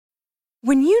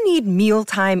When you need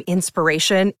mealtime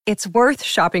inspiration, it's worth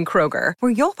shopping Kroger,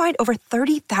 where you'll find over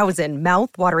 30,000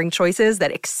 mouth-watering choices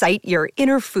that excite your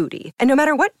inner foodie. And no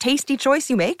matter what tasty choice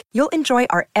you make, you'll enjoy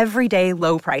our everyday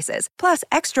low prices, plus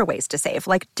extra ways to save,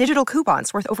 like digital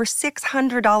coupons worth over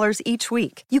 $600 each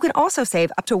week. You can also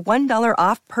save up to $1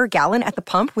 off per gallon at the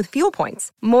pump with fuel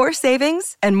points. More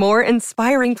savings and more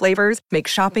inspiring flavors make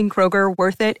shopping Kroger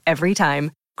worth it every time.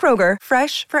 Kroger,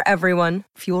 fresh for everyone.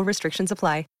 Fuel restrictions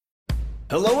apply.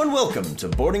 Hello and welcome to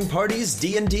Boarding Party's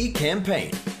D&D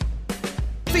campaign.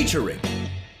 Featuring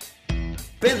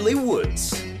Bentley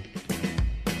Woods,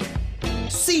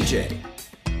 CJ,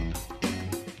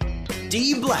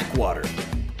 D. Blackwater,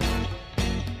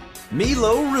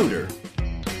 Milo Reuter,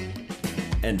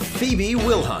 and Phoebe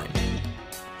Wilhine.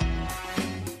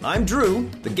 I'm Drew,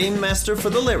 the Game Master for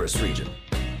the Laris region.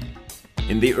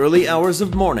 In the early hours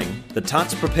of morning, the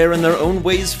Tots prepare in their own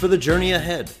ways for the journey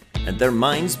ahead, and their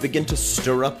minds begin to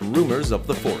stir up rumors of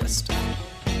the forest.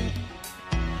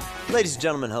 Ladies and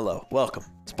gentlemen, hello. Welcome.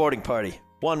 It's Boarding Party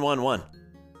 111.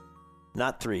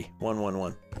 Not 3,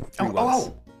 111.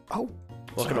 Oh.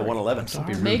 Welcome to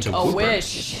 111. Make a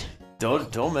wish.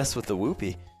 Don't mess with the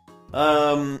whoopee.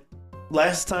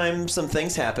 Last time some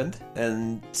things happened,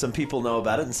 and some people know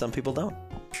about it, and some people don't.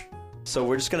 So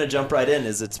we're just going to jump right in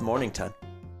as it's morning time.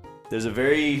 There's a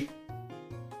very,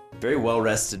 very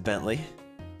well-rested Bentley,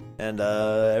 and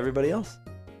everybody else.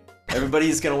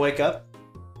 Everybody's going to wake up.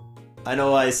 I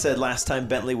know I said last time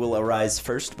Bentley will arise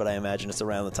first, but I imagine it's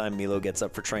around the time Milo gets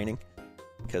up for training,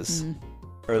 because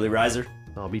early riser.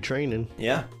 I'll be training.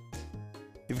 Yeah.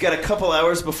 You've got a couple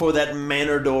hours before that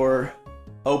manor door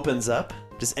opens up.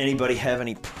 Does anybody have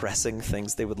any pressing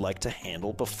things they would like to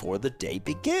handle before the day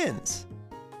begins?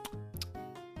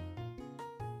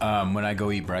 When I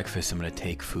go eat breakfast, I'm going to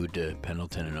take food to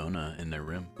Pendleton and Ona in their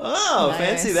room. Oh, Nice,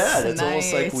 fancy that. It's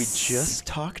almost like we nice. just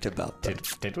talked about that.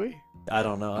 Did we? I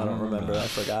don't know. I don't remember. I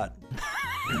forgot.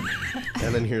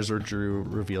 And then here's where Drew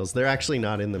reveals they're actually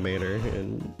not in the manor.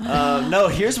 And No,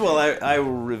 here's what I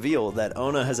will reveal, that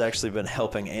Ona has actually been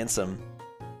helping Ansem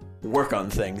work on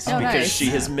things because nice. she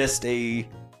has missed a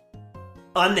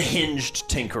unhinged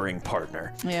tinkering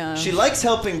partner. Yeah. She likes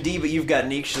helping D, but you've got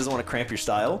Neek. She doesn't want to cramp your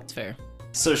style. It's fair.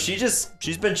 So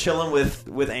she's been chilling with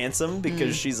Ansem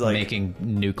because she's like making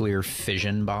nuclear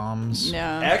fission bombs.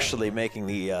 Yeah. actually making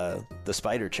the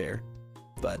spider chair.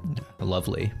 But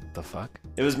Lovely. The fuck?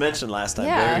 it was mentioned last time,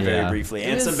 Yeah. very Yeah. briefly.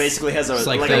 It Ansem was- basically has a It's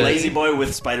like like a the- lazy boy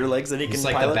with spider legs that he It's can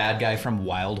like pilot. the bad guy from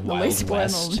Wild Wild Lazy boy and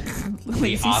West, the the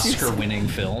lazy Oscar-winning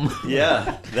film.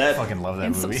 Yeah, that. I fucking love that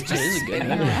Ansom's movie. just good.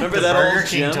 Remember The that Burger old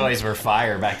King gym? toys were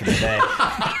fire back in the day.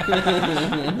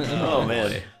 Oh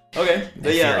man. Okay,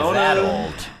 but If yeah, you're Ona. that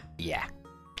old. Yeah.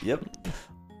 Yep.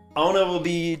 Ona will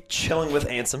be chilling with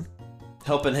Ansem,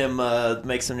 helping him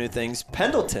make some new things.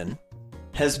 Pendleton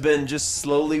has been just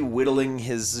slowly whittling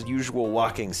his usual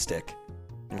walking stick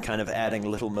and kind of adding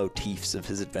little motifs of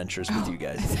his adventures with you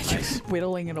guys.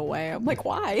 Whittling it away. I'm like,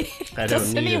 why? I don't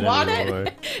Doesn't need he it want anymore.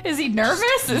 it? Is he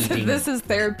nervous? Is this his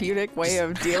therapeutic way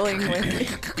of dealing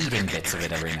with? Eating bits of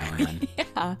it every now and then.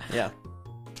 Yeah. Yeah.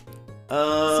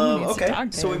 Someone needs to Okay.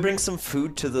 talk to So we him. bring some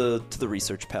food to the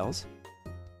research pals.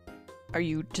 Are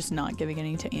you just not giving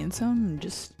any to Ansem?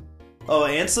 Just Oh,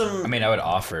 Ansem. I mean, I would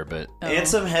offer, but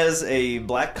Ansem has a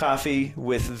black coffee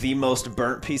with the most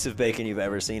burnt piece of bacon you've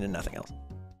ever seen and nothing else.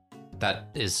 that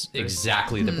is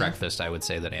exactly the breakfast I would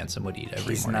say that Ansem would eat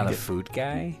every He's morning. not a food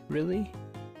guy, really?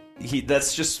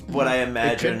 That's just what I it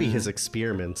imagine. could be his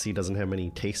experiments. He doesn't have many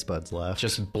taste buds left.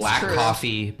 Just black True.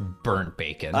 coffee, burnt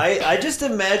bacon. I just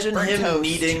imagine Burnt him toast.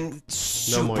 needing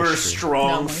super moisture.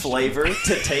 strong No moisture. flavor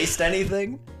to taste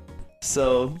anything.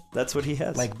 So that's what he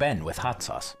has. Like Ben with hot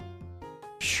sauce.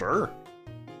 sure.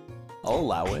 I'll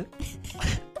allow it.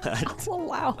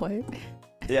 allow it.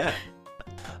 Yeah.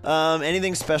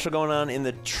 Anything special going on in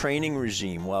the training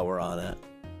regime while we're on it?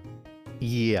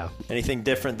 Yeah. Anything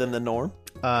different than the norm?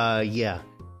 Yeah.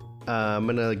 I'm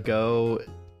gonna go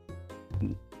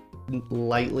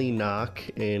lightly knock,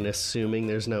 and assuming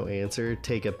there's no answer,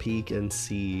 take a peek and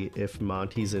see if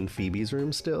Monty's in Phoebe's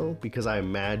room still, because I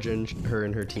imagine her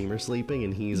and her team are sleeping,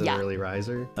 and he's Yeah. an early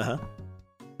riser. Uh-huh.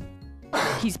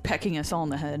 He's pecking us all in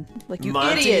the head. Like, you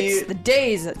Monty- idiots! The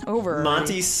day's over. already.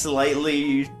 Monty,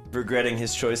 slightly regretting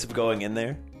his choice of going in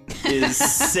there, is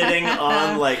sitting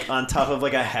on top of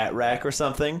like a hat rack or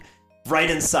something, right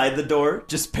inside the door,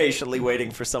 just patiently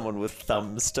waiting for someone with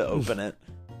thumbs to open it.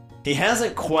 He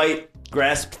hasn't quite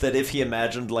grasped that if he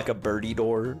imagined like a birdie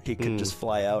door, he could just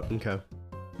fly out. Okay.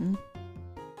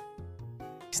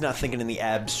 He's not thinking in the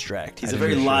abstract. He's I a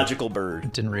very didn't- logical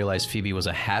bird. Didn't realize Phoebe was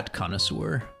a hat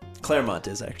connoisseur. Claremont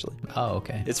is actually. Oh,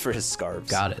 okay. It's for his scarves.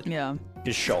 Got it. Yeah.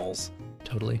 His shawls.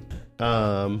 Totally.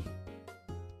 Claremont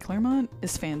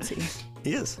is fancy.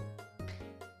 He is.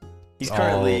 He's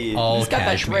currently all He's got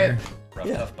that cashmere. drip.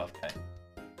 Yeah. buff guy.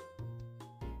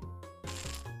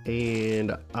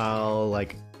 And I'll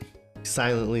like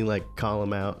silently like call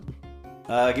him out.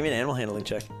 Give me an animal handling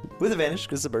check with advantage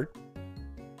because it's a bird,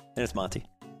 and it's Monty.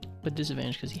 With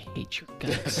disadvantage because he hates your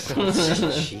guts.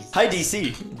 High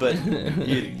DC, but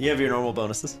you have your normal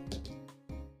bonuses.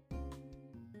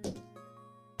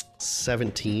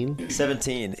 17.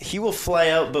 17. He will fly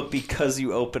out, but because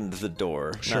you opened the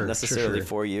door, Sure, not necessarily sure.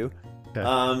 for you.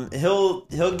 Okay.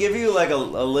 He'll give you like a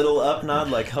little up nod,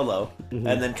 like hello, and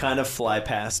then kind of fly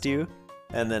past you,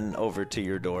 and then over to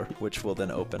your door, which will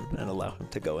then open and allow him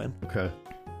to go in. Okay.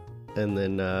 And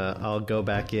then I'll go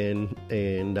back in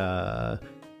and I'll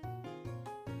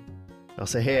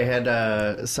say, hey, I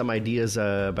had some ideas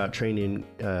about training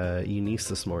Eunice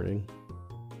this morning.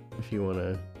 If you want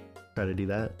to try to do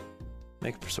that.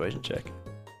 Make a persuasion check.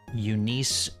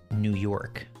 Eunice, New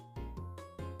York.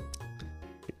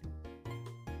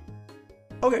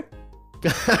 Okay.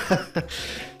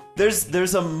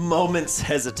 There's a moment's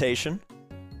hesitation,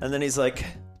 and then he's like,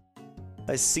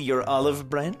 I see your olive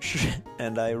branch,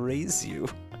 and I raise you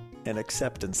an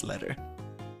acceptance letter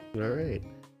All right.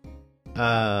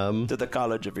 to the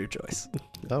college of your choice.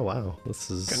 Oh, wow. This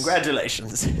is...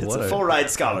 Congratulations. It's What a a- full ride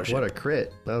scholarship. What a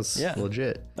crit. That was Yeah.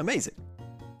 legit. Amazing.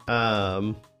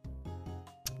 And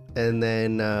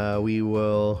then we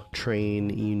will train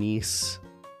Eunice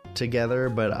together,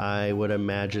 but I would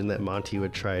imagine that Monty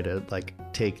would try to like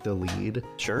take the lead.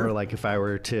 Sure. Or like if I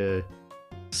were to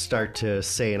start to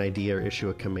say an idea or issue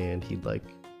a command, he'd like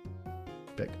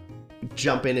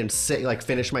jump in and say like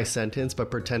finish my sentence,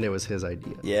 but pretend it was his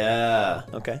idea. Yeah.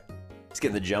 Okay. He's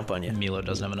getting the jump on you. Milo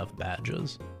doesn't have enough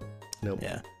badges. Nope.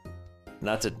 Yeah.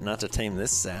 Not to tame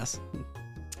this sass.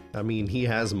 I mean, he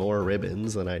has more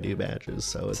ribbons than I do badges,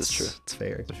 so This is it's true. It's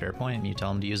fair. It's a fair point. You tell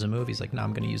him to use a move. He's like, no,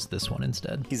 I'm going to use this one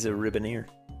instead. He's a ribboneer.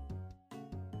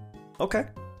 Okay.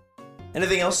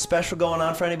 Anything else special going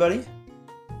on for anybody?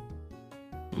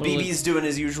 BB's doing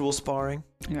his usual sparring.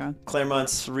 Yeah.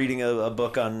 Claremont's reading a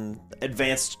book on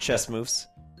advanced chess moves.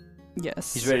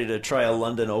 Yes. He's ready to try a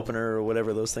London opener or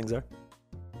whatever those things are.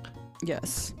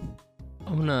 Yes.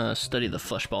 I'm gonna study the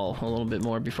flesh ball a little bit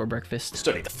more before breakfast.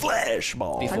 Study the flesh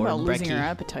ball. Before- Talking about losing Brecky. your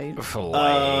appetite.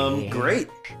 Great.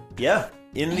 Yeah.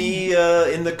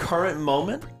 In the current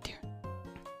moment,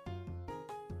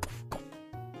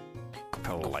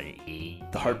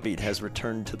 the heartbeat has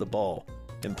returned to the ball,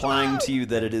 implying to you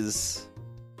that it is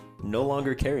no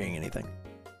longer carrying anything.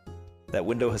 That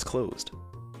window has closed.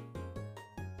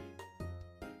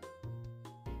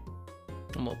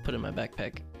 I'm gonna put it in my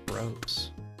backpack.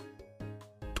 Gross.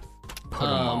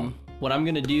 What I'm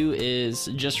gonna do is,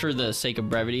 just for the sake of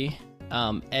brevity,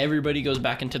 everybody goes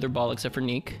back into their ball except for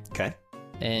Neek, Okay.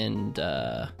 and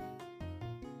of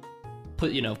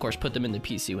course, put them in the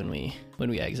PC when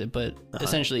we exit. But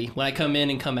essentially, when I come in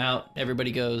and come out,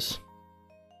 everybody goes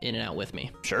in and out with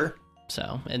me. Sure.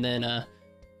 So, and then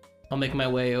I'll make my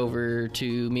way over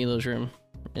to Milo's room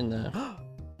in the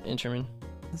interim.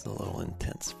 This is a little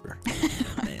intense for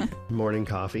man. Morning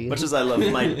coffee. Much as I love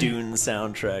my Dune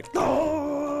soundtrack.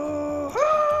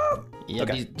 Yeah,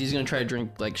 Okay. he's gonna try to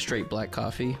drink like straight black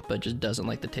coffee, but just doesn't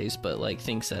like the taste, but like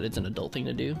thinks that it's an adult thing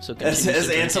to do. So As continues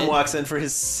to drink Ansem it. walks in for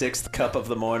his 6th cup of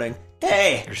the morning.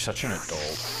 Hey! You're such an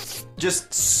adult.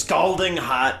 Just scalding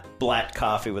hot black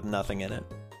coffee with nothing in it.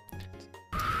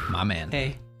 My man.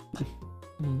 Hey,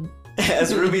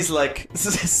 As Ruby's like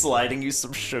sliding you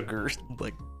some sugar,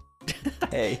 like,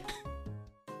 hey.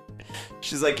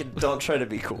 She's like, don't try to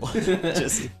be cool.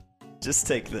 Just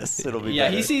take this. It'll be yeah,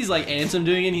 better. he sees like Ansem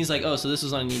doing it, and he's like, oh, so this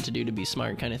is what I need to do to be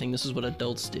smart, kind of thing. This is what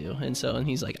adults do, and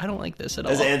he's like, I don't like this at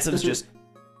all. As Ansem's just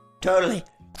totally.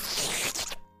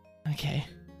 Okay,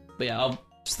 but yeah,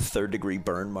 Just the 3rd degree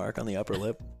burn mark on the upper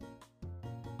lip.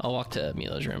 I'll walk to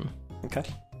Milo's room. Okay.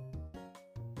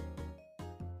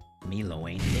 Milo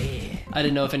ain't there. I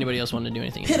didn't know if anybody else wanted to do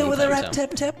anything. Hit it with a rap rap tap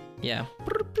tap. Yeah.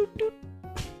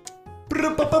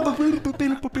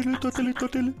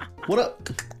 What up?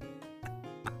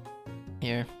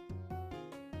 Here.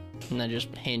 And I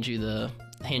just hand you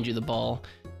the ball.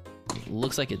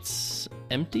 Looks like it's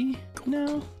empty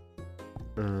now.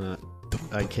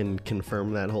 I can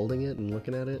confirm that holding it and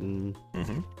looking at it, and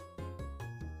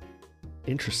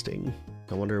interesting.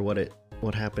 I wonder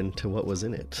what happened to what was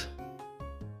in it.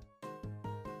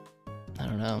 I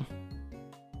don't know.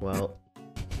 Well,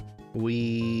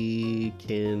 we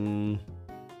can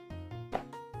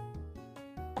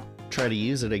try to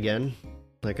use it again.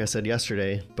 like I said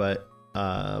yesterday, but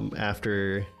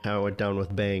after how it went down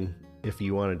with Bang, if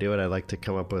you want to do it, I'd like to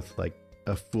come up with like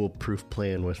a foolproof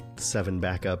plan with 7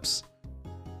 backups,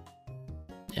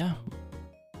 Yeah.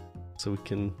 so we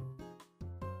can.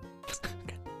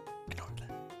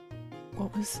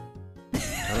 What was?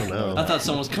 I don't know. I thought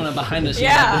someone was coming up behind us.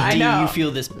 Yeah, I Do know. you feel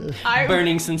this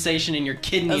burning sensation in your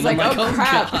kidney? I was And like, I'm oh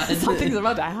crap, God. something's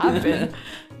about to happen.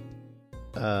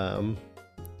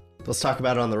 Let's talk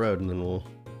about it on the road, and then we'll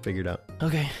figure it out.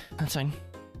 Okay, that's fine.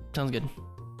 Sounds good.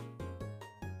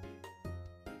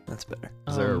 That's better.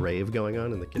 Is there a rave going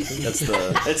on in the kitchen?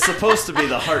 It's supposed to be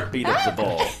the heartbeat of the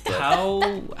ball.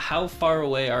 But How far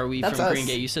away are we That's from us. Green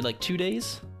Gate? You said like 2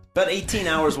 days? about 18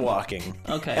 hours walking.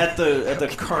 Okay. At the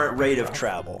current rate of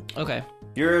travel. Okay.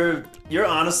 You're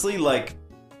honestly like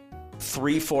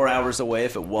 3-4 hours away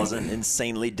if it wasn't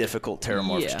insanely difficult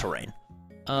terramorphed terrain.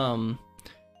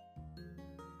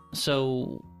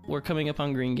 So we're coming up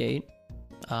on Green Gate.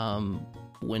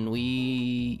 When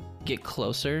we get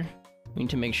closer, we need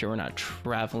to make sure we're not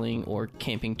traveling or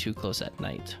camping too close at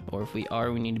night. Or if we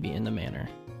are, we need to be in the manor.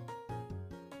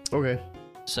 Okay.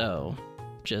 So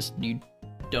just you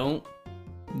don't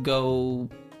go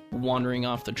wandering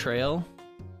off the trail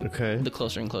Okay. the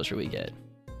closer and closer we get.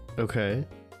 Okay.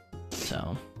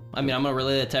 So, I mean, I'm going to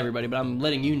relay it to everybody, but I'm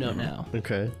letting you know now.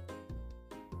 Okay.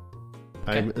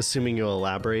 I'm assuming you'll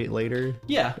elaborate later.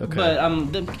 Yeah, Okay. but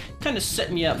I'm kind of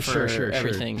setting you up for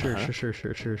everything. Sure.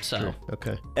 So-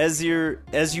 Okay. As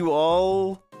you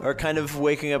all are kind of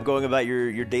waking up, going about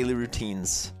your daily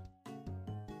routines,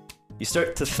 you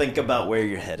start to think about where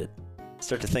you're headed.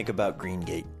 Start to think about Green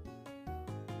Gate.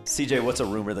 CJ, what's a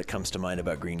rumor that comes to mind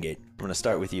about Green Gate? I'm going to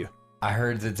start with you. I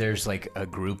heard that there's like a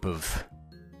group of,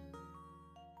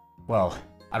 well,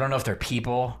 I don't know if they're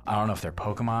people, I don't know if they're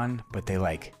Pokemon, but they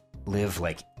like live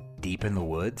like deep in the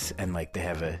woods, and like they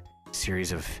have a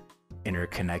series of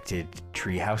interconnected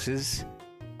tree houses,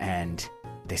 and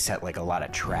they set like a lot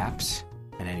of traps,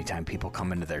 and anytime people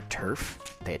come into their turf,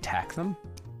 they attack them.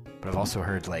 But I've also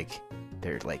heard like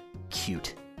they're like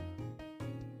cute.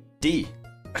 D.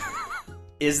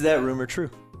 Is that rumor true?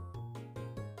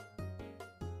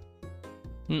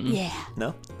 Yeah.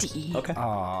 No? D. Okay.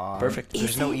 Aww. Perfect.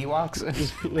 There's no Ewoks.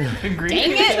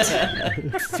 Dang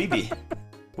it! Phoebe,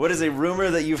 what is a rumor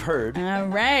that you've heard All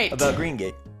right. about Green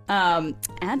Gate?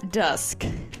 At dusk,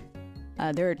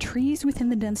 there are trees within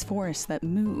the dense forest that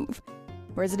move.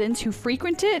 Residents who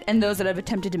frequent it and those that have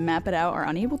attempted to map it out are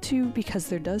unable to because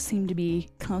there does seem to be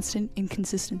constant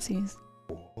inconsistencies.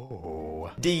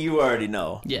 D, you already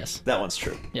know. Yes. That one's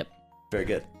true. Yep. Very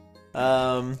good.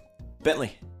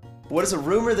 Bentley, what is a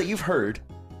rumor that you've heard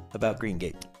about Green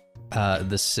Gate?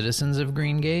 The citizens of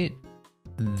Green Gate,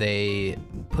 they,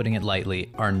 putting it lightly,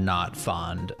 are not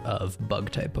fond of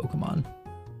bug-type Pokemon.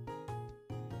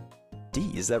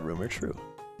 D, is that rumor true?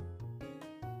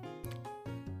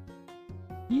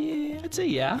 Yeah, I'd say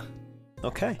yeah.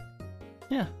 Okay.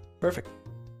 Yeah. Perfect.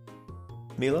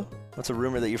 Milo, what's a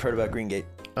rumor that you've heard about Green Gate?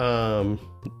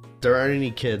 There aren't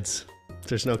any kids.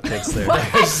 There's no kids there.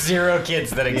 There's 0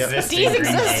 kids that exist D's in Green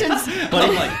Gate. existence. But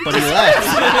he left. But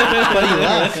he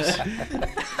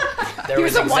left. There He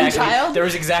was a one child? There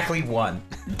was exactly one.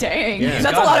 Dang. Yeah.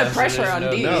 That's a lot of pressure on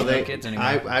D. No, no kids anymore.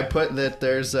 I put that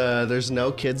there's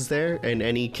no kids there, and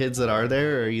any kids that are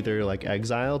there are either like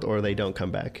exiled or they don't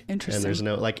come back. Interesting. And there's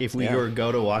no like if we were to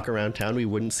go to walk around town, we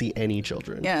wouldn't see any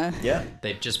children. Yeah. Yeah.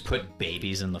 They just put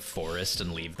babies in the forest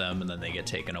and leave them, and then they get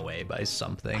taken away by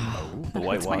something. The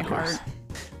White That's my Walkers. heart.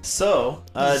 So,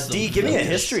 D, give me a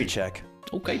history check.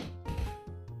 Okay.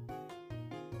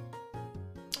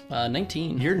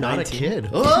 19. You're not 19. a kid.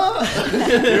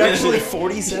 You're actually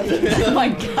 47. Oh my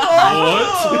god.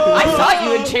 I thought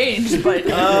you had changed, but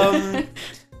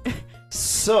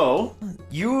So,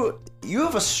 you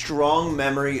have a strong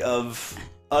memory of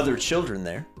other children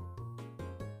there.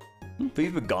 But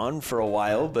you've been gone for a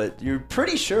while, but you're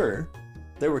pretty sure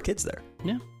there were kids there.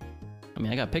 Yeah. I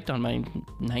mean, I got picked on by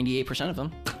 98% of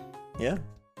them. Yeah.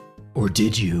 Or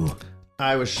did you?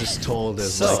 I was just told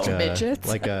as So- Midgets.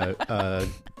 like a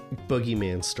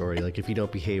boogeyman story. Like if you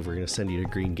don't behave, we're gonna send you to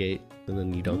Green Gate, and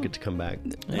then you don't get to come back.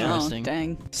 oh, Interesting.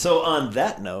 dang. So, on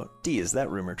that note, D, is that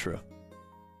rumor true?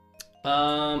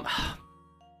 I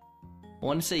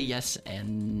want to say yes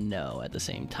and no at the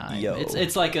same time. Yo.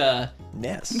 It's like a.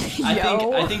 Yes.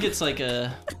 I think it's like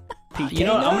a. You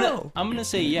know what? I'm gonna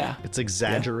say yeah. It's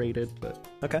exaggerated, but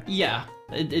Okay. Yeah.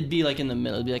 It'd be like in the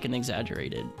middle. It'd be like an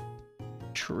exaggerated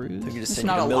truth. You just It's send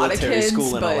not you to a lot of military kids,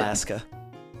 school in but- Alaska.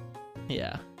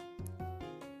 Yeah.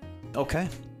 Okay.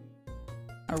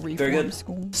 A reform Very good.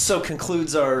 school. So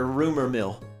concludes our rumor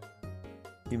mill.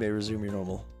 You may resume your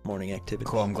normal morning activity.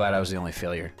 Cool, I'm glad I was the only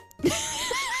failure.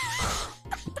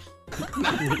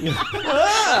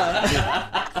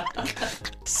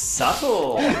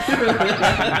 Subtle.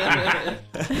 The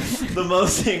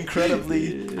most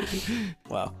incredibly...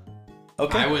 Wow.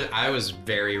 Okay. I was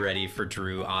very ready for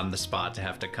Drew on the spot to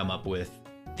have to come up with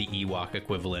the Ewok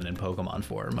equivalent in Pokemon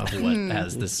form of what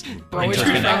has this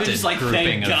interconnected just like, grouping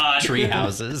thank of God. tree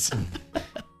houses.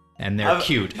 And they're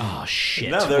cute. Oh,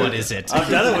 shit. No, What is it? I've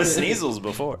done it with Sneasels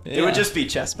before. It would just be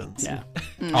Chespins. Yeah.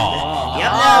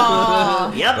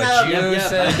 Aw. Yep, But you I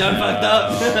said done fucked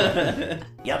up.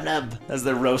 Yep, nub. As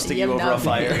they're roasting Yum you over a nub.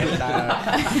 fire.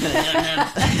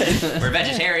 we're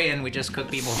vegetarian. We just cook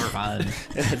people for fun.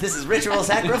 This is ritual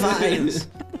sacrifice.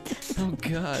 Oh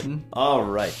God. All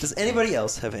right. Does anybody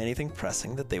else have anything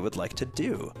pressing that they would like to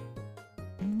do?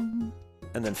 And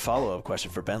then follow-up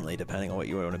question for Bentley, depending on what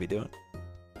you want to be doing.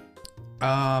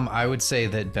 I would say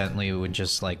that Bentley would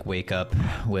just like wake up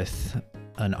with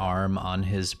an arm on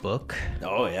his book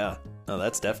Oh, yeah. No,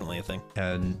 that's definitely a thing.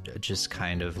 and just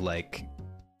kind of like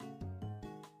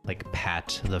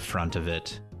pat the front of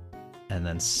it and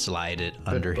then slide it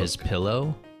under his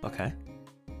pillow Okay.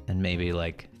 and maybe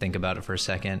like think about it for a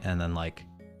second and then like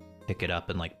pick it up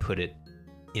and like put it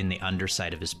in the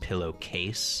underside of his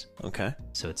pillowcase. Okay.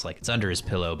 So it's like it's under his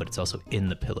pillow, but it's also in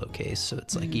the pillowcase, so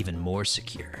it's like even more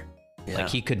secure. Yeah. Like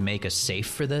he could make a safe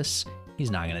for this. He's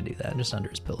not gonna do that. Just under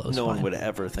his pillow. is No one fine. would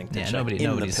ever think to Yeah, check nobody's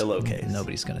in the pillowcase.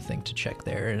 Nobody's gonna think to check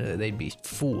there. They'd be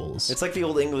fools. It's like the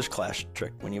old English class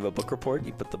trick. When you have a book report,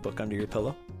 you put the book under your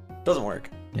pillow. Doesn't work.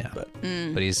 yeah, But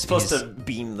but he's supposed to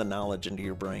beam the knowledge into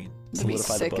your brain. It'd be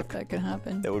Solidify the sick book. if that could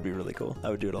happen. That would be really cool. I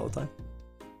would do it all the time.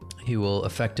 He will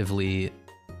effectively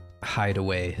hide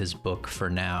away his book for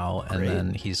now, and Great.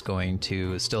 then he's going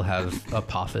to still have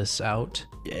Apophis out,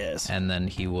 Yes. and then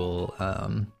he will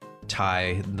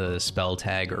tie the spell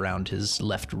tag around his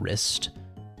left wrist,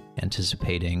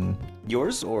 anticipating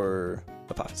Yours or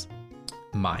Apophis?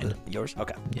 mine. Yours?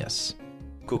 Okay. Yes.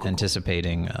 Cool.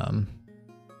 Anticipating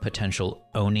potential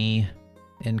Oni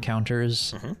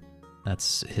encounters. Mhm.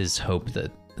 That's his hope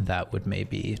that that would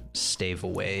maybe stave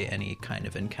away any kind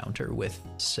of encounter with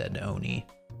said Oni.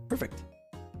 Perfect.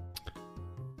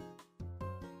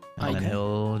 And then Okay.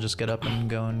 he'll just get up and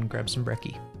go and grab some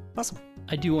brekkie. Awesome.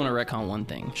 I do want to retcon one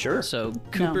thing. Sure. So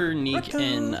Cooper, Neek,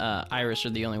 and Iris are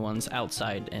the only ones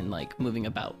outside and like moving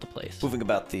about the place. Moving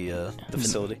about the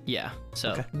facility. Yeah.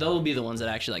 So Okay. they'll be the ones that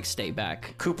actually like stay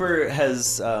back. Cooper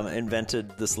has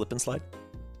invented the slip and slide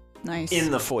Nice.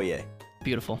 in the foyer.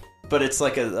 Beautiful. But it's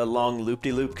like a long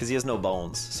loop-de-loop because he has no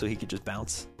bones, so he could just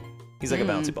bounce. He's like a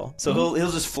bouncy ball. So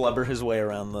he'll just flubber his way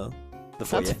around the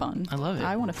foyer. That's fun. I love it.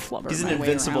 I want to flubber He's an my way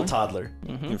invincible around. toddler.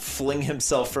 He can fling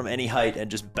himself from any height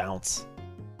and just bounce.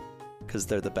 Because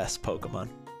they're the best Pokemon.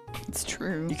 It's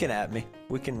true. You can at me.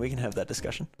 We can have that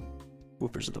discussion.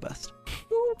 Whoopers are the best.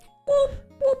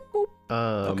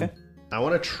 Okay. I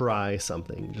want to try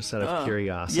something just out of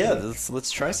curiosity. Yeah,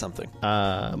 let's try something.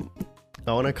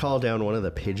 I want to call down one of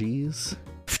the Pidgeys,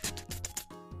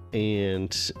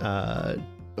 and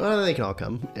well, they can all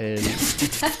come, and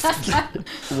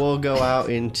we'll go out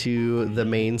into the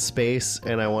main space.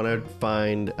 And I want to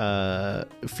find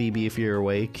Phoebe, if you're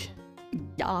awake.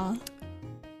 Yeah.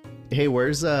 Hey,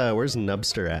 where's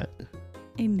Nubster at?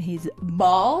 In his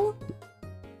ball?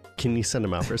 Can you send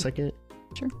him out for a second?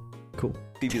 Sure. Cool.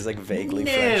 Phoebe's like vaguely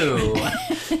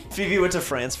French. Phoebe went to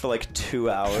France for like 2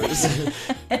 hours.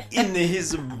 In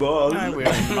his ball. I will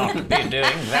not be doing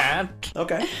that.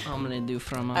 Okay. I'm gonna do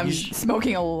from. I'm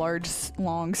smoking a large,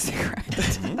 long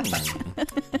cigarette.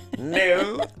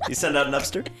 No. You send out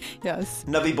Nubster? Yes.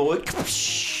 Nubby boy.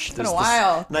 It's been a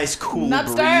while. Nice cool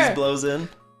Nubster! breeze blows in. I'm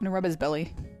gonna rub his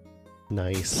belly.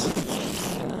 Nice.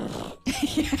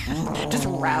 Just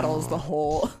rattles the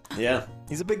whole. Yeah.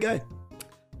 He's a big guy.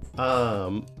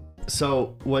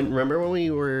 So remember when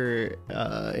we were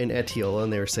in Etiola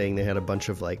and they were saying they had a bunch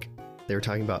of they were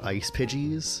talking about ice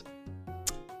Pidgeys?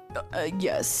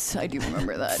 Yes, I do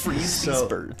remember that. Freeze these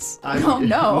birds. Oh,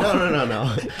 no.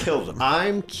 No. Kill them.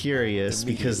 I'm curious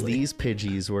because these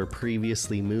Pidgeys were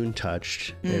previously moon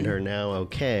touched and are now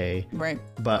okay. Right.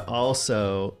 But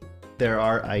also, there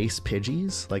are ice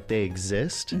Pidgeys, they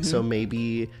exist. So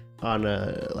maybe on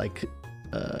a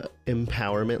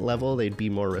empowerment level, they'd be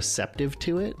more receptive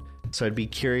to it. So I'd be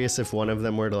curious if one of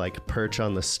them were to perch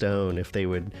on the stone, if they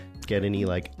would get any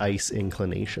ice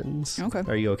inclinations. Okay.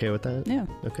 Are you okay with that? Yeah.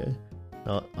 Okay.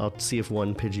 I'll see if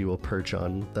one Pidgey will perch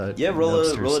on the roll a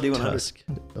Nubster's D100. tusk.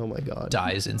 Oh my god.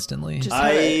 Dies instantly. Just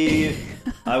I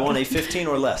want a 15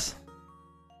 or less.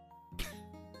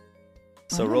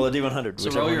 So roll a D100. So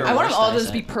whichever roll one your you I want want. them all to Worst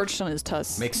just be eyesight. perched on his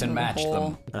tusks. Mix and The match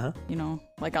them. Uh-huh. You know,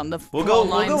 like on the We'll phone go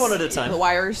lines, one at a time. The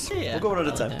wires. Yeah. We'll go one at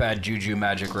a time. Bad juju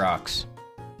magic rocks.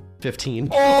 15.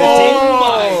 15? Oh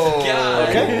my god.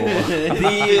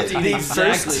 Okay.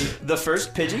 Exactly. The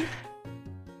first Pidgey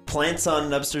plants on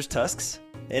Nubster's tusks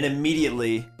and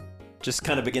immediately just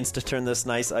kind of begins to turn this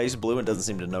nice ice blue and doesn't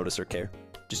seem to notice or care.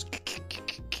 Just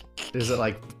Is it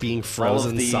like being all of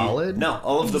frozen the solid? No,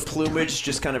 all of the plumage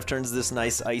just kind of turns this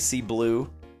nice icy blue,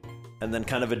 and then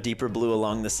kind of a deeper blue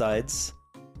along the sides,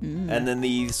 and then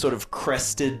the sort of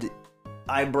crested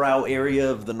eyebrow area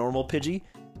of the normal Pidgey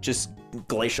just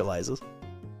glacializes.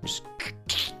 Just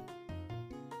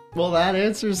Well, that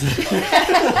answers.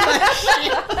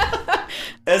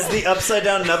 as the upside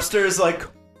down Nubster is like,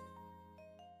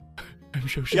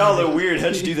 y'all are weird.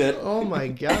 How'd you do that? Oh my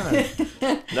god.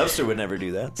 Nubster would never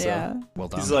do that. So. Yeah. Well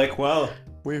done. He's like, wow,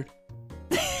 weird.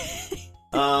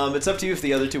 It's up to you if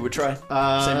the other two would try.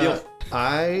 Same deal.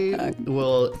 I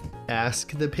will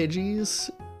ask the Pidgeys.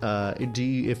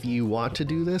 If you want to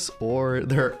do this, or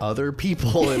there are other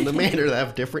people in the manor that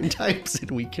have different types,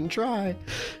 and we can try.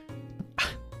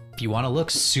 If you want to look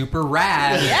super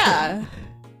rad, Yeah.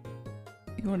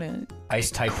 You want to Ice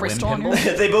type crystal wind on your...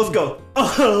 pimple. They both go,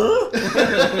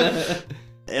 uh-huh.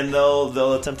 And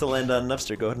they'll attempt to land on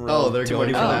Nubster. Go ahead and roll. Oh, they're going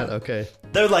for 2d4. that? Okay.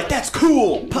 They're like, that's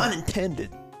cool, pun intended.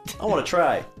 I want to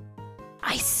try.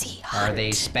 I see. are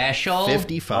they special?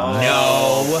 55.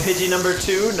 No. Pidgey number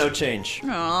 2, no change.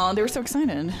 Oh, they were so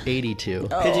excited. 82.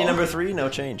 Pidgey number 3, no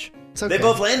change. It's okay. They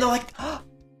both land. They're like,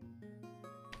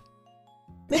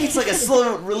 maybe it's like a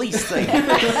slow release thing.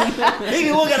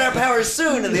 Maybe we'll get our powers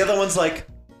soon. And the other one's like,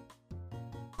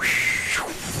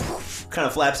 kind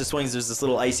of flaps its wings. There's this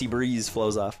little icy breeze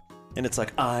flows off, and it's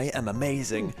like, I am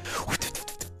amazing.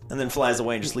 And then flies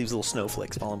away and just leaves little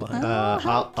snowflakes falling behind.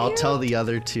 I'll tell the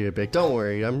other two, but don't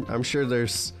worry. I'm sure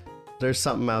there's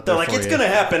something out They're there like, for it's you. gonna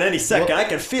happen any second. We'll- I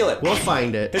can feel it. We'll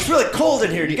find it. It's really cold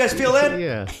in here. Do you guys feel that?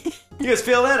 Yeah. You guys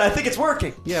feel that? I think it's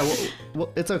working. Yeah. Well,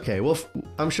 it's okay.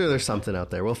 I'm sure there's something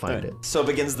out there. We'll find it. So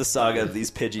begins the saga of these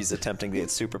Pidgeys attempting to get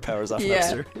superpowers off Yeah,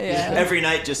 Nubster. yeah. Every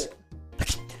night, just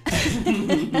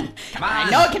I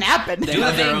know it can happen. They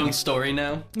have their own story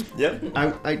now. yep.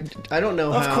 I don't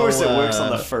know Of how. course, it works on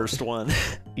the first one.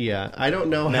 Yeah, I don't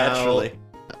know Naturally.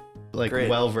 how Great.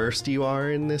 well versed you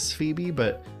are in this, Phoebe,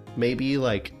 but maybe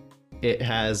like it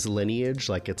has lineage,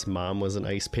 like its mom was an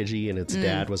ice Pidgey and its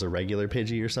dad was a regular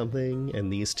Pidgey or something,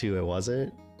 and these two it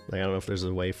wasn't. Like, I don't know if there's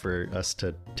a way for us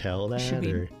to tell that. Should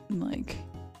we or... like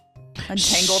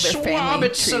untangle their Swab family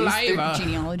its trees, their saliva.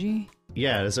 genealogy?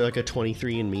 Yeah, is there like a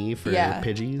 23andMe for Yeah.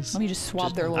 Pidgeys? Let me just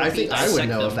swab their little I think feet. I would dissect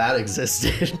know if them. that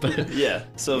existed, but Yeah.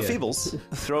 So Yeah. Feebles,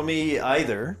 throw me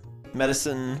either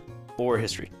medicine or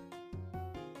history.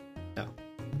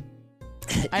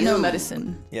 I know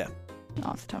medicine Yeah.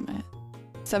 off the top of my head.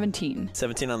 17.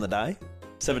 17 on the die.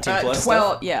 17 plus.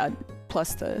 12, stuff? yeah,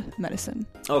 plus the medicine.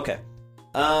 Okay.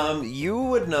 You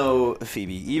would know,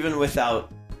 Phoebe, even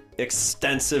without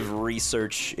extensive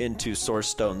research into source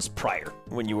stones prior,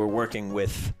 when you were working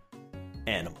with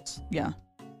animals. Yeah.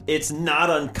 It's not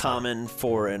uncommon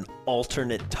for an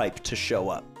alternate type to show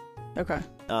up. Okay.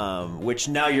 Which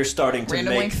now you're starting to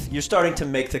Random make. length? You're starting to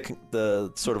make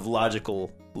the sort of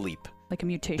logical leap Like a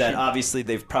mutation. that obviously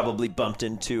they've probably bumped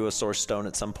into a source stone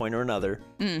at some point or another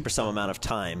for some amount of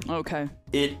time. Okay.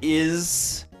 It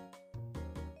is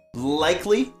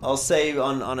likely, I'll say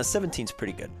on a 17 is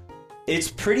pretty good.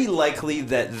 It's pretty likely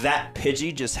that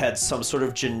Pidgey just had some sort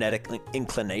of genetic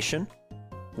inclination,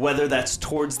 whether that's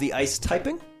towards the ice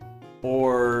typing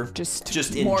or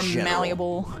Just in more general.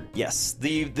 malleable. Yes.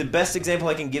 The best example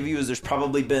I can give you is there's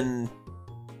probably been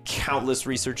countless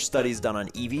research studies done on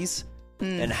Eevees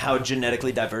and how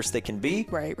genetically diverse they can be.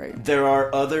 Right, right. There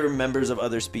are other members of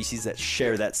other species that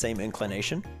share that same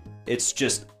inclination. It's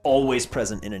just always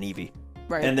present in an Eevee.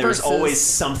 Right. And there's versus- always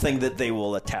something that they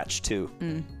will attach to,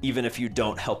 even if you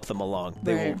don't help them along.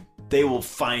 Right. They will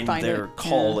find Find their it, yeah.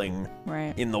 calling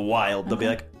Right. in the wild. They'll be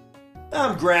like,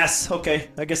 I'm grass. Okay,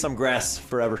 I guess I'm grass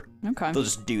forever. Okay. They'll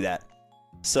just do that.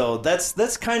 So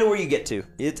that's kind of where you get to.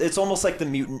 It's almost like the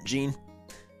mutant gene.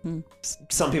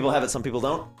 Some people have it, some people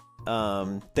don't.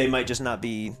 They might just not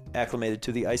be acclimated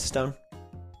to the ice stone.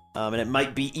 And it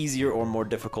might be easier or more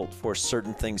difficult for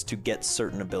certain things to get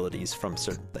certain abilities from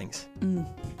certain things. You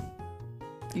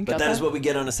But got that is what we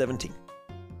get on a 17.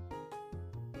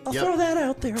 I'll throw that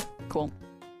out there. Cool.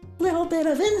 Little bit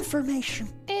of information.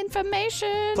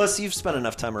 Information. Plus, you've spent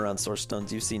enough time around source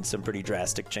stones. You've seen some pretty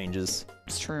drastic changes.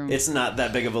 It's true. It's not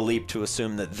that big of a leap to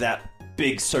assume that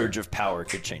big surge of power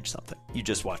could change something. You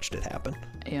just watched it happen.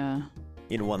 Yeah.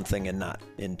 in one thing and not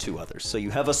in two others. So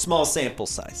you have a small sample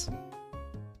size.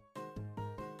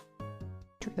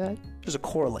 True that. There's a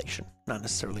correlation, not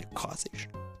necessarily a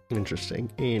causation,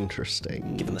 Interesting.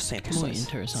 given the sample Muy size.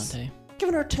 interesante.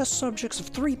 Given our test subjects of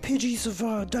 3 Pidgeys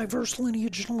of diverse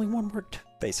lineage and only one worked.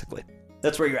 Basically.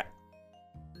 That's where you're at.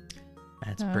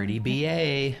 That's pretty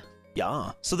BA.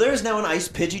 Yeah. So there's now an ice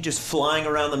Pidgey just flying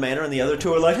around the manor, and the other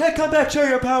two are like, hey, come back, show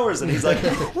your powers. And he's like,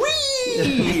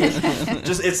 whee!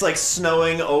 Just, it's like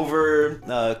snowing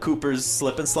over Cooper's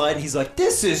slip and slide. And he's like,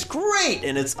 this is great!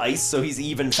 And it's ice, so he's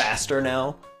even faster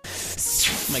now.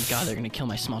 Oh my god, they're gonna kill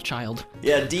my small child.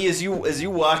 Yeah, D, as you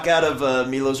walk out of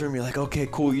Milo's room, you're like, okay,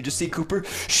 cool. You just see Cooper,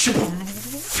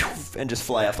 and just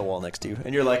fly off the wall next to you.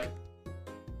 And you're like,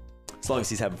 as long as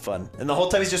he's having fun. And the whole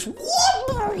time he's just...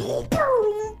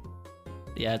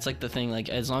 Yeah, it's like the thing, like,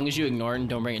 as long as you ignore it and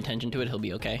don't bring attention to it, he'll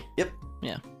be okay. Yep.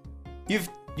 Yeah.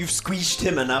 You've squeezed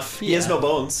him enough. He has Yeah. no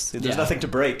bones. There's Yeah. nothing to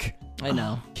break. I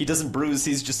know. He doesn't bruise.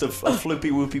 He's just a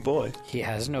floopy whoopy boy. He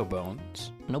has no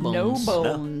bones. No bones. No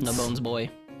bones. No bones, boy.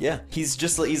 Yeah, he's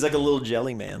like a little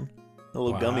jelly man, a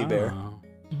little gummy bear. Wow.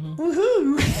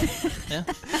 Woohoo! Yeah.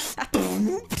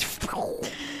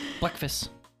 Breakfast.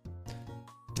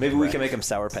 Maybe we can make him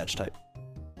Sour Patch type.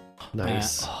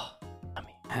 Nice.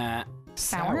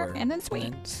 Sour and then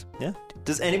sweet. Yeah.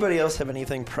 Does anybody else have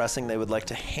anything pressing they would like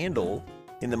to handle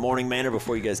in the morning manner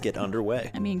before you guys get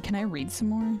underway? I mean, can I read some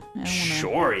more? I don't wanna...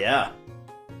 Sure. Yeah.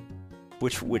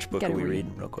 Which book Gotta are we read.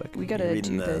 reading real quick? We gotta You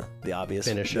reading do the obvious.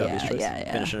 Finish the it. obvious Yeah, choice?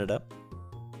 yeah. Finishing it up.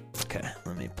 Okay,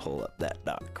 let me pull up that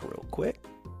doc real quick.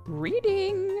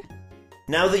 Reading.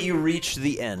 Now that you reach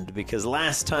the end, because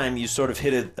last time you sort of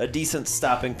hit a decent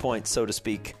stopping point, so to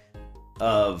speak,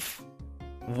 of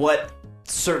what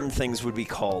certain things would be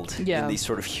called Yeah. in the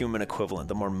sort of human equivalent,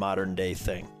 the more modern day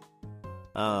thing.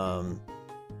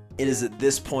 It is at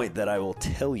this point that I will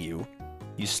tell you,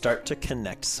 you start to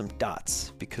connect some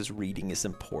dots, because reading is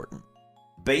important.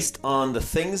 Based on the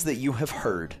things that you have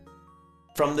heard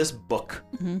from this book,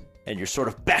 and you're sort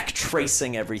of back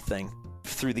tracing everything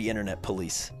through the internet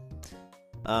police.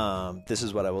 This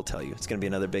is what I will tell you. It's going to be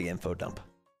another big info dump.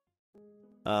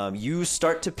 You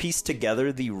start to piece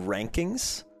together the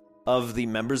rankings of the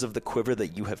members of the Quiver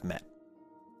that you have met.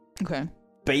 Okay.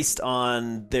 Based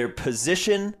on their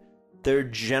position, their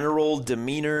general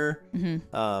demeanor,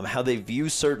 how they view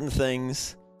certain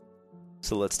things.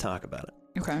 So let's talk about it.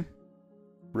 Okay.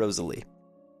 Rosalie.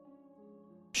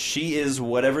 She is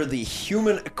whatever the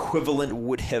human equivalent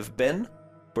would have been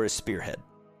for a spearhead.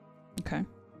 Okay.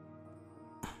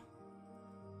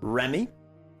 Remy,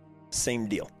 same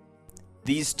deal.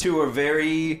 These two are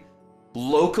very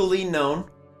locally known.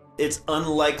 It's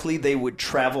unlikely they would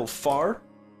travel far,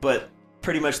 but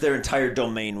pretty much their entire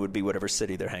domain would be whatever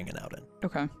city they're hanging out in.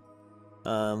 Okay.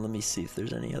 Let me see if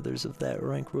there's any others of that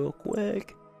rank real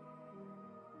quick.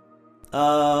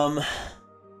 Nope.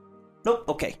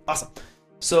 Okay, awesome.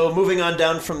 So moving on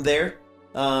down from there,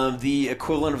 the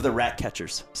equivalent of the rat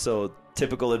catchers. So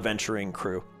typical adventuring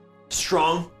crew.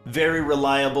 Strong, very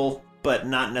reliable, but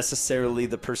not necessarily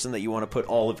the person that you want to put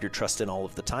all of your trust in all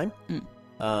of the time.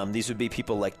 These would be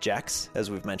people like Jax,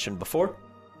 as we've mentioned before.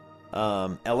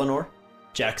 Eleanor,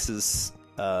 Jax's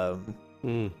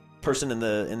person in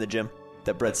the gym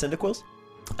that bred Cyndaquils,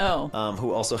 Oh.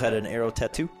 who also had an arrow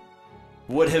tattoo,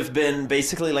 would have been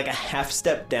basically like a half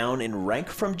step down in rank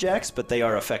from Jax, but they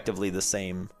are effectively the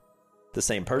same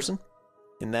person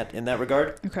in that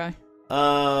regard. Okay.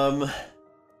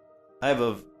 I have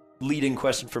a leading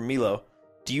question for Milo.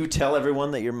 Do you tell everyone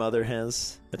that your mother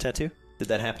has a tattoo? Did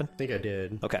that happen? I think I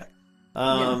did. Okay.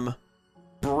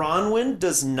 Bronwyn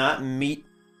does not meet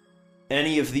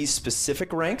any of these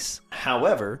specific ranks.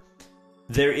 However,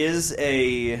 there is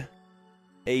a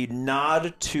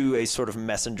nod to a sort of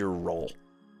messenger role.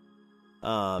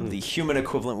 The human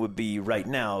equivalent would be, right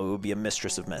now, it would be a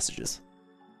mistress of messages.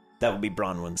 That would be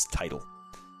Bronwyn's title.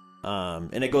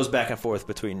 And it goes back and forth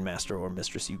between master or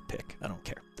mistress, you pick. I don't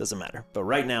care. Doesn't matter. But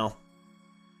right now,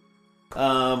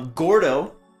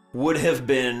 Gordo would have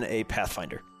been a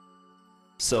pathfinder.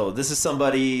 So this is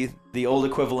somebody, the old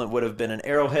equivalent would have been an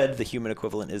arrowhead, the human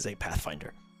equivalent is a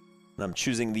pathfinder. And I'm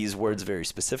choosing these words very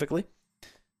specifically.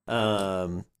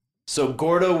 So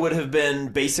Gordo would have been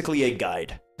basically a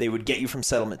guide. They would get you from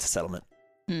settlement to settlement.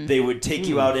 They would take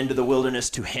you out into the wilderness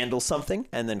to handle something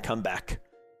and then come back.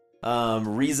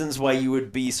 Reasons why you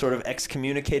would be sort of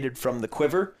excommunicated from the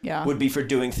Quiver would be for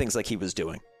doing things like he was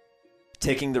doing.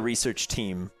 Taking the research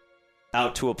team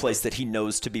out to a place that he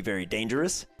knows to be very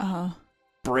dangerous.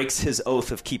 Breaks his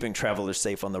oath of keeping travelers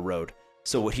safe on the road.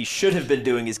 So what he should have been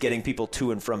doing is getting people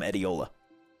to and from Ediola.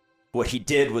 What he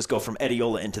did was go from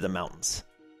Ediola into the mountains.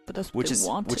 But that's what which they is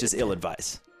wanted. which is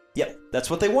ill-advised. Yep, that's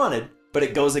what they wanted, but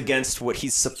it goes against what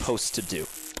he's supposed to do.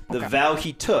 The Okay. vow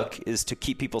he took is to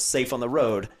keep people safe on the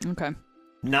road, Okay.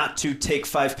 not to take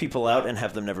 5 people out and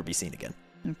have them never be seen again.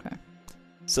 Okay.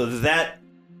 So that,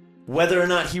 whether or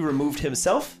not he removed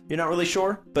himself, you're not really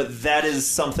sure, but that is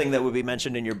something that would be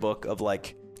mentioned in your book of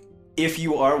like, if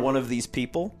you are one of these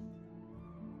people,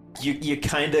 you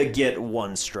kind of get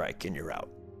 1 strike and you're out.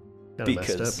 Kinda messed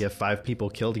Because- up. Get 5 people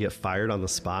killed, get fired on the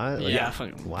spot. Like, Yeah,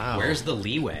 fucking Wow. Where's the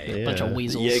leeway? Yeah. bunch of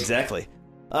weasels. Yeah, exactly.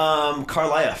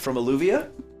 Carlia from Alluvia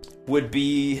would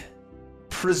be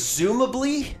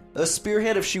presumably a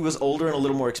spearhead if she was older and a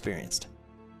little more experienced.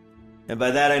 And by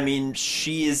that I mean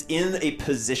she is in a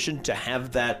position to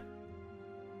have that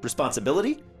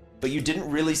responsibility, but you didn't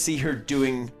really see her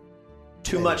doing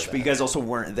too much, but you guys also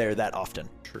weren't there that often.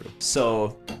 True.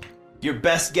 So your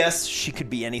best guess, she could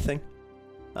be anything.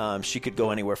 She could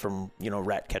go anywhere from,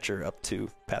 rat catcher up to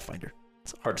Pathfinder.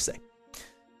 It's hard to say.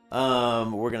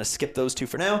 We're going to skip those 2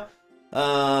 for now.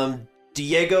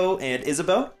 Diego and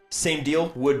Isabel, same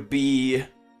deal, would be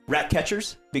rat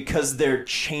catchers because their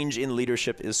change in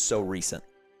leadership is so recent.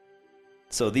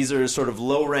 So these are sort of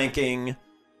low-ranking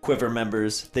Quiver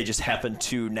members. They just happen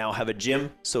to now have a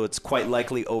gym, so it's quite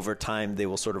likely over time they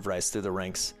will sort of rise through the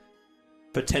ranks,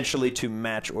 potentially to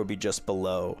match or be just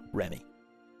below Remy.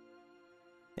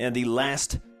 And the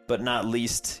last but not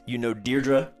least,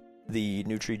 Deirdre, the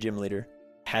Nutri gym leader,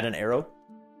 had an arrow.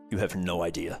 You have no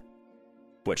idea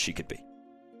what she could be.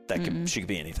 She could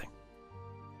be anything.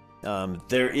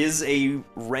 There is a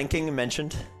ranking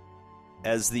mentioned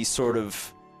as the sort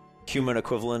of human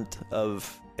equivalent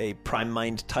of a Prime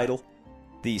Mind title,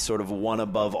 the sort of one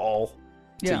above all,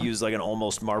 to use like an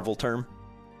almost Marvel term.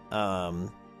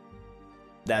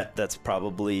 That's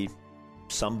probably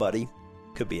somebody,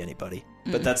 could be anybody,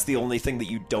 but that's the only thing that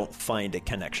you don't find a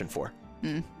connection for,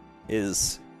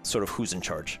 is sort of who's in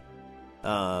charge.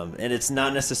 And it's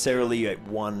not necessarily like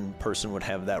one person would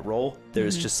have that role.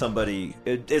 There's just somebody,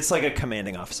 it's like a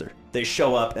commanding officer. They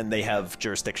show up and they have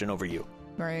jurisdiction over you.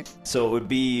 Right. So it would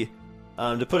be,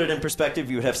 to put it in perspective,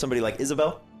 you would have somebody like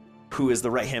Isabel, who is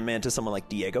the right-hand man to someone like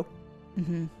Diego.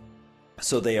 Mm-hmm.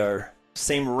 So they are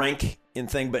same rank in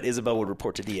thing, but Isabel would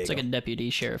report to Diego. It's like a deputy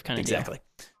sheriff kind of Exactly.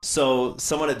 So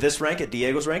someone at this rank, at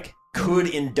Diego's rank, could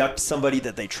induct somebody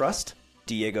that they trust.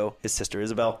 Diego, his sister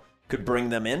Isabel, could bring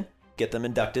them in, get them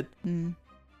inducted. Mm.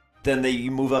 Then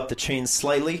you move up the chain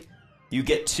slightly. You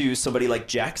get to somebody like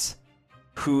Jax,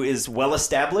 who is well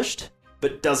established,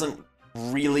 but doesn't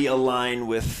really align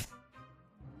with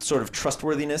sort of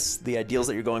trustworthiness, the ideals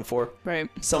that you're going for. Right.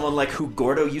 Someone like who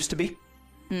Gordo used to be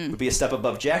would be a step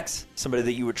above Jax. Somebody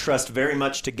that you would trust very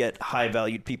much to get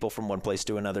high-valued people from one place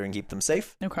to another and keep them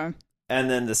safe. Okay. And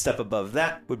then the step above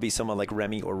that would be someone like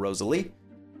Remy or Rosalie.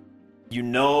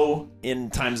 In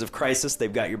times of crisis,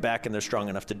 they've got your back and they're strong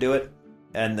enough to do it.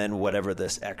 And then whatever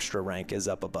this extra rank is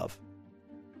up above.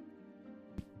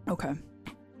 Okay.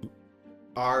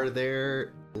 Are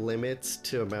there limits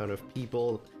to amount of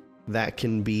people that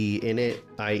can be in it?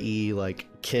 I.e., like,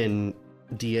 can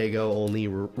Diego only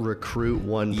recruit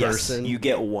one person? Yes, you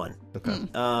get one.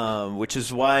 Okay. Which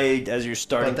is why, as you're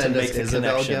starting But then to make does the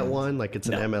Isabel connection, get one? Like, it's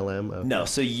an No. MLM? Okay. No,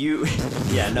 so you,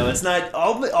 no, it's not.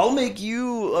 I'll make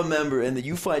you a member, and then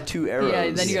you find 2 arrows. Yeah,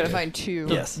 then you gotta find 2.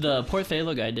 Yes, The Port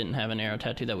Thalo guy didn't have an arrow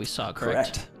tattoo that we saw,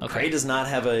 correct? correct. Okay. Cray does not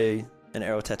have an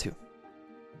arrow tattoo.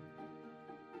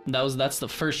 That's the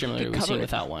first gym leader we've cover seen it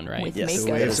without one, right? with Yes, makeup.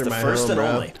 that Waves is are the my first home, and bro.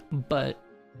 only. But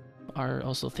our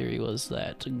also theory was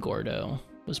that Gordo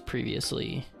was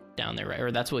previously down there, right?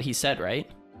 Or that's what he said, right?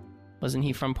 Wasn't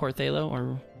he from Port Thalo,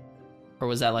 or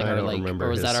was that like I our don't like, remember or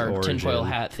was that his our tinfoil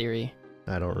origin. hat theory?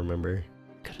 I don't remember.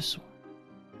 Could have sworn.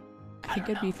 I think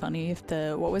it'd be funny if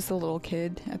what was the little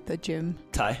kid at the gym?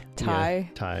 Ty. Ty.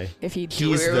 Yeah, Ty. If he He's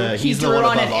drew, the- he he's the drew one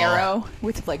on an above all. arrow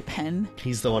with like pen.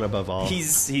 He's the one above all.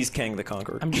 He's Kang the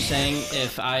Conqueror. I'm just saying,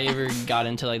 if I ever got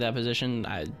into like that position,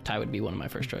 Ty would be one of my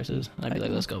first choices. I'd be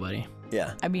like, let's go, buddy.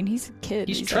 Yeah. I mean, he's a kid.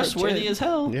 He's a trustworthy legit- as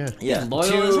hell. Yeah. Yeah. He's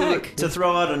loyal as heck. To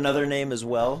throw out another name as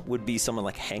well would be someone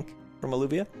like Hank from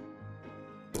Alluvia.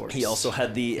 He also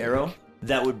had the arrow.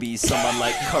 That would be someone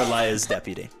like Carlia's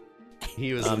deputy.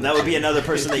 He was. That would be another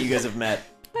person that you guys have met.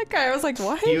 That guy, I was like,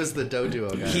 what? He was the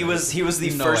Doduo guy. He was the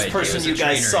No first idea. person He was you a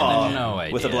guys trainer saw and then no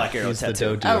with a idea. black arrow He's the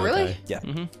tattoo. Doduo Oh, really? guy.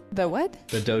 Yeah. The what?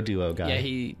 The Doduo guy. Yeah,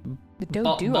 he The Do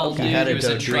Bald Duo dude guy. had a He was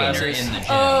a Doduo. trainer in the gym.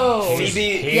 Oh.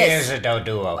 Phoebe, He Yes. is a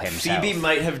Doduo himself. Phoebe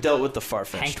might have dealt with the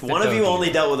Farfetch'd. Hank the One of you Doduo.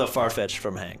 only dealt with a Farfetch'd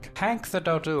from Hank. Hank the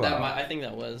Doduo. I think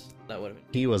that would have been.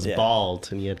 He was Yeah. bald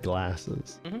and he had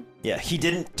glasses. Yeah, he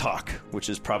didn't talk, which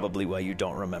is probably why you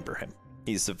don't remember him.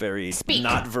 He's a very Speak.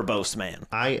 not verbose man.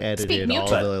 I edited mute. all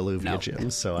But- the Alluvia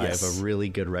gems, so I Yes. have a really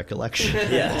good recollection.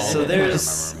 Yeah, so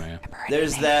there's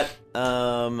that.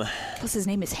 Plus, his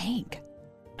name is Hank.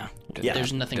 Yeah.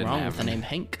 There's nothing Didn't wrong have with the him. name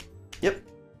Hank. Yep.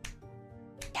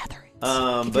 Yeah, there is.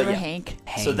 But Give her yeah. Hank.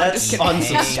 So that's On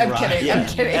some I'm stride. kidding. Yeah. I'm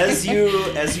kidding.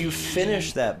 As you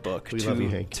finish that book We love you,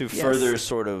 Hank. to Yes. further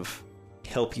sort of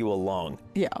help you along,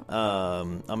 Yeah.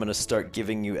 I'm gonna start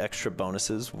giving you extra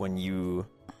bonuses when you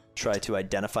try to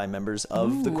identify members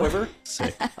of the Ooh. Quiver.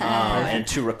 Sick. And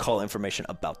to recall information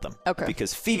about them. Okay.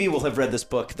 Because Phoebe will have read this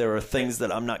book. There are things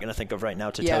that I'm not going to think of right now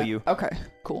to tell you. Okay.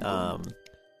 Cool.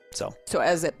 So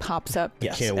as it pops up.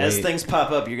 yes, can't as wait. things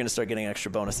pop up, you're going to start getting extra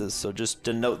bonuses. So just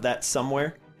denote that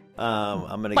somewhere.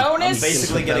 I'm Bonus!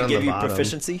 basically Put that going to on give the you bottom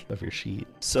proficiency. of your sheet.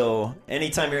 So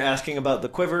anytime you're asking about the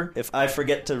Quiver, if I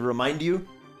forget to remind you,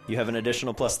 you have an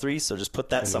additional +3. So just put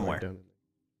that And somewhere. write down-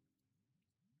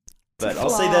 But It's a I'll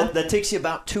say flaw. that takes you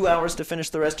about 2 hours to finish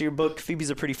the rest of your book. Phoebe's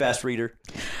a pretty fast reader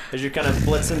as you're kind of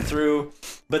blitzing through.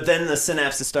 But then the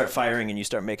synapses start firing and you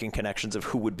start making connections of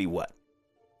who would be what.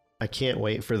 I can't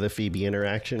wait for the Phoebe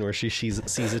interaction where she sees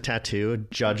a tattoo,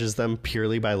 judges them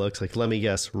purely by looks. Like, let me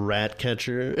guess, rat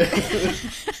catcher.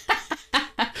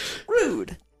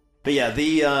 Rude. But yeah,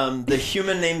 the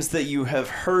human names that you have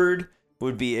heard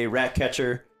would be a rat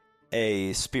catcher,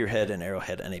 a spearhead, an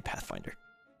arrowhead, and a pathfinder.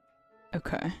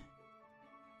 Okay.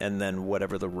 And then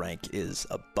whatever the rank is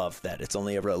above that. It's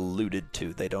only ever alluded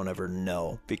to. They don't ever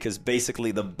know. Because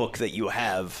basically the book that you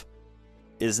have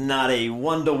is not a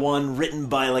one-to-one written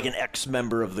by like an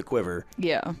ex-member of the Quiver.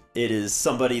 Yeah. It is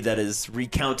somebody that is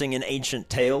recounting an ancient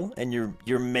tale, and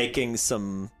you're making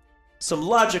some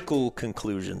logical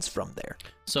conclusions from there.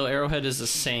 So Arrowhead is the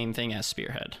same thing as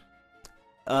Spearhead.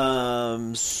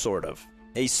 Sort of.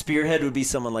 A spearhead would be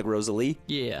someone like Rosalie.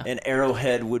 Yeah. An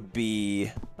arrowhead would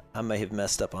be... I may have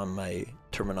messed up on my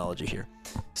terminology here.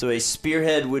 So a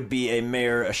spearhead would be a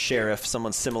mayor, a sheriff,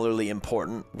 someone similarly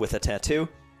important with a tattoo.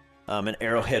 An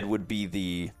arrowhead would be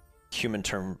the human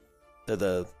term,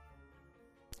 the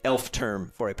elf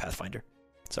term for a pathfinder.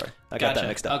 Sorry, I got that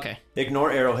mixed up. Okay.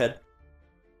 Ignore arrowhead,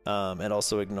 and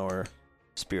also ignore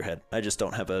spearhead. I just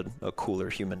don't have a cooler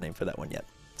human name for that one yet.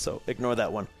 So ignore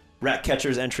that one. Rat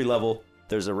catcher's entry level.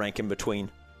 There's a rank in between,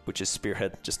 which is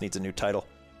spearhead. Just needs a new title.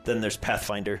 Then there's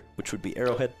pathfinder, which would be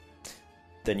arrowhead.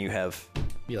 Then you have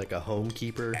Be like a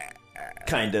homekeeper.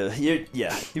 kind of, you'd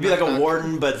be like a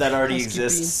warden, but that already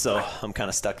exists, so I'm kind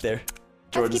of stuck there.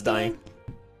 Jordan's dying.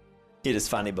 It is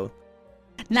funny, bone.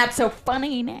 Not so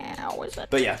funny now, is it?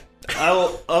 But yeah,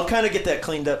 I'll kind of get that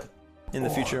cleaned up in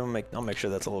the future. I'll make sure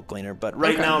that's a little cleaner. But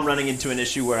right Okay. now I'm running into an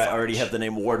issue where I already have the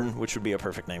name warden, which would be a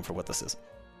perfect name for what this is.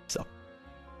 So,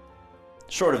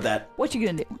 short of that, What you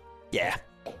gonna do? yeah.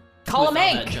 Call him With all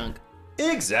that Hank. junk.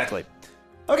 Exactly.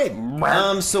 Okay,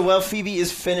 so while Phoebe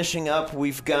is finishing up,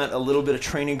 we've got a little bit of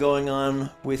training going on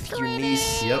with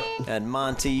Eunice Yep. and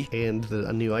Monty. And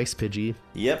a new ice Pidgey.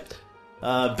 Yep.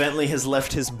 Bentley has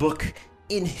left his book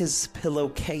in his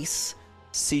pillowcase.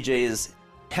 CJ is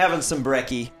having some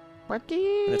brekkie, and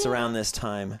it's around this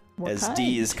time What as kind?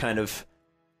 D is kind of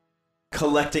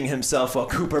collecting himself while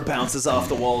Cooper bounces off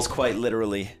the walls quite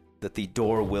literally that the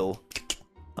door will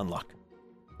unlock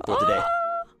for the day.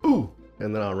 Ooh.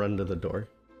 And then I'll run to the door.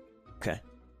 Okay.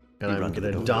 And You I'm run to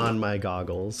going the to door. don my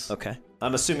goggles. Okay.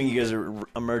 I'm assuming you guys are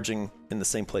emerging in the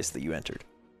same place that you entered.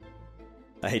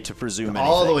 I hate to presume anything.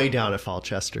 All the way down at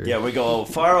Falchester. Yeah, we go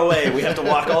far away. We have to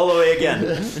walk all the way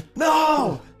again.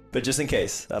 No! But just in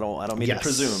case. I don't mean to Yes.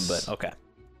 presume, but okay.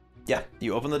 Yeah,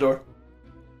 you open the door.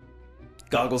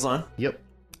 Goggles on. Yep.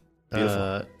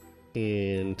 Beautiful.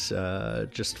 And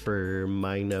just for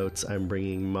my notes, I'm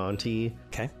bringing Monty.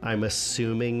 Okay. I'm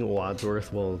assuming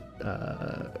Wadsworth will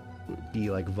be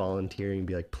like volunteering,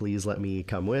 be like, please let me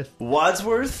come with.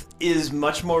 Wadsworth is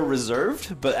much more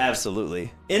reserved, but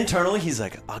absolutely. Internally, he's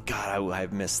like, oh God,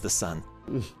 I've missed the sun.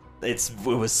 It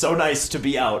was so nice to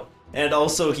be out. And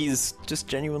also, he's just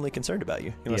genuinely concerned about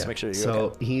you. He wants to make sure you're so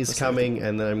okay. he's Let's coming,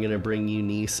 and then I'm going to bring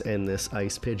Eunice and this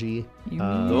ice Pidgey.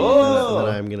 Oh! And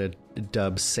then I'm going to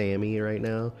dub Sammy right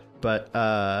now. But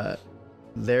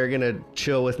they're going to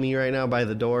chill with me right now by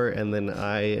the door, and then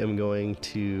I am going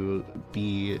to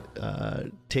be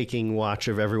taking watch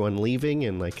of everyone leaving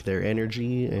and like their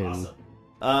energy. And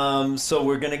So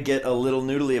we're gonna get a little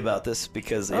noodly about this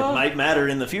because it might matter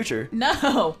in the future.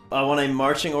 No. I want a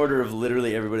marching order of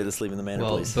literally everybody that's leaving the manor,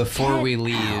 Well, please. before we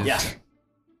leave, Yeah.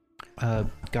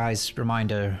 guys,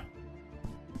 reminder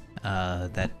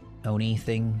that Oni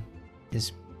thing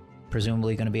is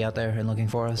presumably going to be out there and looking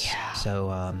for us. Yeah.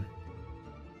 So,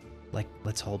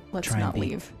 let's all Let's try not and be.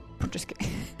 leave. I'm just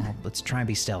kidding. Well, let's try and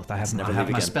be stealth. I have never my leave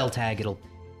again. spell tag. It'll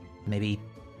maybe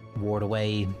ward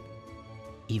away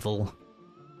evil.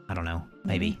 I don't know.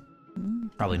 Maybe.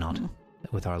 Probably not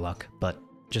with our luck. But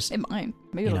just It might.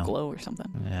 Maybe You it'll know. glow or something.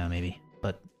 yeah, maybe.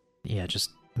 But yeah,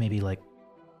 just maybe like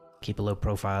keep a low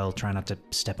profile. Try not to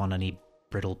step on any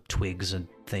brittle twigs and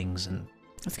things. And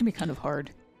It's gonna be kind of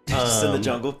hard. Just in the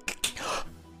jungle.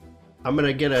 I'm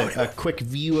gonna get a quick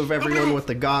view of everyone with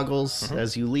the goggles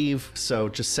as you leave. So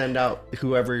just send out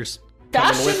whoever's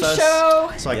coming with us,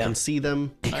 so I Yeah. can see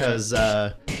them. Because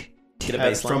Get a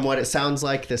baseline. from what it sounds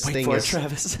like, this Wait thing for it, is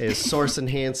Travis. is source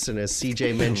enhanced, and as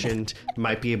CJ mentioned,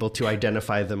 might be able to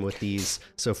identify them with these.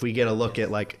 So if we get a look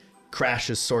at like Crash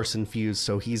is source infused,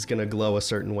 so he's gonna glow a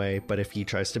certain way. But if he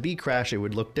tries to be Crash, it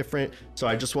would look different. So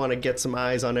I just want to get some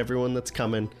eyes on everyone that's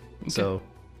coming. So.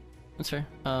 That's fair.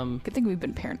 Good thing we've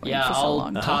been paranoid Yeah, for so I'll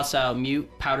long. toss out Mute,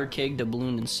 Powder Keg,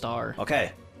 Doubloon, and Star.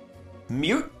 Okay.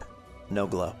 Mute, no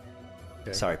glow.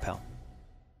 Okay. Sorry, pal.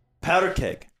 Powder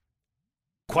Keg,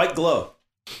 quite glow.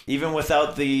 Even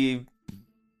without the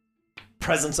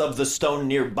presence of the stone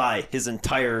nearby, his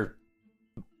entire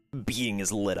being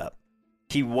is lit up.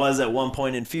 He was at one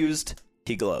point infused.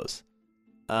 He glows.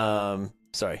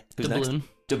 Sorry. Who's Doubloon, next?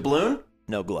 Doubloon,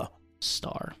 no glow.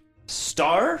 Star.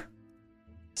 Star,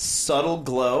 subtle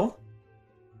glow,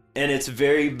 and it's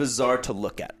very bizarre to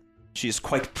look at. She is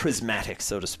quite prismatic,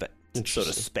 so to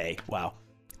speak. Wow.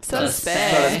 So to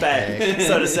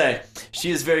So to say.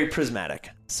 She is very prismatic.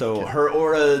 So her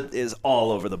aura is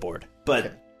all over the board.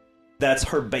 But that's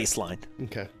her baseline.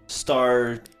 Okay.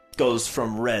 Star goes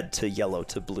from red to yellow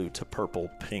to blue to purple,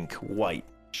 pink, white,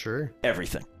 Sure.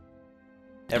 everything.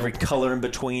 Every color in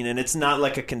between, and it's not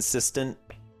like a consistent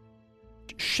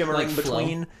shimmering Like flow.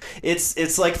 between. It's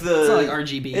like the It's not like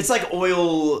RGB. It's like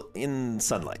oil in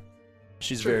sunlight.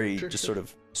 She's Sure, very sure, just sure. sort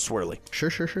of swirly. Sure.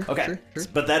 Okay, Sure.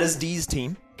 but that is Dee's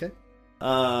team. Okay.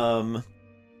 I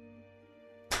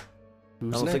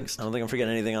Who's don't next? think I'm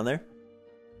forgetting anything on there.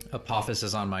 Apophis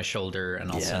is on my shoulder,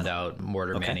 and I'll Yeah. send out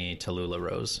Mortar Okay. Manny, Tallulah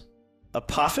Rose.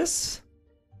 Apophis,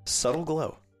 subtle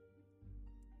glow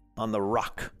on the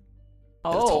rock that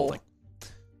it's Oh, holding.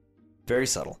 Very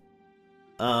subtle.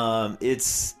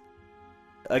 It's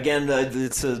again,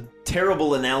 it's a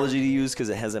terrible analogy to use because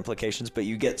it has implications, but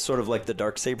you get sort of like the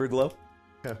Darksaber glow.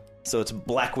 Okay. So it's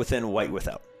black within, white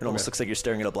without. It almost looks like you're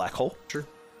staring at a black hole. Sure.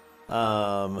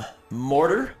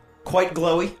 Mortar, quite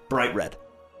glowy, bright red.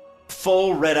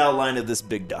 Full red outline of this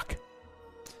big duck.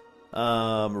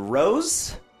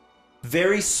 Rose,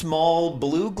 very small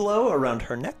blue glow around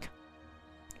her neck.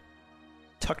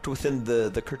 Tucked within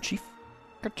the kerchief.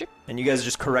 And you guys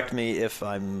just correct me if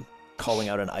I'm calling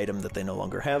out an item that they no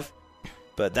longer have.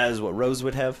 But that is what Rose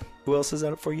would have. Who else is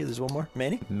out for you? There's one more.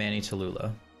 Manny? Manny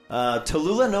Tallulah.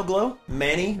 Tallulah, no glow.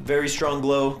 Manny, very strong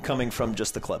glow coming from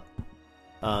just the club.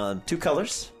 Two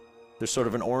colors. There's sort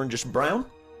of an orangish brown,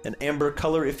 an amber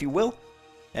color, if you will.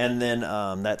 And then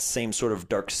that same sort of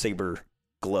dark saber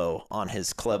glow on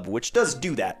his club, which does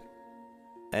do that.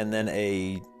 And then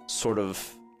a sort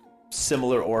of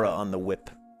similar aura on the whip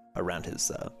around his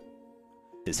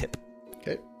hip.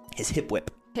 Okay. His hip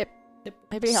whip.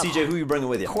 maybe CJ, who are you bringing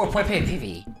with you?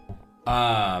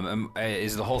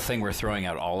 Is the whole thing we're throwing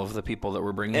out all of the people that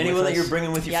we're bringing Anyone with that us? you're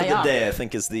bringing with you for Yeah. the day, I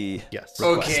think, is the Yes.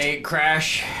 request. Okay,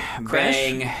 Crash, Crash,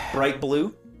 Bang. bright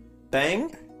blue,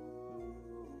 Bang,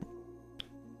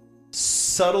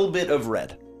 subtle bit of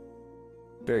red,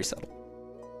 very subtle.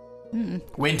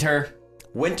 Winter,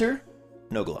 Winter,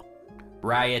 no glow.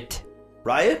 Riot,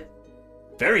 Riot,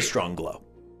 very strong glow,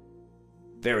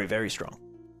 very very strong.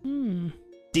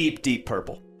 Deep deep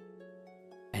purple.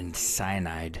 and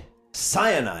Cyanide.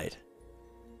 Cyanide,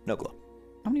 no glow.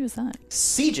 How many was that?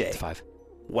 CJ, 5.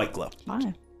 white glow.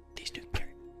 5. These two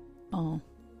carry. Oh.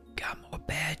 Got more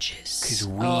badges. Cause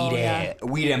Oh, yeah.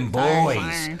 we them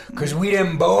Fine. Cause we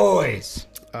them boys.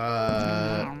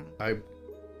 I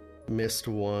missed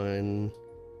one.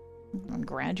 I'm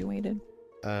graduated.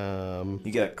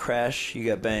 You got Crash, you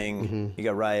got Bang, you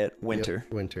got Riot, Winter.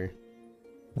 Yep, winter.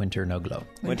 Winter, no glow.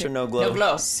 Winter, no glow. No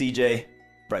glow. CJ,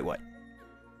 bright white.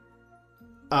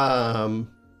 You're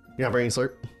not bringing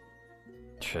Slurp?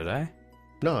 Should I?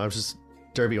 No, I was just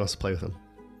Derby wants to play with him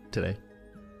today.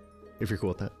 If you're cool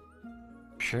with that.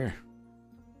 Sure.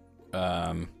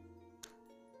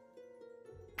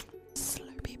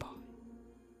 Slurpee boy.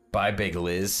 Bye, Big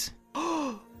Liz.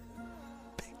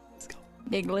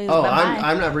 Big Liz. Oh, bye-bye.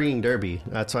 I'm not bringing Derby.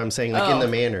 That's why I'm saying like in the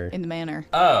manor. In the manor.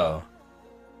 Oh.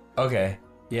 Okay.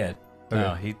 Yeah.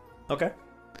 No, Okay. he Okay.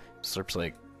 Slurp's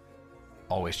like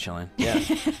always chilling. Yeah.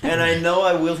 And I know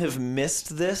I will have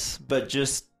missed this, but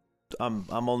just I'm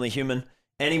only human.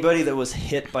 Anybody that was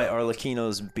hit by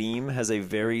Arlecchino's beam has a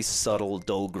very subtle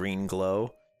dull green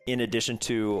glow, in addition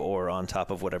to or on top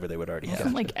of whatever they would already have.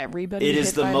 Isn't like everybody. It is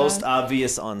hit the by most that?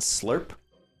 obvious on Slurp,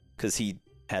 because he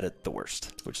had it the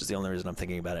worst, which is the only reason I'm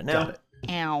thinking about it now. Got it.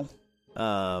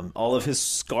 Ow. All of his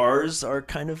scars are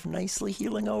kind of nicely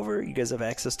healing over. You guys have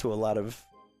access to a lot of,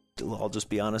 I'll just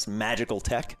be honest, magical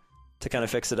tech to kind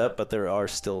of fix it up, but there are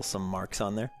still some marks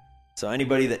on there. So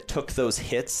anybody that took those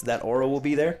hits, that aura will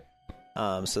be there.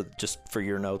 So just for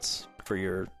your notes, for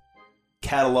your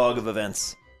catalog of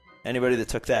events, anybody that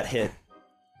took that hit,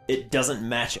 it doesn't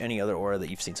match any other aura that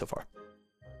you've seen so far.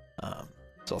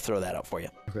 So I'll throw that out for you.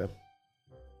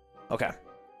 Okay.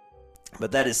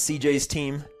 But that is CJ's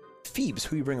team. Phoebes,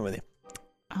 who are you bringing with you?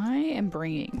 I am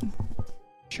bringing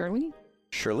Shirley,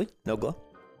 Shirley, no glow.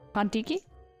 Pontiki,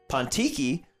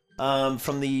 Pontiki,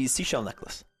 from the seashell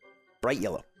necklace. Bright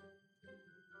yellow.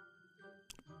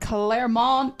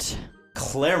 Claremont.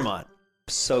 Claremont.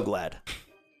 So glad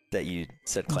that you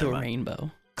said The Claremont.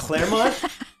 rainbow. Claremont,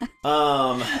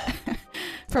 From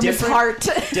his different- heart.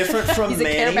 different from He's a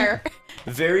Care Manny. Bear.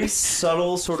 Very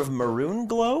subtle sort of maroon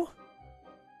glow.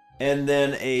 And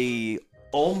then a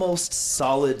almost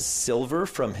solid silver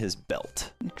from his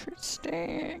belt,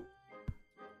 Interesting.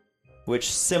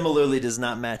 which similarly does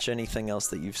not match anything else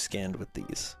that you've scanned with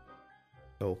these.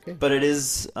 Okay. But it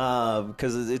is,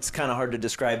 because it's kind of hard to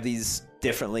describe these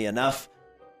differently enough.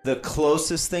 The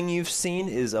closest thing you've seen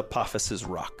is Apophysis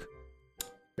Rock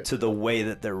to the way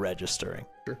that they're registering.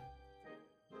 Sure.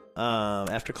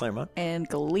 After Claremont. And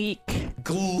Gleek.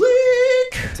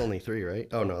 Gleek! It's only 3, right?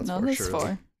 Oh, no, it's No, 4. there's Sure.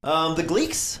 4. The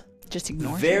Gleeks, Just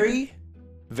ignore very,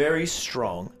 very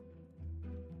strong.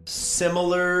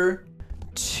 Similar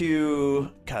to...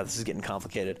 God, this is getting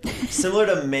complicated. Similar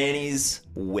to Manny's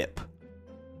whip.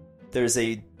 There's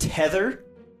a tether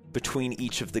between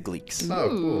each of the Gleeks. Oh,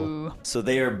 cool. Ooh. So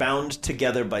they are bound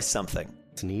together by something.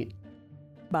 It's neat.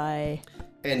 Bye.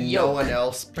 And Yoke. no one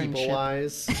else, Friendship.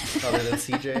 people-wise, other than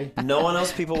CJ? No one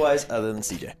else people-wise other than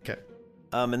CJ. Okay.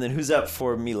 And then who's up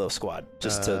for Milo Squad?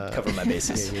 Just to cover my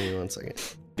bases. Okay, give me 1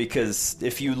 second. Because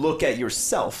if you look at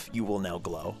yourself, you will now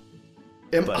glow.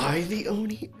 Am But- I the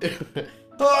Oni?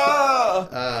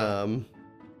 Ah!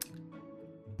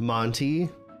 Monty.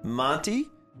 Monty,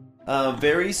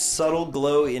 very subtle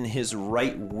glow in his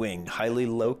right wing, highly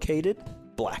located,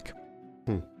 black.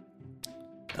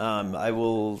 I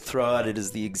will throw out it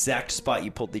is the exact spot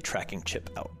you pulled the tracking chip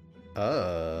out.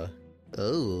 Oh.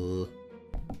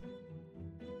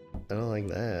 I don't like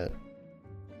that.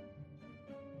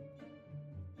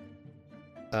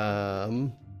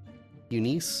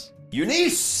 Eunice?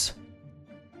 Eunice!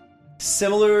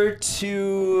 Similar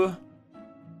to...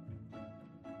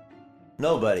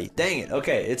 Nobody. Dang it.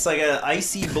 Okay, it's like an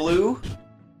icy blue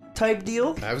type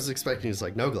deal. I was expecting it's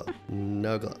like no glow.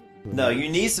 No glow. No,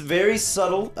 Eunice, very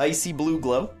subtle icy blue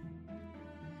glow.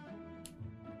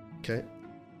 Okay.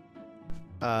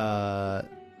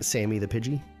 Sammy the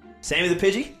Pidgey? Sammy the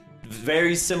Pidgey,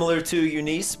 very similar to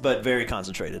Eunice, but very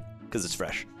concentrated because it's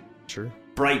fresh. Sure.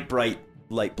 Bright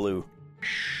light blue.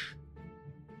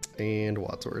 And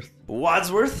Wadsworth.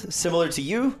 Wadsworth, similar to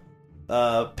you,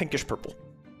 pinkish purple.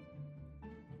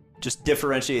 Just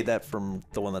differentiate that from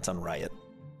the one that's on Riot.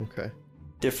 Okay.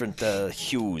 Different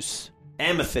hues.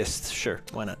 Amethyst, sure,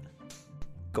 why not?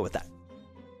 Go with that.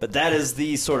 But that is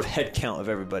the sort of head count of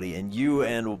everybody, and you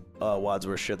and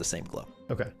Wadsworth share the same glow.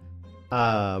 Okay.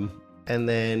 And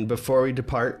then before we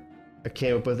depart, I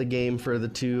came up with a game for the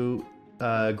 2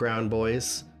 ground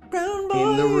boys. Ground boys!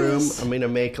 In the room, I'm going to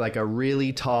make like a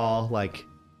really tall, like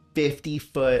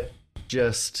 50-foot,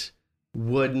 just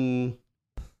wooden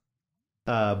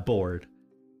board.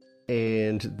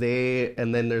 And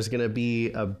then there's going to be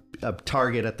a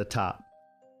target at the top.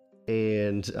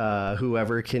 And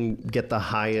whoever can get the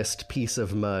highest piece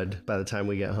of mud by the time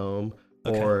we get home,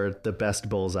 or the best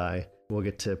bullseye, will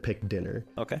get to pick dinner.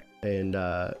 Okay. And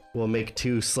we'll make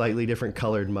 2 slightly different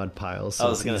colored mud piles, so I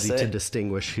was it's gonna easy say. to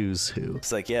distinguish who's who.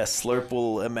 It's like, yeah, Slurp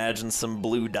will imagine some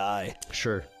blue dye.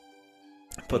 Sure.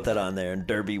 Put that on there, and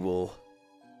Derby will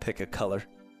pick a color.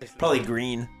 Probably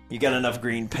green. You got enough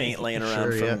green paint laying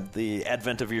around Sure, from yeah. the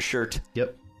advent of your shirt.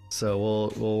 Yep.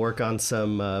 So we'll work on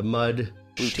some mud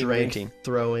Blue team, green strength team.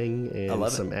 throwing I and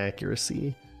love it. some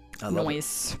accuracy. I love it.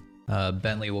 Noise.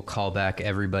 Bentley will call back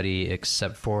everybody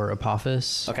except for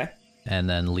Apophis. Okay. And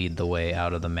then lead the way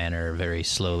out of the manor very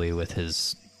slowly with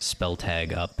his spell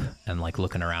tag up and like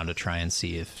looking around to try and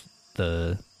see if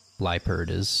the Liperd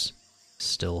is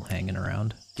still hanging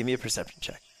around. Give me a perception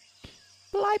check.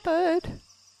 Liperd.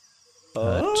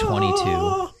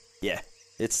 22. Yeah,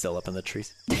 it's still up in the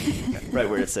trees. Right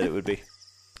where it said it would be.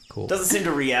 Cool. Doesn't seem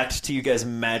to react to you guys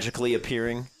magically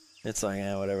appearing. It's like,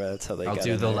 yeah, whatever. That's how they I'll got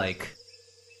do in the there. like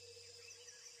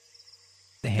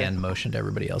the hand motion to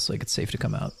everybody else like it's safe to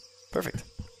come out. Perfect.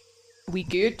 We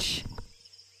good?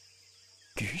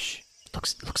 Goosh.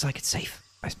 Looks like it's safe.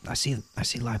 I see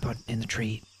Lipod in the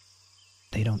tree.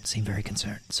 They don't seem very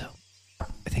concerned, so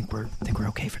I think we're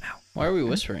okay for now. Why are we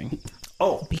whispering?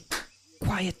 Oh, Be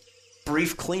quiet.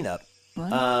 brief cleanup.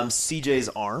 What? CJ's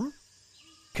arm,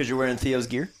 because you're wearing Theo's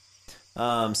gear.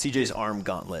 CJ's arm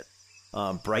gauntlet,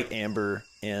 bright amber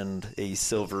and a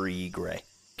silvery gray.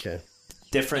 Okay.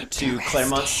 Different to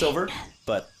Claremont's silver,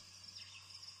 but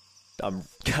I'm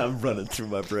running through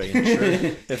my brain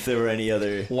if there were any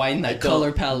other. Widen that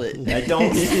color palette. I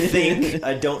don't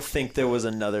think there was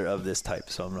another of this type,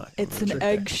 so I'm not. It's I'm an not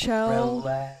sure. eggshell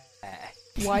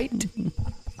white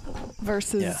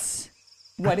versus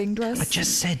wedding dress. I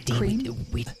just said, Dee, Cream?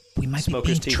 we might be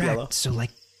Smoker's being teeth tracked, yellow. so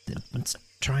like, let's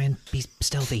try and be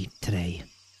stealthy today,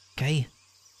 okay?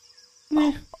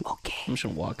 Okay. I'm just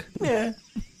gonna walk. Yeah.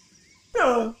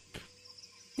 No.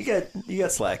 You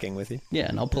got slacking with you. Yeah,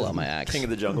 and I'll pull out my axe. King of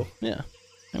the jungle. Yeah,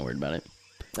 not worried about it.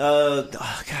 Oh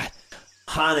God,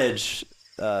 Hanage.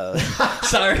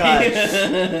 Sorry.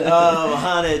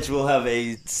 Hanage will have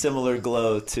a similar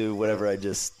glow to whatever I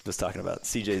just was talking about.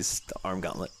 CJ's arm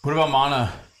gauntlet. What about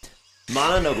Mana?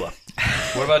 Mana no glow.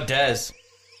 What about Dez?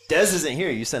 Dez isn't here.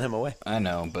 You sent him away. I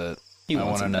know, but He I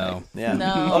wants want to him know. Yeah.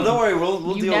 No. Oh, don't worry.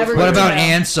 We'll You deal never with What Yeah. about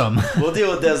Ansem? We'll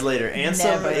deal with Dez later. Ansem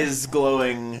Never. is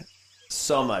glowing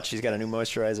so much. He's got a new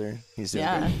moisturizer. He's doing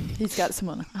Yeah, good. he's got some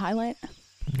highlight.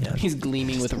 He's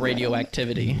gleaming with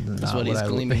radioactivity. That's Not what he's I-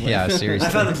 gleaming with. Yeah, I seriously.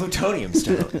 found the plutonium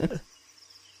stone.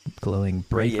 Glowing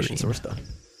bright Radiation green. source stuff.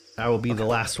 I will be the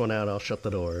last one out. I'll shut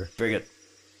the door. Very good.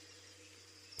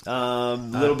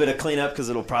 Little bit of cleanup because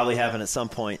it'll probably happen at some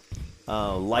point.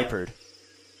 Lipard,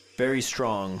 very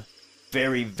strong,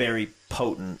 very very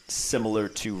potent, similar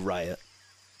to Riot.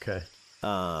 Okay.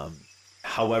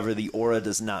 However, the aura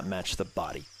does not match the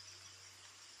body.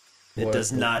 It What-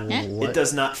 does not. what- It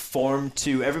does not form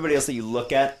to everybody else that you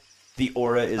look at. The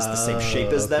aura is the same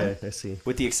shape as them, Okay, I see.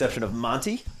 with the exception of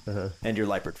Monty Uh-huh. and your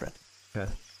Lipard friend. Okay.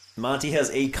 Monty has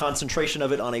a concentration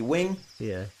of it on a wing.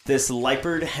 Yeah. This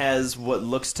Lipard has what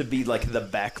looks to be like the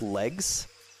back legs,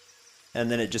 and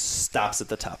then it just stops at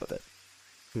the top of it.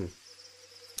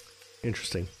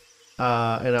 Interesting.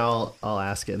 And I'll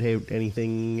ask it. Hey,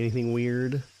 anything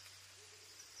weird?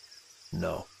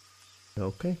 No.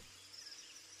 Okay.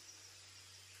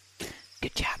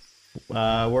 Good job.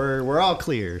 We're all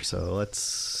clear, so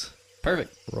let's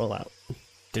Perfect. roll out.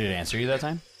 Did it answer you that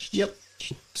time? Yep.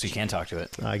 So you can talk to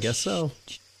it. I guess so.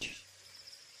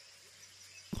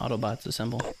 Autobots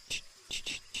assemble.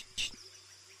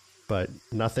 But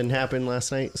nothing happened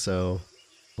last night, so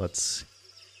let's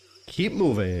keep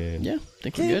moving. Yeah,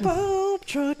 think we're good. up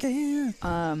trucking.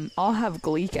 I'll have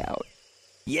Gleek out.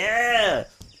 Yeah.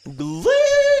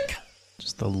 Glick.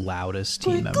 Just the loudest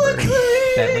team member.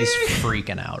 Bentley's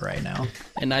freaking out right now.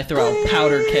 And I throw out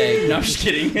powder keg. No, I'm just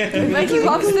kidding. Like he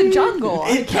loves the jungle. I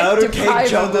It can't powder deprive cake him of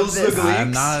jungles the this Gleeks.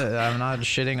 I'm not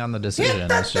shitting on the decision.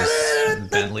 It's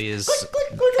just Bentley is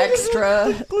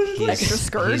extra he's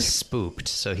skirt. He's spooked,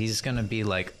 so he's gonna be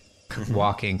like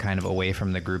walking kind of away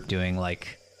from the group, doing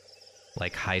like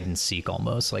hide and seek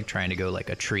almost, like trying to go like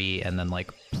a tree and then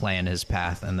like plan his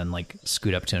path and then like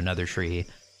scoot up to another tree.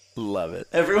 Love it.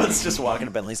 Everyone's just walking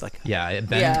to Bentley's like, Yeah,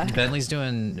 Yeah. Bentley's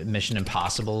doing Mission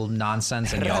Impossible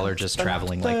nonsense, and y'all are just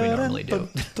traveling like we normally do.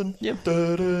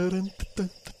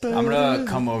 I'm gonna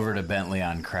come over to Bentley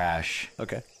on Crash.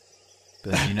 okay.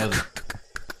 But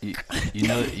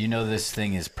you know this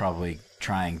thing is probably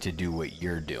trying to do what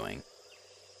you're doing,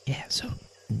 Yeah, so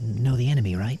know the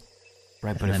enemy, right?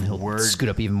 right? But And then if he'll we're, scoot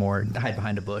up even more, hide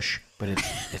behind a bush. but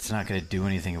it's not gonna do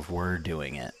anything if we're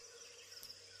doing it.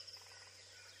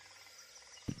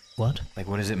 What? Like,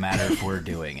 what does it matter if we're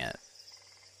doing it?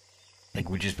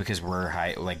 Like, just because we're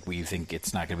high, like we think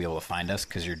it's not gonna be able to find us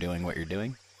because you're doing what you're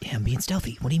doing. Yeah, I'm being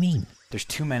stealthy. What do you mean? There's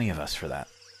too many of us for that.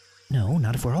 No,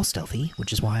 not if we're all stealthy,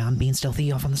 which is why I'm being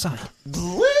stealthy off on the side.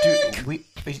 Dude,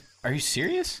 are you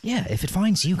serious? Yeah, if it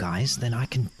finds you guys, then I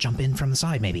can jump in from the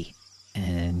side maybe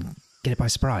and get it by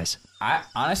surprise. I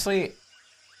honestly,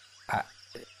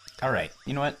 all right.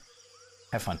 You know what?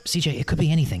 Have fun, CJ, it could be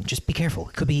anything. Just be careful.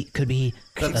 It could be Could be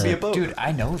a boat. dude.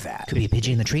 I know that. could be a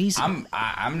pigeon in the trees. I'm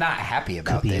not happy Could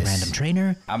about be this. a random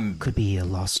trainer. I'm Could be a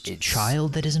lost It's-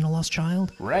 child that isn't a lost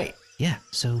child. right. Yeah,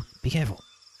 so be careful.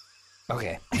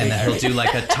 Okay. And then he'll do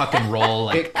like a tuck and roll,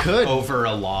 like It could. over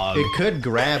a log. It could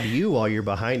grab you while you're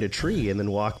behind a tree and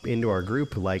then walk into our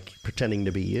group like pretending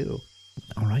to be you.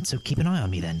 All right, so keep an eye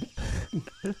on me then.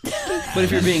 But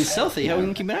if you're being stealthy, how are we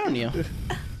gonna keep an eye on you?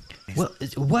 Well,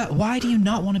 why do you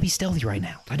not want to be stealthy right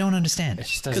now? I don't understand. It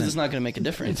just Because doesn't. it's not gonna make a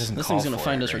difference. doesn't This call thing's gonna for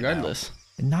find it us right now. regardless.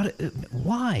 Not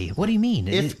why? What do you mean?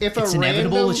 If a it's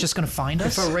inevitable, random- it's just going to find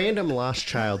us. If a random lost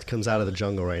child comes out of the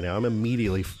jungle right now, I'm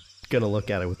immediately gonna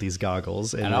look at it with these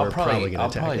goggles, and And we're probably gonna I'll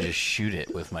attack probably it. just shoot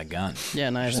it with my gun. Yeah,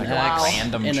 and I have Just an like a axe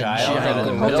random and a child giant out of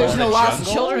the gun. middle There's of no the lost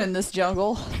jungle? children in this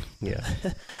jungle. Yeah.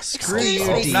 Screw you,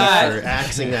 D, not. for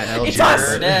axing that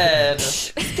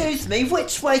LG. Excuse me,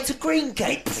 which way to Green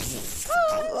Gate?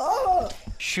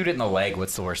 Shoot it in the leg.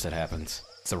 What's the worst that happens?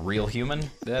 It's a real human.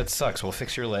 That sucks. We'll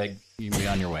fix your leg. You can be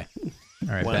on your way.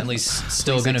 All right, Well, Bentley's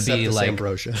still Please going to accept be this like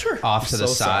ambrosia. off to the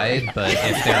So sorry. side, but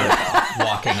if they're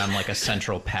walking on like a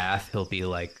central path, he'll be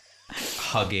like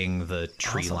hugging the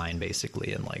tree line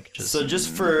basically, and like just. So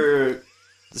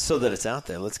so that it's out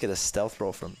there, let's get a stealth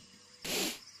roll from.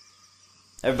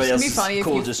 Everybody else It's gonna be funny is if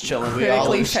cool, you just chilling. We all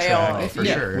critically lose fail. track, If for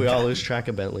you- sure. We all lose track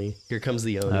of Bentley. Here comes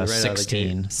the Oni right out of the gate.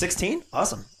 16. 16?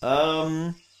 Awesome.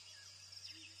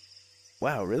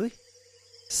 Wow, really?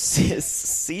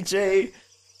 CJ,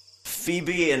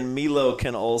 Phoebe, and Milo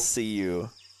can all see you.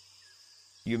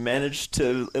 You managed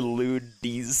to elude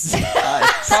these eyes.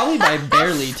 Probably by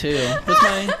barely too. What's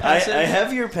my I passive?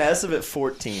 have your passive at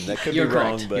 14. That could You're be correct.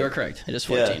 wrong, but You're correct. It is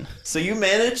yeah. 14. So you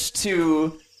managed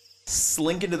to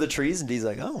slink into the trees, and Dee's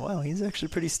like, "Oh wow, he's actually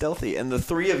pretty stealthy." And the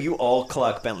three of you all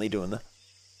clock Bentley doing the.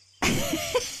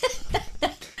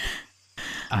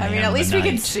 I mean, am at least the we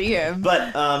can knight. see him.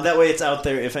 But that way, it's out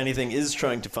there. If anything is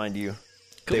trying to find you,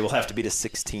 they will have to beat a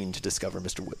 16 to discover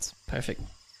Mr. Woods. Perfect.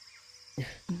 All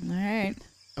right.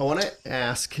 I want to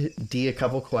ask D a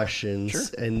couple questions, Sure.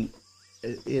 and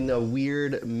in a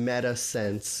weird meta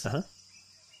sense,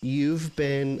 you've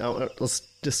been. Let's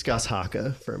discuss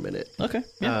Haka for a minute. Okay.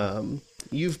 Yeah.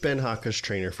 You've been Haka's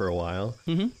trainer for a while.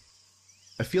 Mm-hmm.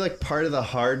 I feel like part of the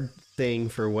hard thing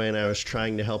for when I was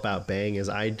trying to help out Bang is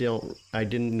I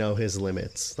didn't know his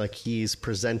limits. Like, he's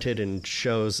presented and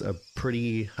shows a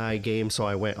pretty high game, so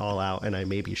I went all out, and I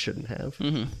maybe shouldn't have.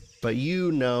 Mm-hmm. But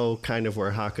you know kind of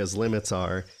where Haka's limits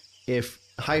are. If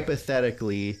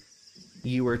hypothetically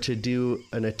you were to do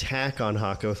an attack on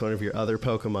Haka with one of your other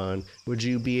Pokemon, would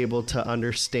you be able to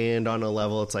understand on a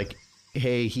level it's like,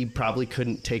 hey, he probably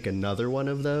couldn't take another one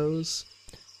of those?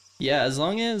 Yeah, as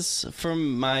long as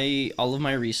from all of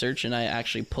my research, and I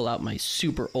actually pull out my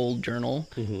super old journal,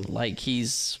 like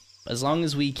as long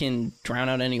as we can drown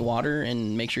out any water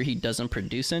and make sure he doesn't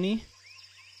produce any,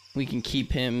 we can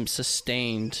keep him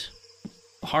sustained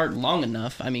hard long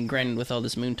enough. I mean, granted, with all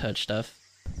this moon touch stuff,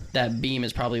 that beam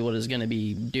is probably what is going to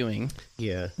be doing.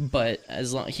 Yeah. But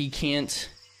as long he can't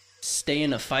stay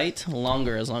in a fight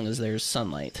longer as long as there's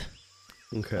sunlight.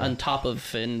 Okay. On top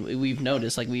of, and we've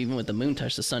noticed, like, even with the moon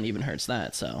touch, the sun even hurts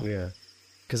that. So Yeah.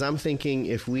 Because I'm thinking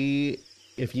if you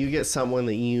get someone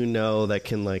that you know that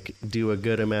can, like, do a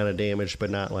good amount of damage but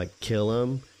not, like, kill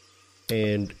him,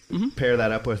 and pair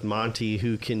that up with Monty,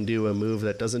 who can do a move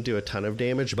that doesn't do a ton of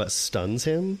damage but stuns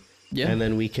him. Yeah. And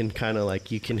then we can kind of,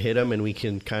 like, you can hit him and we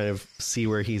can kind of see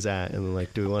where he's at. And,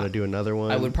 like, do we want to do another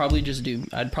one? I'd probably just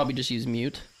use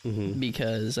Mute,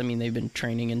 because, I mean, they've been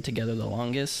training in together the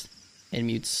longest, and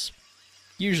Mute's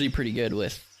usually pretty good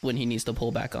with when he needs to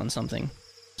pull back on something.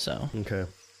 So Okay.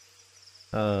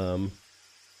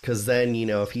 Because then, you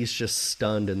know, if he's just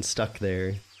stunned and stuck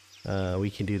there, we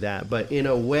can do that. But in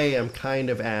a way, I'm kind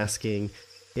of asking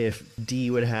if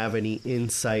D would have any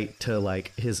insight to,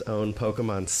 like, his own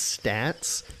Pokemon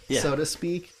stats, so to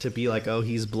speak, to be like, oh,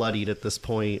 he's bloodied at this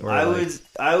point. Or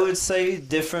I would say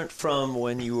different from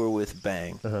when you were with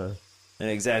Bang. And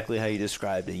exactly how you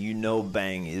described it. You know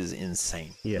Bang is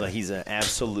insane. Yeah. Like, he's an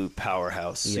absolute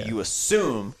powerhouse. So Yeah. you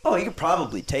assume, oh, he could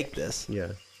probably take this. Yeah.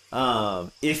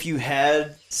 If you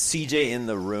had CJ in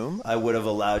the room, I would have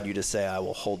allowed you to say, I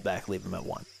will hold back, leave him at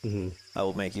 1. Mm-hmm. I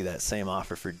will make you that same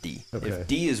offer for D. Okay. If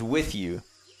D is with you,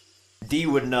 D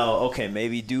would know, okay,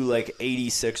 maybe do like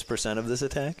 86% of this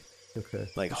attack. Okay.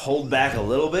 Like, hold back a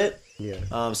little bit.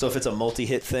 Yeah. So if it's a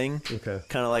multi-hit thing, Okay.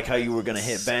 kind of like how you were going to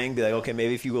hit Bang, be like, okay,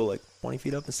 maybe if you go like 20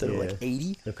 feet up instead of like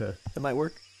 80, Okay. that might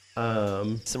work.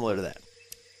 Similar to that.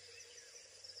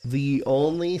 The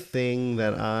only thing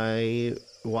that I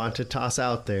want to toss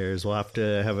out there is we'll have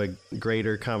to have a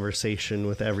greater conversation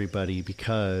with everybody,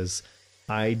 because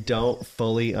I don't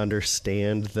fully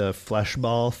understand the flesh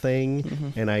ball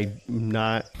thing, and I'm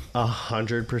not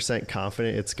 100%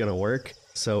 confident it's going to work.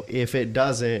 So if it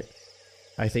doesn't,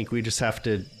 I think we just have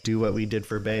to do what we did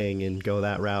for Bang and go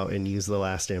that route and use the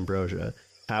last ambrosia.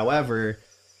 However,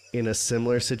 in a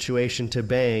similar situation to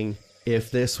Bang, if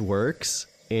this works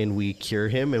and we cure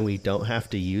him and we don't have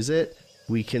to use it,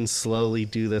 we can slowly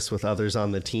do this with others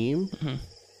on the team.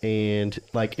 And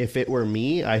like, if it were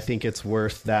me, I think it's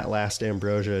worth that last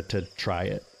ambrosia to try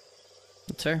it.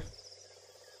 That's fair.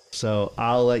 So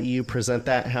I'll let you present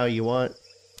that how you want.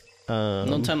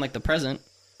 No time like the present,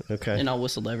 Okay. and I'll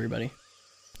whistle to everybody.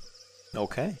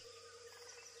 Okay.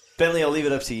 Bentley, I'll leave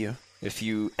it up to you. If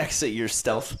you exit your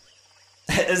stealth,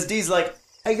 as Dee's like,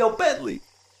 "Hey, yo, Bentley,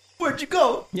 where'd you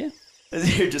go?" Yeah.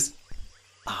 As you're just,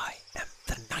 "I am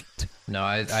the knight." No,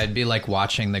 I'd be like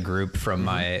watching the group from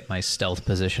my stealth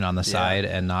position on the side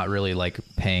and not really like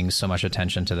paying so much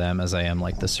attention to them as I am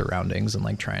like the surroundings and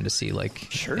like trying to see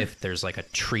like if there's like a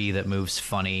tree that moves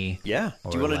funny. Yeah.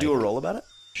 Do you Or, want to do a like- roll about it?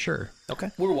 Sure.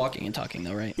 Okay. We're walking and talking,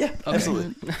 though, right? Yeah,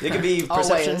 absolutely. It could be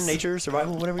perception, Always. nature,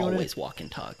 survival, whatever you want to do. Always walk and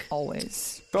talk.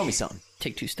 Always. Throw me something.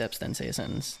 Take 2 steps, then say a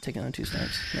sentence. Take another 2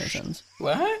 steps, another sentence.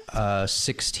 What?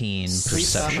 16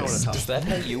 perception. Is that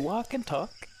how you walk and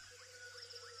talk?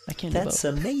 I can't do That's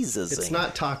both. amazing. It's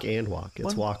not talk and walk.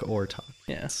 It's walk or talk.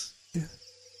 Yes.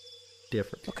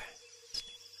 Different. Okay.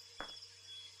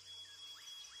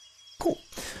 Cool.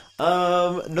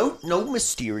 No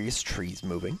mysterious trees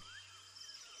moving.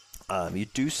 You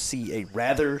do see a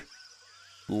rather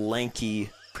lanky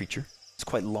creature. It's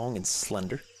quite long and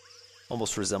slender.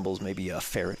 Almost resembles maybe a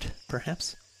ferret,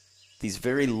 perhaps. These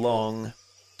very long,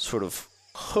 sort of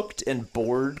hooked and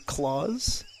bored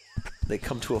claws. They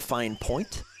come to a fine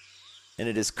point, and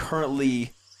it is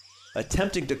currently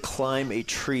attempting to climb a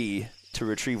tree to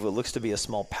retrieve what looks to be a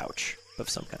small pouch of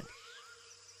some kind.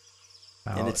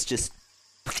 And it's just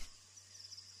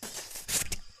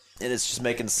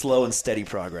making slow and steady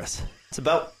progress. It's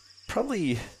about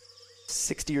probably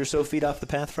 60 or so feet off the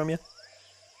path from you.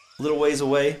 A little ways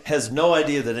away. Has no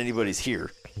idea that anybody's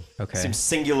here. Okay. Seems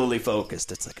singularly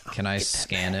focused. It's like, Can I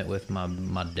scan it with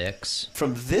my dex?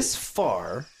 from this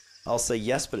far, I'll say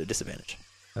yes, but at disadvantage.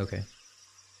 Okay.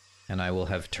 And I will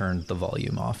have turned the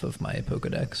volume off of my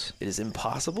Pokedex. It is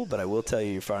impossible, but I will tell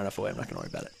you you're far enough away. I'm not going to worry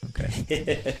about it.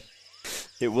 Okay.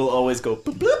 It will always go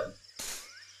bloop, bloop.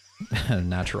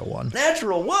 Natural one.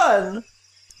 Natural one.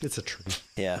 It's a tree.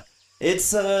 Yeah.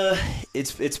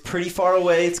 It's pretty far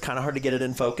away. It's kind of hard to get it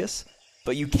in focus,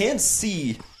 but you can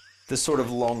see this sort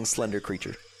of long, slender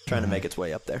creature trying to make its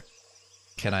way up there.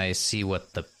 Can I see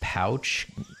what the pouch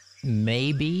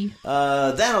may be?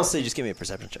 Then I'll say just give me a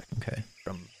perception check. Okay.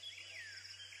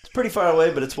 It's pretty far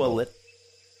away, but it's well lit.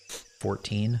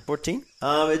 14. 14.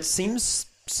 It seems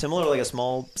similar, like a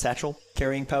small satchel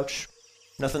carrying pouch.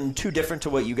 Nothing too different to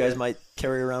what you guys might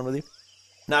carry around with you.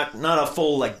 Not a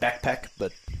full like backpack,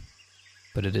 but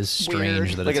But it is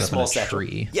strange that like a it's up small in a satchel.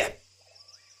 tree. Yeah,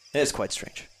 it is quite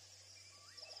strange.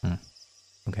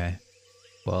 Okay.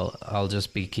 Well, I'll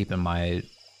just be keeping my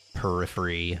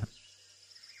periphery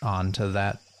onto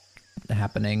that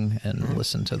happening and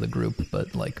listen to the group,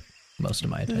 but like most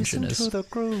of my attention is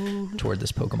toward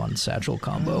this Pokemon Satchel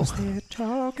combo.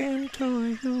 Talking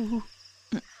to you.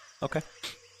 Okay.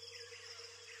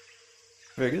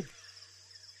 Very good.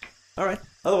 All right.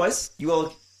 Otherwise, you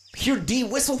all hear D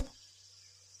whistle.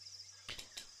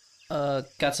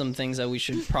 Got some things that we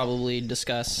should probably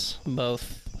discuss.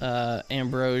 Both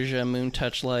Ambrosia, Moon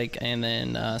Touch like, and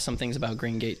then some things about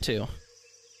Green Gate too.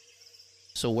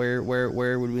 So where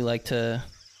would we like to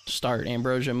start?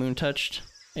 Ambrosia, Moon Touched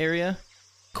area?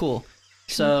 Cool.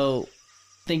 So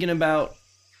thinking about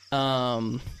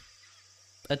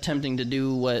attempting to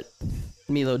do what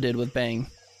Milo did with Bang.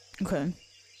 Okay.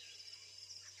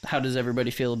 How does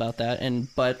everybody feel about that?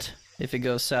 But if it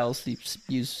goes south,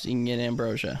 using it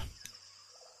Ambrosia.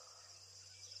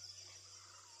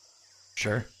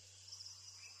 Sure.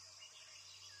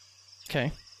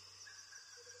 Okay.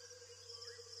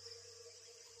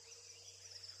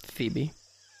 Phoebe.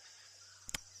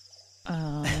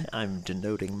 I'm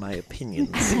denoting my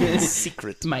opinions in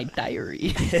secret. My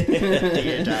diary.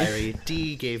 Dear diary,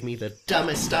 D gave me the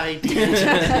dumbest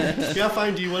idea. Yeah,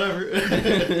 fine, D, whatever.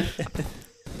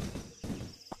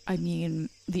 I mean,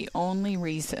 the only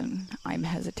reason I'm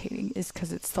hesitating is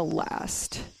because it's the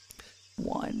last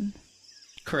one.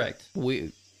 Correct.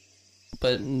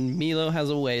 But Milo has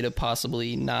a way to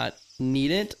possibly not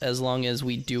need it as long as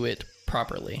we do it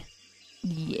properly.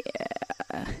 Yeah.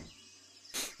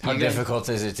 How difficult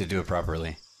is it to do it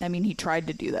properly? I mean, he tried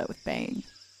to do that with Bang.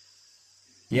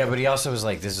 Yeah, but he also was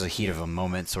like, this is a heat of a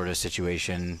moment sort of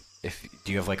situation.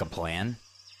 Do you have like a plan?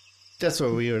 That's what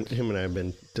him and I have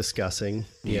been discussing.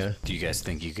 Yeah. Do you guys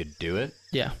think you could do it?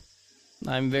 Yeah.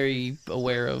 I'm very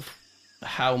aware of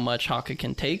how much Haka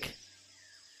can take.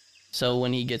 So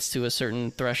when he gets to a certain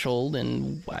threshold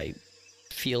and I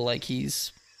feel like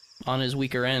he's on his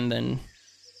weaker end, then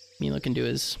Milo can do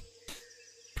his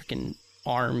freaking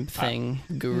arm thing,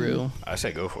 guru. I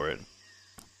say go for it.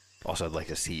 Also, I'd like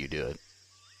to see you do it.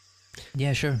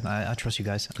 Yeah, sure. I trust you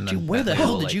guys. And Dude, then where the Bentley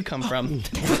hell will, did you come from?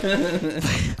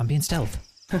 I'm being stealth.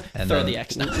 And Throw then the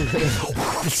axe down.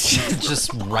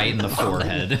 just right in the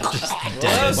forehead. Just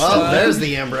dead. Well, there's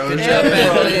the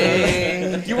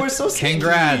ambrosia. You were so sneaky.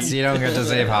 Congrats, you don't get to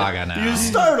save Haga now. You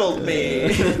startled me.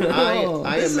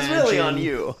 I This is imagine, really on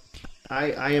you.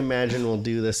 I imagine we'll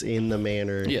do this in the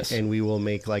manor. Yes. And we will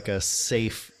make like a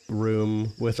safe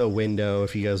room with a window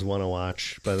if you guys want to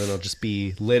watch. But then it'll just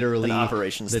be literally An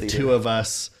operations the theater. two of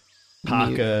us,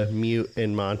 Haka, Mute,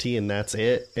 and Monty, and that's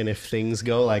it. And if things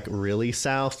go like really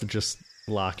south, just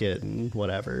lock it and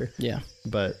whatever. Yeah.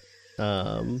 But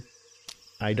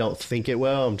I don't think it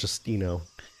will. I'm just,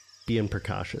 being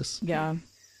precautious. Yeah.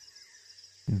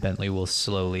 Bentley will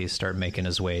slowly start making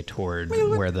his way toward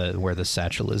where the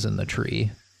satchel is in the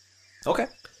tree. Okay.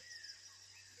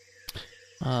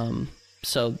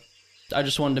 So I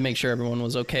just wanted to make sure everyone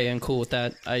was okay and cool with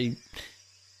that. I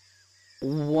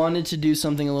wanted to do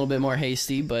something a little bit more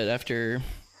hasty, but after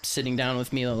sitting down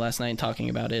with Milo last night and talking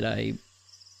about it, I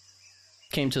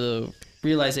came to the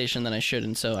realization that I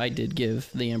shouldn't, so I did give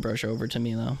the ambrosia over to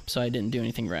Milo, so I didn't do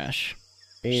anything rash.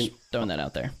 And Just throwing that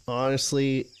out there.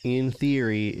 honestly, in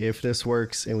theory, if this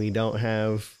works and we don't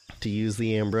have to use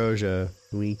the ambrosia,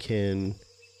 we can,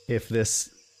 if this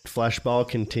flesh ball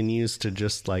continues to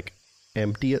just like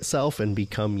empty itself and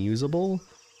become usable,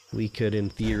 we could in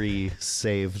theory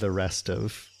save the rest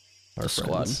of our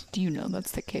squad. friends. Do you know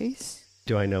that's the case?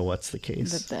 Do I know what's the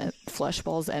case? That the flesh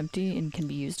ball's empty and can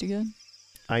be used again?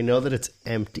 I know that it's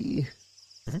empty.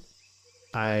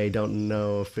 I don't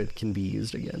know if it can be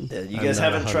used again. You I'm guys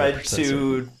not haven't tried 100% certain.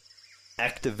 to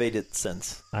activate it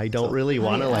since. I don't really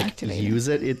want to yeah, like activate it. use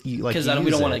it. Because we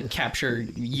don't want to capture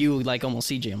you like almost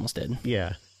CJ almost did.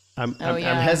 Yeah. I'm Oh,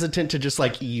 yeah. hesitant to just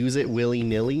like use it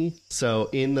willy-nilly. So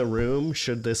in the room,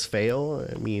 should this fail,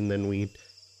 I mean, then we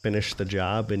finish the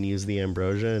job and use the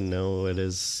ambrosia and know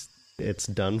it's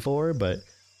done for. But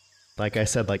like I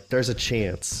said, like there's a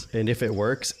chance. And if it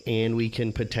works and we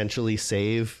can potentially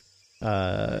save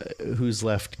who's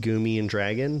left, Gumi and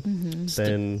Dragon,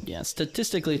 then Yeah,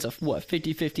 statistically it's a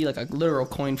 50-50, like a literal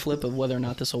coin flip of whether or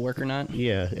not this will work or not.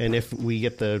 yeah, and if we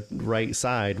get the right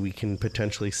side, we can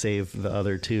potentially save the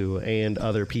other two and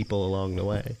other people along the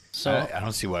way. So I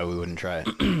don't see why we wouldn't try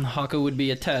it. Haka would be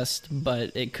a test,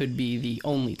 but it could be the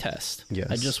only test.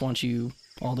 Yes. I just want you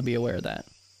all to be aware of that.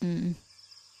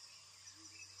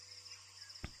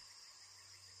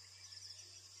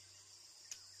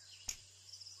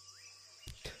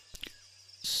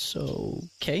 So,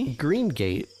 okay. Green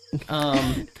Gate.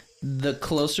 The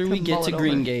closer we Could get mull to it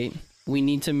Green over. Gate, we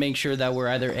need to make sure that we're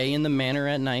either A, in the manor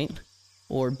at night,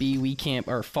 or B, we camp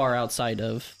or far outside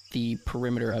of the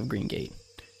perimeter of Green Gate.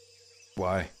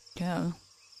 Why? Yeah.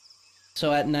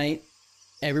 So at night,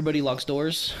 everybody locks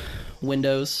doors,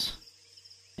 windows,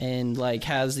 and like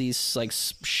has these like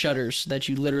shutters that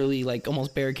you literally like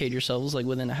almost barricade yourselves like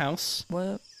within a house,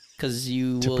 What? because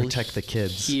you To will protect the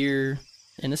kids. hear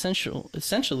an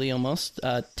essentially almost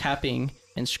tapping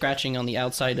and scratching on the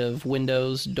outside of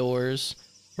windows, doors,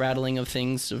 rattling of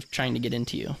things of trying to get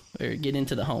into you or get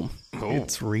into the home.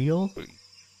 It's real?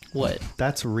 What?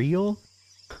 That's real?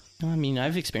 I mean,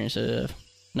 I've experienced it a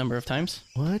number of times.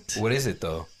 What? What is it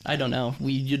though? I don't know.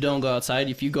 You don't go outside.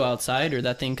 If you go outside or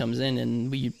that thing comes in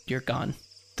and you're gone.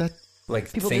 That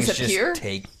Like People things disappear? just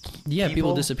take. Yeah, people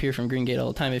People? disappear from Green Gate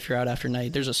all the time if you're out after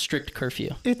night. There's a strict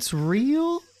curfew. it's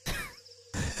real?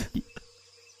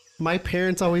 My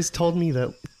parents always told me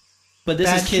that. But this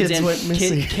Bad is kids kids and went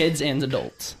missing. kids and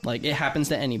adults. Like it happens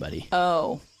to anybody.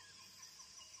 Oh.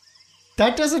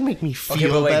 That doesn't make me feel Okay,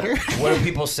 but like, better. what do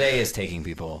people say is taking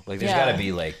people? Like, there's Yeah. got to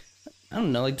be like. I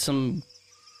don't know, like some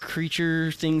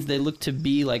creature things. They look to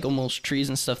be like almost trees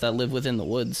and stuff that live within the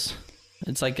woods.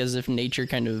 It's like as if nature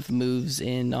kind of moves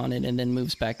in on it and then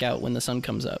moves back out when the sun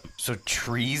comes up. So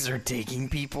trees are taking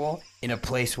people in a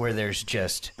place where there's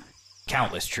just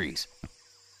countless trees.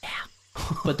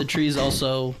 But the trees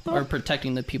also are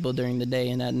protecting the people during the day,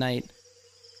 and at night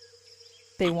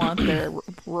They want their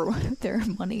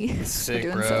money for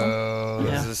doing so.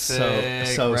 Yeah. This is So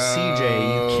sick, bro.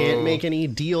 CJ, you can't make any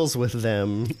deals with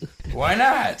them. Why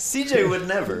not? CJ would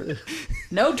never.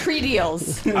 No tree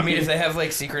deals. I mean, if they have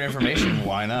like secret information,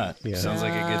 why not? Yeah. Sounds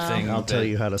like a good thing. I'll tell that-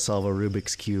 you how to solve a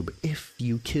Rubik's Cube if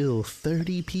you kill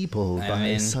 30 people I by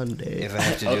mean, Sunday. If I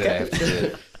have to do it, I have to do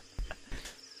it.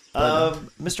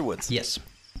 Mr. Woods, Yes.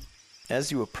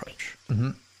 as you approach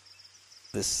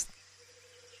this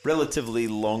relatively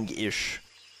long-ish,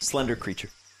 slender creature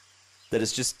that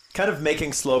is just kind of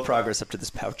making slow progress up to this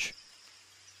pouch,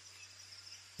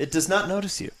 It does not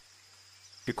notice you.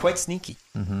 You're quite sneaky.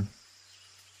 Mm-hmm.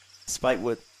 Despite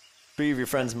what 3 of your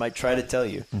friends might try to tell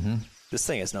you. Mm-hmm. This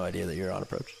thing has no idea that you're on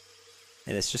approach.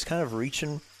 And it's just kind of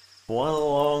reaching one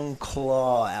long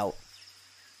claw out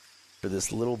for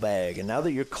this little bag. And now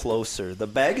that you're closer, the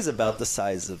bag is about the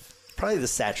size of probably the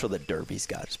satchel that Derby's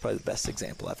got. It's probably the best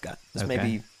example I've got. It's Okay.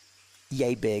 maybe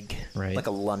yay big, Right. like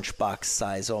a lunchbox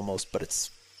size almost, but it's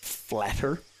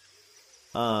flatter.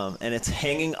 And it's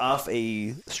hanging off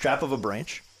a strap of a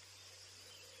branch.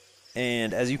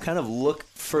 And as you kind of look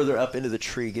further up into the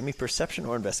tree, give me perception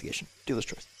or investigation. Dealer's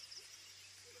choice.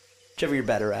 Whichever you're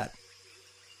better at.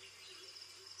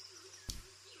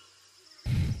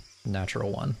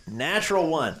 Natural 1. Natural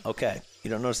 1. Okay. You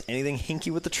don't notice anything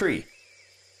hinky with the tree.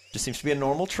 Just seems to be a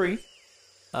normal tree.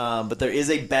 But there is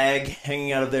a bag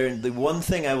hanging out of there. And the one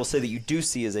thing I will say that you do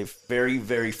see is a very,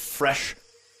 very fresh,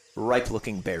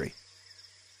 ripe-looking berry.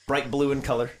 Bright blue in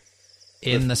color.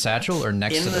 In the satchel or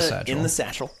next to the satchel? In the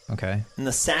satchel. Okay. And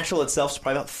the satchel itself is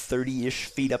probably about 30-ish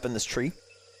feet up in this tree.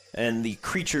 And the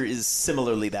creature is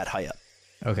similarly that high up.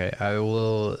 Okay, I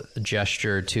will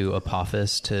gesture to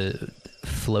Apophis to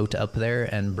float up there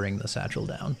and bring the satchel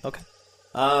down. Okay.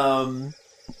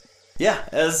 Yeah,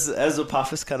 as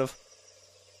Apophis kind of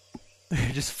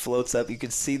just floats up, you can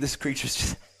see this creature's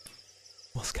just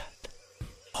almost got it.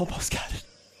 Almost got it.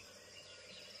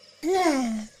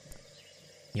 Yeah.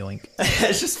 Yoink.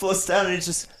 It just floats down and it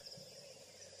just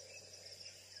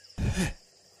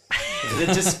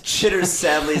it just chitters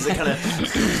sadly as it kind of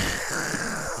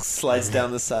slides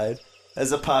down the side.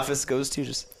 As Apophis goes to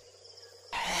just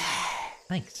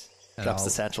Thanks. And drops I'll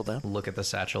the satchel down. look at the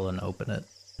satchel and open it.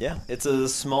 Yeah, it's a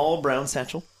small brown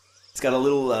satchel. It's got a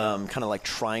little kind of like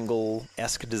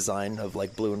triangle-esque design of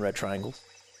like blue and red triangles.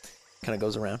 Kind of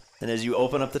goes around. And as you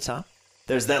open up the top,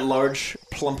 there's that large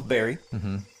plump berry.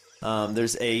 Mm-hmm.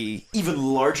 There's a even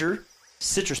larger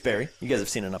citrus berry. You guys have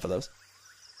seen enough of those.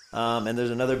 And there's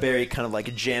another berry kind of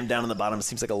like jammed down on the bottom. It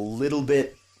seems like a little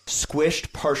bit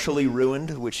squished, partially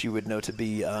ruined, which you would know to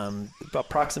be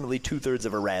approximately 2/3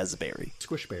 of a raspberry.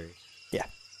 Squishberry. Yeah.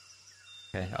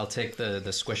 Okay, I'll take the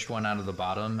squished one out of the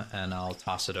bottom and I'll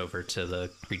toss it over to the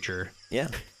creature. Yeah.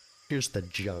 Here's the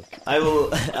junk. I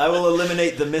will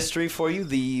eliminate the mystery for you.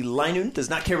 The Linoon does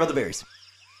not care about the berries.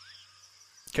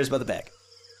 Cares about the bag.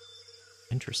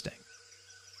 Interesting.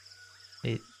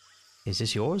 Is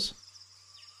this yours?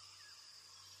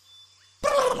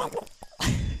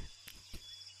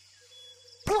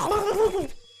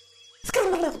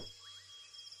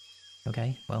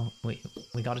 Okay, well, we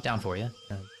got it down for you.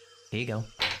 Here you go.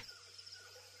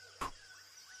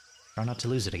 Try not to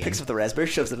lose it again. Picks up the raspberry,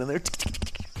 shoves it in there.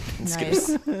 And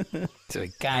Nice. So he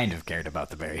kind of cared about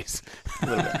the berries. A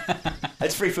little bit.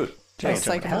 It's free food. Just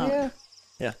like hell.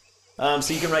 Yeah.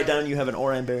 So you can write down you have an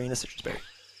oran berry and a citrus berry.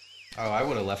 Oh, I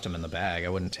would have left him in the bag. I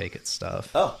wouldn't take its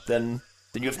stuff. Oh, then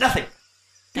you have nothing.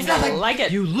 You have nothing. Like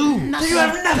it. You lose! You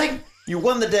have nothing. You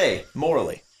won the day,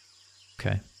 morally.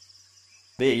 Okay.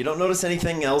 But yeah, you don't notice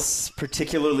anything else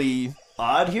particularly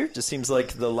odd here. Just seems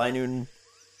like the Linoon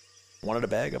wanted a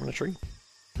bag up in a tree.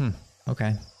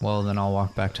 Okay. Well, then I'll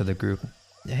walk back to the group.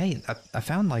 Hey, I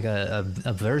found like a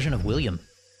version of William.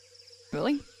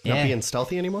 Really? Not Yeah. being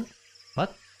stealthy anymore?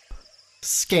 What?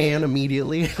 Scan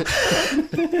immediately.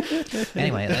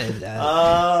 Anyway,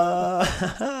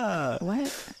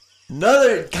 What?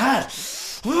 Another God.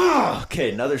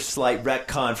 Okay, another slight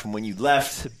retcon from when you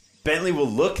left. Bentley will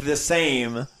look the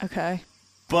same, Okay.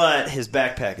 but his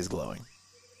backpack is glowing.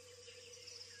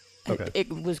 Okay. It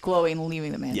was glowing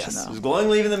leaving the mansion, Yes, it though. was glowing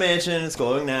leaving the mansion. It's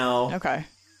glowing now. Okay.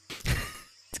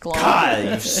 It's glowing. God, you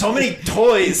have so many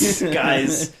toys,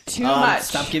 guys. Too much.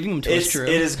 Stop giving them to us, Drew.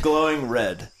 It is glowing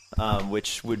red,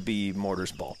 which would be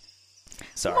Mortar's ball.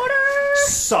 Sorry.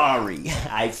 Sorry,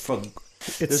 I forgot.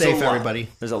 It's safe, everybody.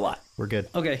 There's a lot. We're good.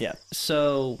 Okay. Yeah.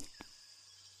 So,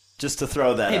 Just to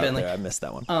throw that Hey, out Bentley. there, I missed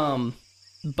that one.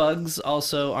 bugs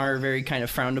also are very kind of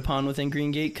frowned upon within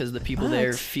Green Gate because the people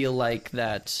there feel like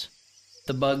that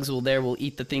the bugs will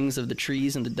eat the things of the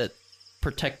trees and that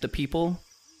protect the people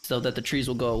so that the trees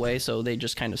will go away, so they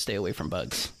just kind of stay away from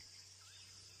bugs.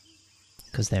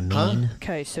 because they're mean.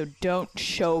 Okay, so don't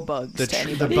show bugs The, to the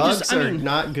anybody. bugs I are mean-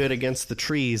 not good against the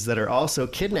trees that are also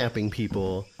kidnapping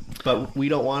people, but we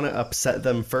don't want to upset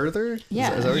them further? Yeah. Is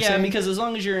that what you're Yeah, saying? because as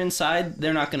long as you're inside,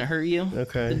 they're not going to hurt you.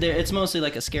 Okay. It's mostly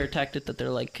like a scare tactic that they're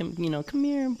like, come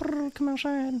here, brr, come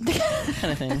outside,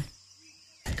 kind of thing.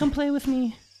 Come play with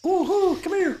me. Woohoo!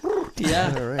 Come here.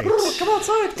 Yeah. All right. Come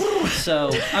outside. So,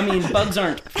 I mean, bugs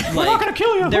aren't like not gonna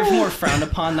kill you. They're more frowned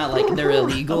upon, not like they're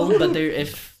illegal, but they're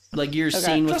if like you're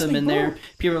seen with them in there,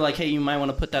 people are like, hey, you might want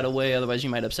to put that away, otherwise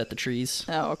you might upset the trees.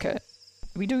 Oh, okay.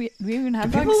 Do we even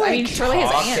have People, bugs? like, I mean, Shirley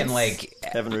has talk ants. and like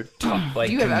Evinrude. like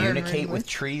Do you have communicate Evinrude with with-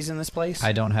 trees in this place.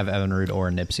 I don't have Evinrude or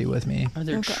Nipsey with me. Are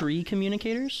there Okay. tree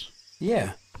communicators?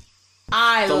 Yeah.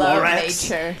 I The love Lorax.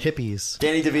 nature. Hippies.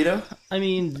 Danny DeVito. I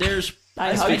mean, there's.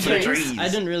 I Speak hug for the trees. trees. I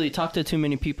didn't really talk to too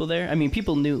many people there. I mean,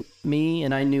 people knew me,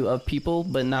 and I knew of people,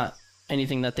 but not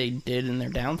anything that they did in their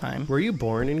downtime. Were you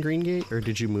born in Greengate or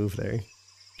did you move there?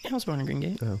 Yeah, I was born in Green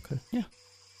Gate. Oh, okay. Yeah.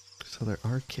 So there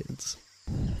are kids.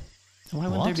 Why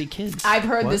wouldn't there be kids? I've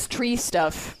heard What? this tree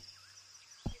stuff.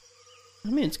 I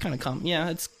mean, it's kind of common. Yeah,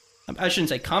 it's. I shouldn't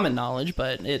say common knowledge,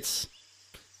 but it's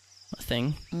a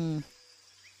thing.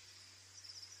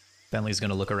 Bentley's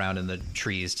gonna look around in the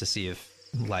trees to see if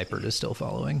Leipert is still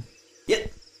following.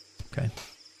 Yep. Okay.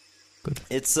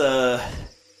 It's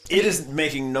it is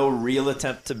making no real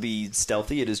attempt to be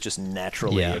stealthy. It is just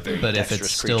naturally Yeah, a very but if it's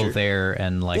dexterous still creature. there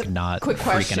and like Yep. not Quick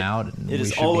question. freaking out, It we is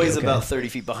should be always okay. about 30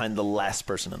 feet behind the last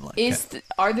person in line.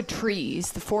 Are the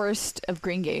trees, the forest of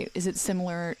Greengate, is it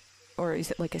similar or is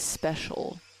it like a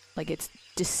special, like it's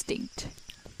distinct?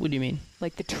 What do you mean?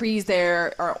 Like the trees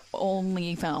there are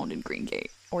only found in Greengate?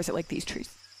 Or is it like these trees?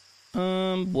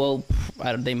 Well,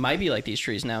 they might be like these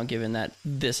trees now, given that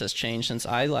this has changed since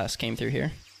I last came through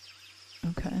here.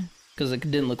 Okay. Because it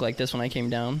didn't look like this when I came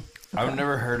down. I've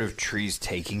never heard of trees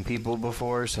taking people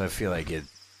before, so I feel like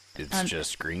it's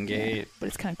just Greengate. Yeah, but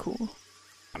it's kind of cool.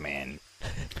 I mean,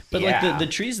 But yeah. like the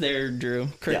trees there, Drew,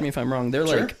 correct Yeah. me if I'm wrong, they're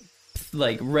Sure.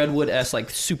 like redwood-esque, like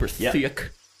super Yeah.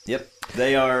 thick. Yep.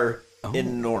 They are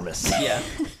enormous. Yeah.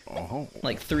 Oh.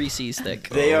 Like 3 C's thick.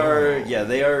 They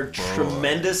are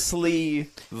tremendously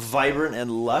vibrant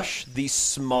and lush. The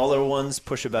smaller ones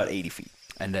push about 80 feet.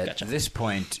 And at Gotcha. this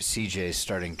point, CJ is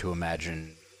starting to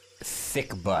imagine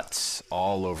thick butts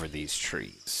all over these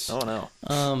trees. Oh no.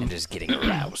 And just getting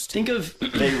aroused. Think of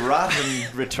They rot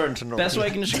and return to normal. best way I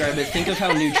can describe it. Think of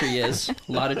how New Tree is. A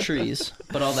lot of trees,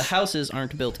 but all the houses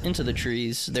aren't built into the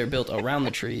trees. They're built around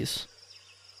the trees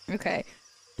Okay.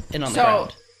 and on the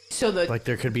ground. So the Like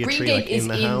there could be a tree Greengate like is in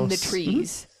the in house. the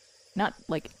trees. Not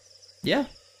like Yeah.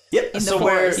 Yep. in the So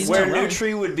where forest. where He's not new wrong.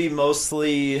 tree would be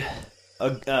mostly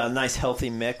a nice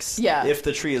healthy mix. Yeah. If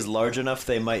the tree is large enough,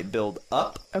 they might build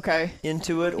up okay.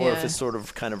 into it, or if Yeah. it's sort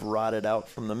of kind of rotted out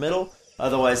from the middle.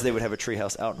 Otherwise, they would have a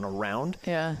treehouse out and around.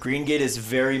 Yeah. Greengate is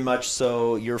very much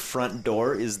so. Your front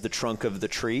door is the trunk of the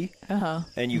tree, Uh-huh.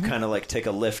 and you kind of like take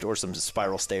a lift or some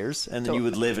spiral stairs, and then you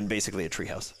would live in basically a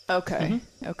treehouse. Okay.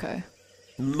 Okay.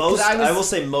 Most, I was- I will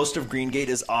say, most of Greengate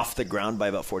is off the ground by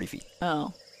about 40 feet.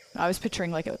 Oh. I was picturing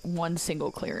like one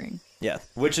single clearing. Yeah,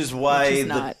 which is why Which is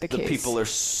not the case. people are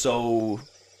so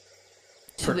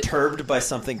So the- perturbed by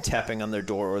something tapping on their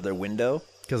door or their window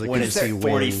 'Cause it when could it's be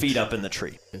 40 wind. feet up in the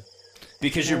tree.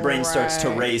 Because your brain starts to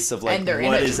Right. race of like, And they're in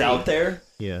what a is tree. out there?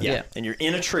 Yeah. Yeah, and you're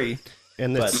in a tree.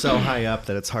 And But- it's so high up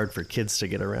that it's hard for kids to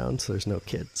get around, so there's no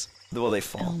kids. Well, they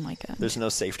fall. Oh my god. There's no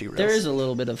safety rails. There is a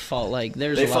little bit of fault. Like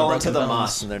there's They a lot fall of into broken the bones.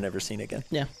 moss and they're never seen again.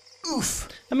 Yeah. Oof.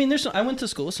 I mean, I went to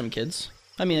school with some kids.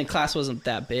 I mean, the class wasn't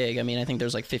that big. I mean, I think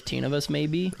there's like 15 of us,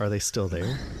 maybe. Are they still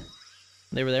there?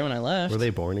 They were there when I left. Were they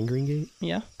born in Greengate?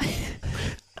 Yeah.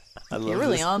 I love You're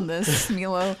really this. on this,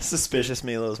 Milo. Suspicious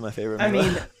Milo is my favorite. I Milo.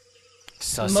 mean,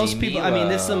 Sussy most people. I mean,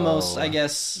 this is the most. Milo. I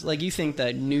guess. Like you think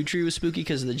that New Tree was spooky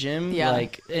because of the gym. Yeah.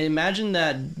 Like imagine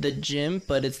that the gym,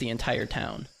 but it's the entire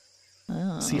town.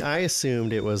 See, I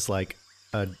assumed it was like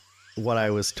what I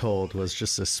was told was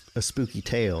just a spooky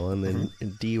tale, and then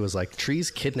D was like,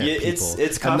 trees kidnap Yeah, people. it's And I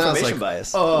was confirmation like,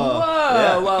 bias. Oh,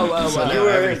 Whoa, whoa, whoa, so whoa. now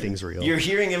everything's real. You're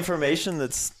hearing information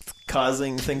that's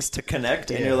causing things to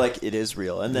connect, and Yeah. you're like, it is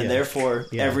real. And then Yeah. therefore,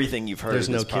 Yeah. everything you've heard There's is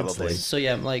no kids probably... there. So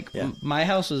yeah, like Yeah. my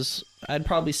house is. I'd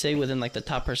probably say within like the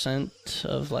top %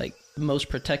 of like most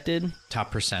protected.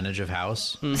 Top percentage of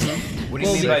house. What do you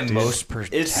Well, mean by dude, most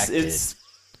protected? It's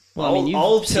Well, I mean, you've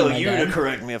I'll seen tell my you dad. to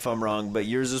correct me if I'm wrong, but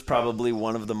yours is probably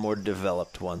one of the more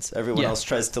developed ones. Everyone Yeah. else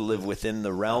tries to live within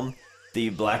the realm. The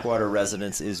Blackwater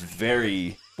residence is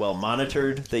very well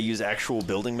monitored. They use actual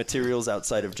building materials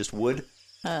outside of just wood.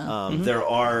 There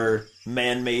are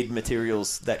man-made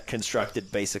materials that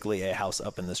constructed basically a house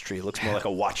up in this tree. It looks more like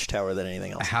a watchtower than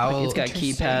anything else. How It's got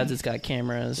keypads. It's got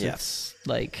cameras. Yeah. It's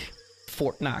like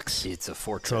Fort Knox. It's a So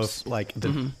fortress. if like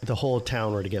the whole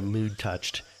town were to get mood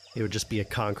touched, it would just be a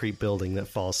concrete building that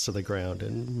falls to the ground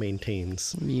and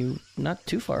maintains. You not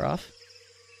too far off.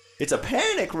 It's a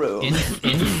panic room. in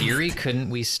theory, couldn't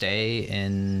we stay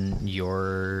in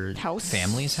your House?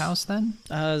 family's house then?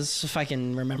 If I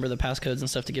can remember the passcodes and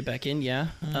stuff to get back in, yeah.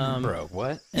 Bro,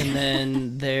 what? And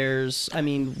then I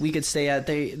mean, we could stay at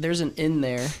there's an inn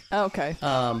there, Oh, okay.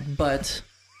 but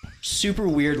super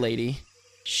weird lady.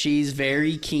 She's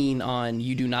very keen on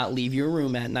you do not leave your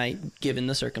room at night, given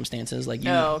the circumstances. Like, you,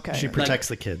 okay. She protects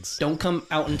the kids. don't come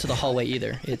out into the hallway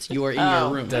either. You're in Oh.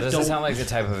 your room. That doesn't Don't- sound like the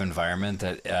type of environment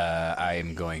that I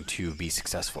am going to be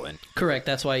successful in. Correct.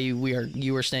 That's why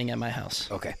you are staying at my house.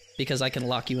 Okay. Because I can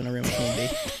lock you in a room if need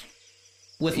be.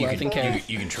 With You love can, and care.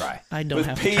 you can try. I don't With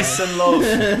have peace to and love.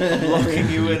 I'm locking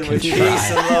you in with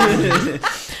peace and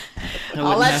love.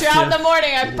 I'll let you out in the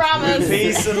morning, I promise.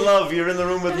 Peace and love. You're in the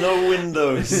room with no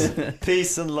windows.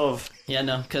 Peace and love. Yeah,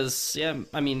 no, because,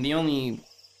 I mean, the only,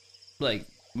 like,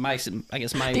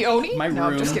 The Oni? my No, I'm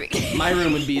room, just kidding. my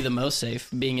room would be the most safe,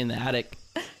 being in the attic.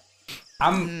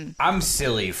 I'm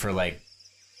silly for like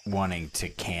wanting to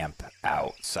camp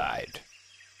outside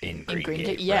in Green Green Gate,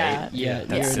 Gate, yeah. right? Yeah,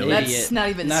 that's you're silly. an That's idiot. not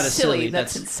even Not a silly. silly,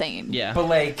 That's that's- insane. Yeah. But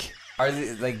like, are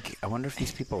they like? I wonder if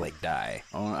these people like die.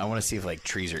 I want to see if like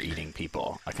trees are eating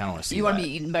people. I kind of want to see. You want that. to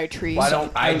be eaten by trees?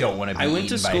 Well, I don't want to be I went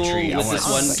eaten to by a school tree. I with want this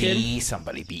to one see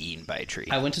somebody be eaten by a tree.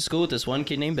 I went to school with this one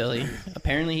kid named Billy.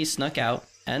 Apparently, he snuck out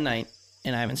at night,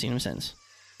 and I haven't seen him since.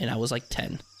 And I was like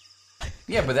 10.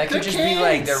 Yeah, but that could just be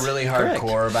like they're really Correct.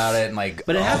 hardcore about it, and like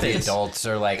But it all the happens. adults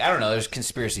are like, I don't know. There's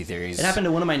conspiracy theories. It happened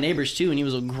to one of my neighbors, too, and he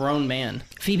was a grown man.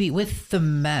 Phoebe, with the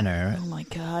manor, Oh my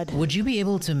god. would you be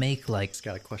able to make like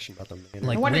Got a question about the manor.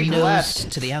 like wonder he windows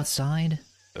left. to the outside?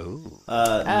 Ooh.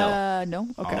 No. No?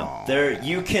 Okay. No. There,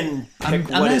 you can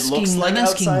pick I'm what it looks like I'm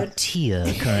asking outside.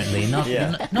 Tia currently, not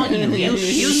Yeah. not you. You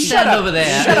stand over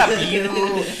there. Shut up,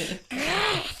 you.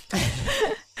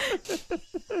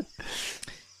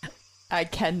 I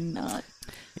cannot.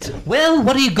 Well,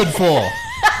 what are you good for?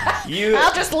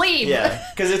 I'll just leave. Yeah,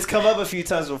 because it's come up a few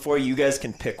times before. You guys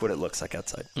can pick what it looks like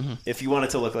outside. If you want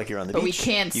it to look like you're on the But we beach,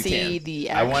 can't you see can. the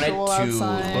I want it actual to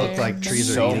outside. look like trees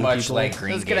are so eating much people. like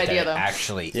Green That's a Gate good idea, that it though.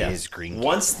 actually Yeah. is Green Gate.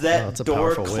 Once that it's a door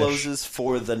powerful wish. closes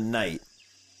for the night,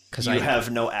 you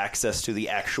have no access to the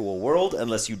actual world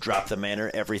unless you drop the manor.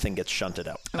 Everything gets shunted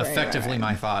out. Effectively,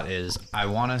 my thought is I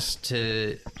want us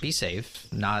to be safe,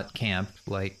 not camp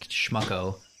like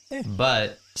schmucko,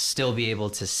 but still be able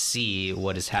to see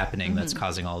what is happening that's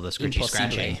causing all the scritchy Impossible.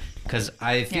 scratching. Because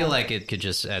I feel Yeah. like it could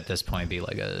just at this point be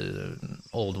like a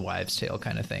old wives' tale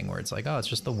kind of thing, where it's like, oh, it's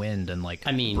just the wind and like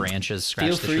I mean, branches scratch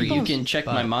Feel the free. trees. You can check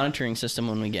my but- monitoring system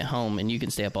when we get home, and you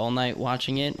can stay up all night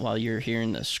watching it while you're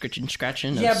hearing the scratching,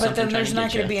 scratching. Yeah, of but then something there's trying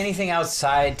not to going get to be you. anything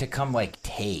outside to come like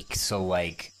take. So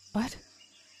like What?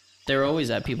 They're always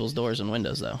at people's doors and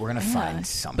windows, though. we're gonna find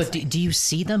something. But do you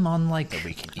see them on like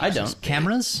we can use I as don't.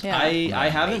 cameras? Yeah. I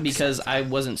haven't makes because I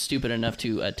wasn't stupid enough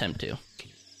to attempt to.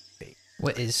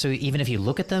 So even if you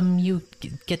look at them, you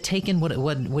get taken. What do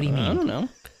you I mean? don't know.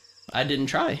 I didn't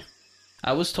try.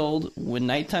 I was told when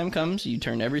nighttime comes, you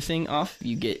turn everything off,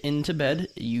 you get into bed,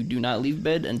 you do not leave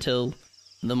bed until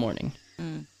the morning.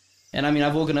 And I mean,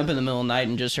 I've woken up in the middle of the night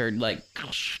and just heard like,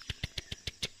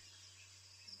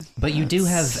 But you do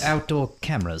have outdoor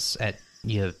cameras at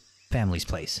your family's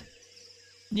place.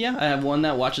 yeah, I have one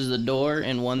that watches the door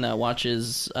and one that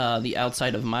watches the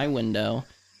outside of my window.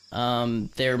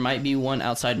 There might be one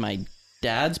outside my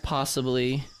dad's,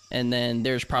 possibly, and then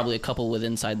there's probably a couple with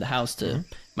inside the house to.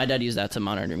 My dad used that to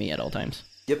monitor me at all times.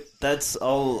 Yep, that's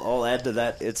all. I'll add to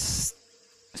that. It's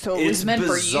So it was it's meant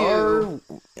bizarre for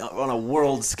you. on a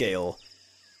world scale.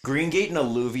 Green Gate and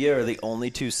Alluvia are the only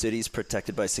two cities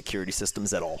protected by security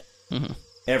systems at all.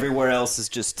 Everywhere else is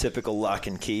just typical lock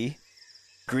and key.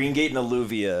 Green Gate and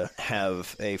Alluvia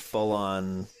have a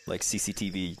full-on like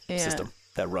CCTV Yeah. system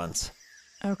that runs.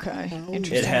 Okay. It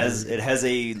Interesting. has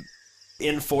a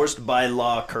enforced by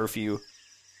law curfew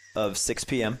of 6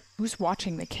 p.m. Who's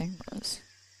watching the cameras?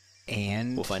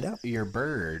 And We'll find out. Your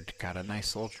bird got a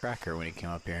nice little tracker when he came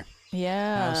up here.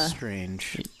 Yeah. How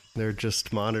strange. They're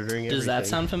just monitoring Does that everything.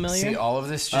 sound familiar? See, all of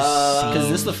this just Because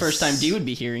this is the seems- first time D would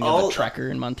be hearing of All- a tracker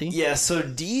in Monty. Yeah, so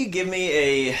D, give me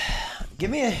a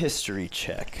history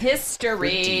check.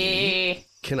 History.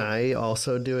 Can I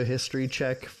also do a history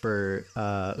check for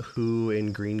who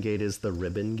in Green Gate is the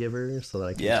ribbon giver so that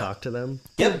I can Yeah. talk to them?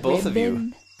 Yep, both of you.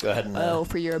 Ribbon? Go ahead and Oh,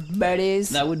 for your buddies.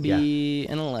 That would be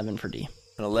an 11 for D.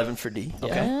 an 11 for D.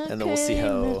 Okay, and then we'll see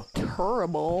how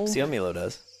Terrible. Milo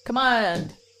does. Come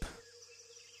on.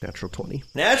 Natural 20.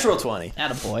 Natural 20.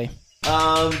 Attaboy.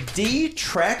 D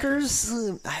trackers,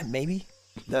 maybe.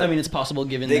 I mean, it's possible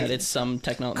given They- that it's some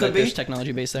Could that be. there's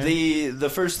technology based there. The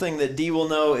first thing that D will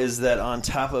know is that on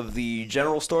top of the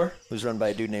general store, who's run by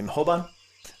a dude named Hoban,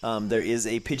 there is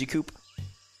a Pidgey coop.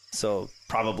 So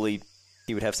probably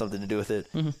he would have something to do with it.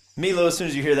 Milo, as soon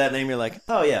as you hear that name, you're like,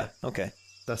 oh yeah, okay.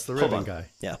 That's the ribbon Hoban. guy.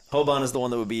 Yeah, Hoban is the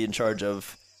one that would be in charge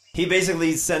of. He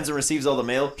basically sends and receives all the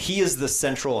mail. He is the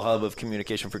central hub of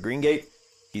communication for Green Gate.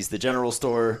 He's the general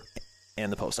store,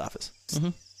 and the post office. Mm-hmm.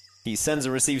 He sends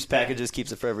and receives packages,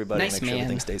 keeps it for everybody, Nice make sure man.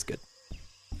 everything stays good.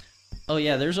 Oh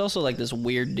yeah, there's also like this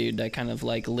weird dude that kind of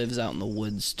like lives out in the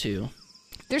woods too.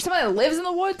 There's somebody that lives in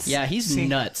the woods? Yeah, he's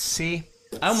nuts. See?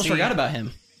 I almost forgot about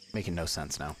him. Making no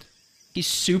sense now. He's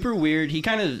super weird. He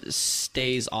kind of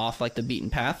stays off like the beaten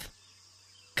path.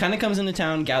 Kind of comes into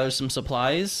town, gathers some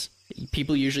supplies.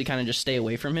 People usually kind of just stay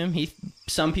away from him.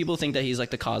 Some people think that he's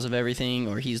like the cause of everything,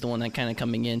 or he's the one that kind of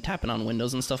coming in, tapping on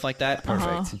windows and stuff like that.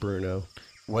 Perfect. Bruno.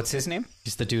 What's his name?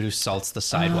 He's the dude who salts the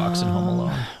sidewalks in Home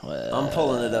Alone. I'm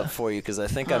pulling it up for you because I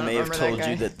think I may have remember that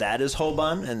told you guy. that is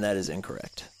Hoban, and that is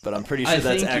incorrect. But I'm pretty I sure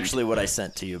that's think- actually what I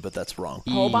sent to you, but that's wrong.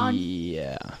 Hoban?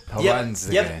 Yeah, Hoban's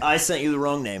the Yep, guy. I sent you the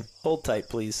wrong name. Hold tight,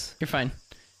 please. you're fine.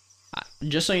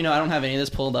 Just so you know, I don't have any of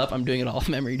this pulled up. I'm doing it all off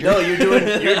memory. No, you're doing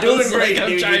I great, was like, I'm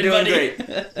dude. trying, You're doing buddy.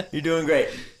 great. You're doing great.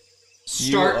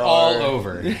 Start You all are-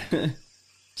 over.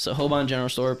 So Hoban General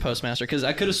Store Postmaster, because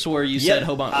I could have swore you Yep, said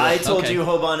Hoban. I told okay. you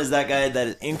Hoban is that guy. That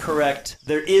is incorrect.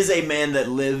 There is a man that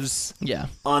lives Yeah,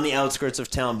 on the outskirts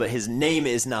of town, but his name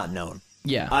is not known.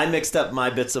 yeah. I mixed up my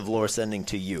bits of lore sending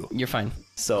to you. You're fine.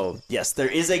 So, yes, there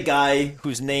is a guy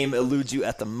whose name eludes you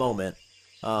at the moment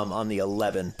on the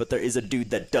 11, but there is a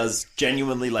dude that does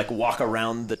genuinely, like, walk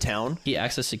around the town. He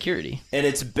acts as security. And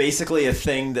it's basically a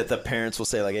thing that the parents will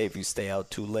say, like, hey, if you stay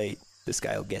out too late, this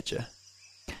guy will get you.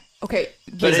 Okay.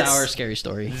 But He's it's- our scary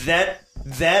story.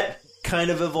 That kind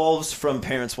of evolves from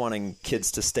parents wanting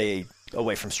kids to stay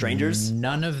away from strangers,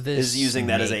 None of this is using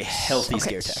that as a makes- healthy Okay,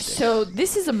 scare tactic. so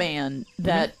this is a man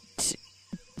that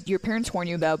your parents warn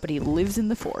you about, but he lives in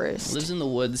the forest. Lives in the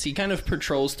woods. He kind of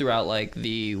patrols throughout like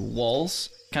the walls,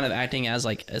 kind of acting as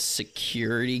like a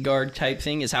security guard type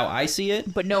thing. Is how I see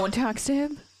it. But no one talks to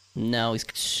him? No, he's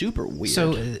super weird.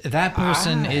 So that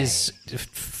person is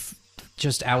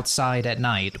just outside at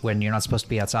night when you're not supposed to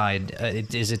be outside.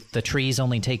 Is it the trees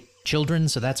only take children,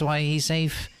 so that's why he's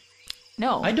safe?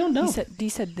 No. I don't know. He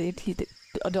said that the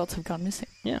adults have gone missing.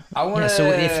 yeah. Yeah, so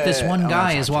if this one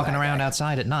guy is walking around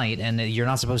outside at night and you're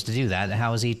not supposed to do that,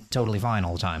 how is he totally fine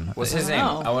all the time? What's his I name?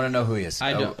 don't know. I want to know who he is.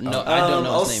 I don't know. Oh, I don't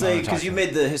know I'll his name. say, talk because to you him.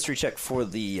 made the history check for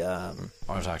the I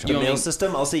want to talk to the him. You mail only-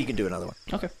 system, I'll say you can do another one.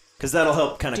 Okay. Because that'll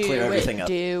help kind of clear everything up.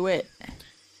 Do it.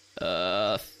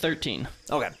 13.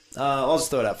 Okay. I'll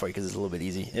just throw it out for you because it's a little bit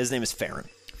easy. His name is Farron.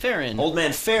 Farron. Old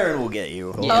Man Farron will get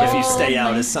you Yeah. if you stay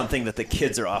out, man. is something that the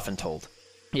kids are often told.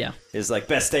 Yeah. Is like,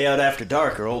 best stay out after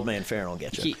dark or Old Man Farron will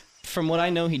get you. He, from what I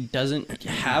know, he doesn't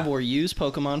have or use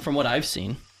Pokemon from what I've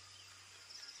seen.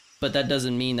 But that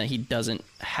doesn't mean that he doesn't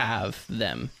have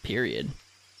them, period.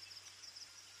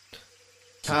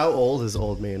 How old is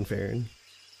Old Man Farron?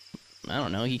 I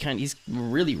don't know. He's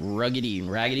really ruggedy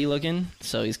and raggedy looking,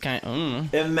 so he's kind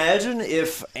of Imagine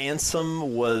if Ansem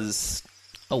was,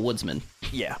 a woodsman.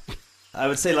 yeah, I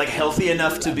would say like healthy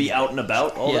enough to be out and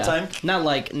about all the Yeah. time. Not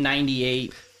like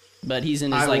 98, but he's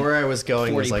in his like where I was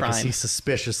going 40 was like, is prime. he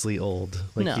suspiciously old?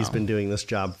 Like No. he's been doing this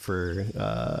job for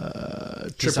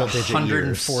He's triple digit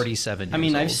 147 years I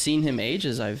mean, I've old. seen him age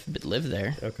as I've lived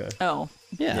there. years. Okay. Oh.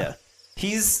 Yeah. Yeah.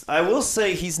 I will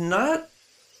say he's not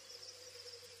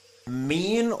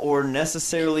mean or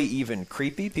necessarily even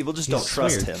creepy. People just don't He's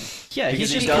trust weird. him. Yeah, Because he's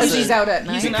he just Because doesn't- he's out at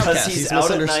He's an night. Because outcast. he's He's out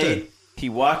at misunderstood. night. He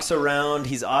walks around.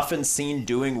 He's often seen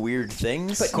doing weird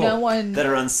things But no one that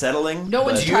are unsettling. no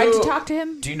one's but- tried to talk to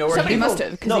him? do you know where Somebody he- must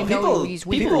have, because No, they know people. he's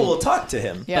weird. People will talk to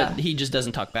him. Yeah. But he just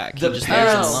doesn't talk back. The he just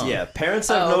parents, leaves him alone. yeah, parents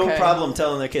have Oh, no okay. problem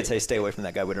telling their kids, "Hey, stay away from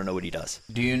that guy. We don't know what he does."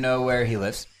 Do you know where he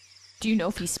lives? Do you know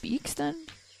if he speaks then?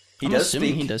 He I'm does assuming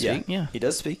speak. he does speak, yeah. he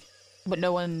does speak. But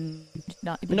no one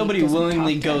but he Nobody doesn't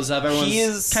willingly talk to goes up. Everyone He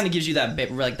is- kind of gives you that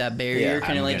that barrier, Yeah,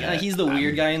 kind of I'm like gonna- he's the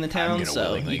weird guy in the I'm town, gonna so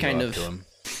willingly you go kind up of to him.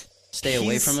 stay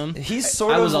away from him. He's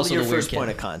sort I of was also your the weird first kid.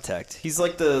 point of contact. He's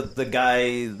like the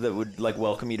guy that would like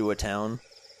welcome you to a town,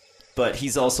 but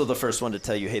he's also the first one to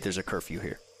tell you, "Hey, there's a curfew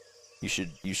here. You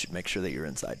should make sure that you're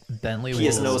inside." Bentley He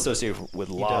has will, no association with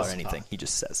law or does anything. He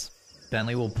just says.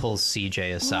 Bentley will pull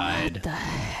CJ aside. What the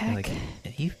heck? Like,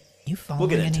 you following We'll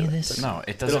get any into of it, this? but- No, it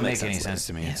It'll doesn't make make any sense later. sense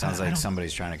to me. Yeah, It sounds I like don't-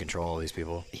 somebody's trying to control all these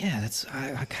people. Yeah,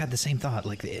 I had the same thought.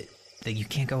 Like that you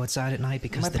can't go outside at night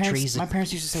because the trees. My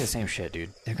parents used to say the same shit, dude.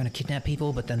 They're gonna kidnap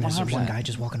people, but then there's one 100%. guy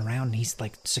just walking around and he's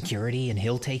like security and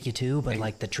he'll take you too, but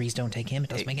like the trees don't take him. It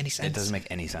doesn't make any sense. It doesn't make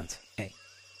any sense. Hey,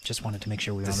 just wanted to make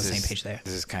sure we were on the same page there.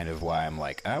 This is kind of why I'm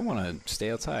like, I want to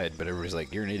stay outside, but everybody's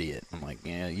like, you're an idiot. I'm like,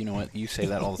 yeah, you know what? You say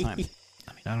that all the time.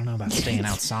 I mean, I don't know about staying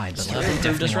outside, but like, Nothing I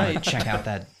proved definitely us want right. to check out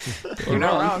that You're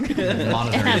not wrong. And I'm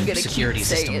monitoring gonna security keep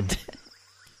saying system. it.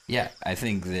 Yeah, I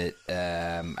think that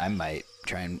I might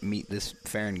try and meet this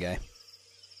Farron guy.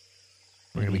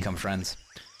 We're gonna become friends.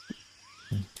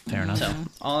 Fair enough. So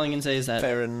all I can say is that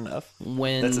Fair enough.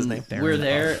 when That's his name. we're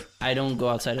there, I don't go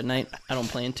outside at night. I don't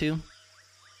plan to.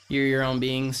 You're your own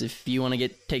beings. If you want to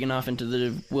get taken off into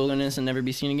the wilderness and never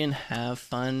be seen again, have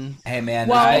fun. Hey, man,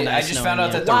 Well- I Nice just knowing found out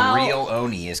you. that the Well- real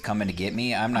Oni is coming to get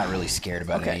me. I'm not really scared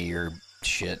about Okay. any of your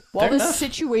shit. While Fair this enough.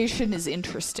 situation is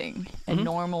interesting, and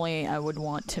normally I would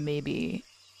want to maybe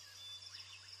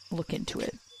look into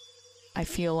it, I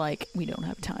feel like we don't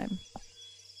have time.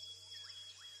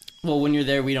 Well, when you're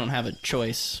there, we don't have a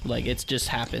choice. Like, it just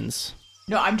happens.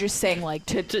 No, I'm just saying, like,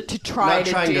 to try Not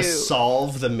to trying do. to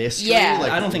solve the mystery. Yeah.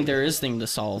 like, I don't think there is thing to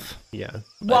solve. Yeah.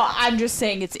 Well, I'm just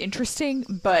saying it's interesting,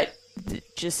 but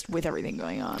just with everything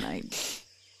going on,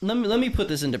 Let me put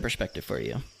this into perspective for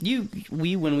you.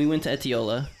 When we went to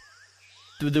Etiola,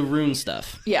 the rune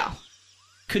stuff, yeah,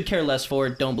 could care less for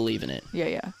it, don't believe in it.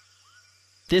 yeah.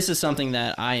 This is something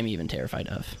that I am even terrified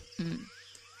of.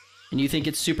 And you think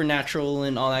it's supernatural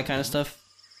and all that kind of stuff?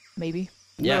 Maybe.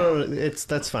 Yeah. No,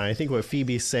 that's fine. I think what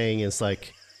Phoebe's saying is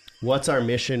like, what's our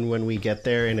mission when we get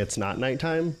there and it's not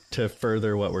nighttime to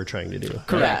further what we're trying to do.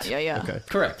 Correct. Yeah. Okay.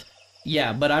 Correct.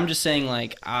 Yeah, but I'm just saying,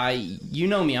 like, you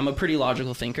know me, I'm a pretty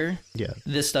logical thinker. Yeah,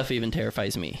 This stuff even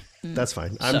terrifies me. that's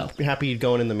fine. I'm happy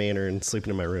going in the manor and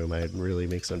sleeping in my room. It really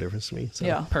makes no difference to me. So.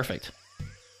 Yeah. Perfect.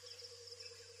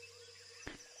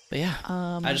 But yeah,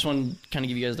 I just want to kind of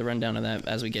give you guys the rundown of that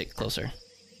as we get closer.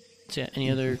 So yeah, any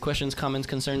other questions, comments,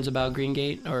 concerns about Green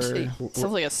Gate? Or Sounds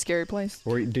like a scary place.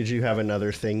 Or did you have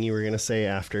another thing you were gonna say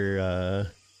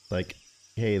after, like,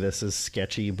 hey, this is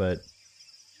sketchy, but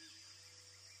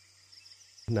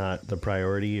not the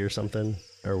priority or something?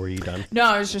 Or were you done? No,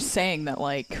 I was just saying that,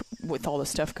 like, with all the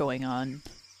stuff going on,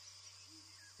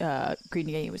 Green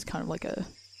Gate was kind of like a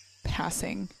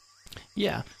passing.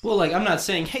 yeah, well, like, I'm not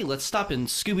saying, hey, let's stop and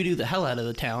Scooby-Doo the hell out of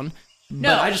the town. No.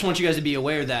 But I just want you guys to be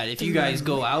aware that if you guys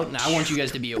go out, and I want you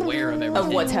guys to be aware of everything.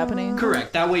 Of what's happening.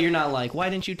 Correct. That way you're not like, why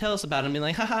didn't you tell us about it? And be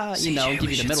like, haha, you know, give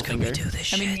you the middle finger.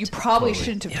 I mean, you probably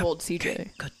shouldn't have told CJ.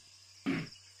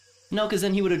 No, because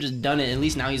then he would have just done it. At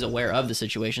least now he's aware of the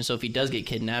situation. So if he does get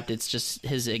kidnapped, it's just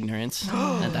his ignorance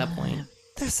at that point.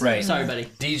 Right. Sorry, buddy.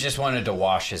 D just wanted to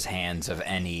wash his hands of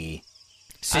any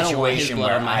I don't want his situation blood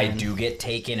where on my I hands. do get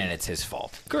taken and it's his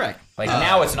fault. Correct. Like,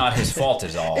 now it's not his fault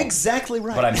at all. Exactly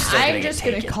right. But I'm still gonna I'm get just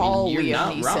going to taken. call You're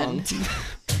Liam not wrong.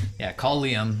 Neeson. Yeah, call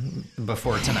Liam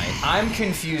before tonight. I'm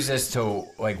confused as to,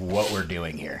 like, what we're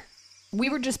doing here. We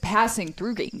were just passing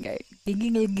through Green Gate.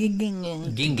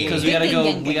 Because we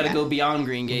gotta go beyond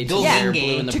Green Gate to Yeah, where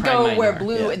Blue and the to Prime go Mine where are.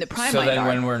 Blue and the Prime So Mine then are.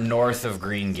 when we're north of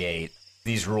Green Gate,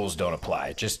 these rules don't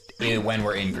apply. Just when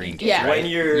we're in Green Gate, Yeah. right? when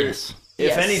you're, Yes. if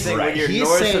Yes. anything, Right. when you're He's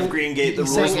north saying- of Green Gate, the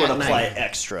he's rules saying would at apply night.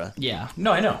 extra. Yeah.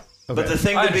 No, I know. But the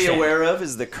thing I to be understand. aware of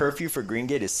is the curfew for Green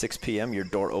Gate is 6 p.m. Your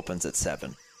door opens at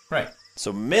 7. Right.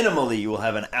 So minimally, you will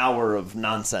have an hour of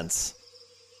nonsense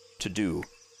to do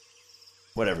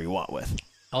whatever you want with.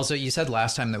 Also, you said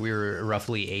last time that we were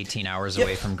roughly 18 hours Yep.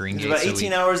 away from Green It's Gate. about so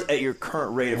 18 we- hours at your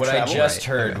current rate of What travel. I just Right,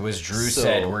 heard okay. was Drew So-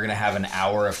 said we're going to have an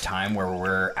hour of time where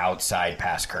we're outside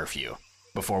past curfew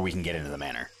before we can get into the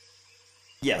manor.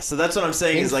 Yeah, so that's what I'm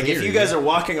saying In is like if theory. you guys are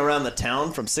walking around the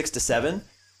town from 6 to 7,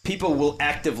 people will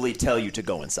actively tell you to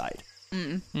go inside.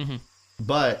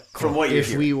 But From what you're if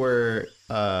hearing. we were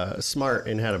smart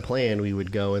and had a plan, we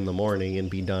would go in the morning and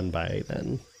be done by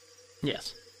then.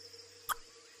 Yes.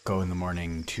 Go in the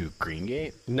morning to Green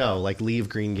Gate? No, like leave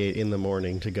Green Gate in the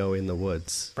morning to go in the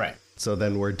woods. Right. So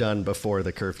then we're done before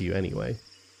the curfew anyway.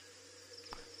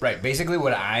 Right. Basically,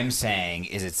 what I'm saying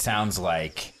is it sounds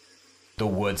like the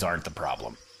woods aren't the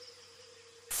problem.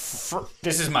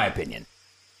 This is my opinion.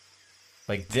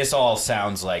 Like, this all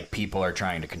sounds like people are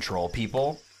trying to control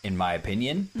people, in my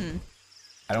opinion.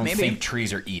 I don't Maybe. think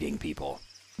trees are eating people.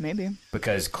 Maybe.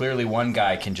 Because clearly one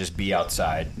guy can just be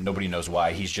outside. Nobody knows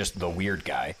why. He's just the weird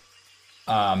guy.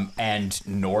 And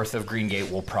north of Green Gate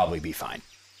will probably be fine.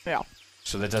 Yeah.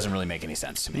 So that doesn't really make any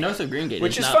sense to me. North of Green Gate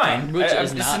Which is not fine. Which I-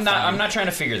 is this not is not. fine. I'm not trying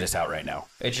to figure this out right now.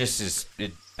 It just is.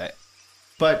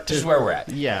 But This is where we're at.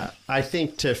 Yeah, I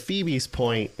think to Phoebe's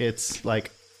point, it's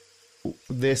like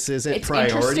this isn't It's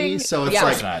priority, interesting. so it's Yeah.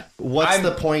 like, It's not. what's I'm-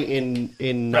 the point in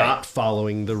Right. not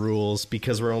following the rules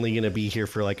because we're only going to be here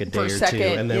for like a day For a or two, second.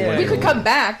 and then Yeah. we're We could come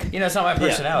back. You know, it's not my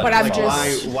personality. But I'm It's all-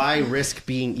 just- why risk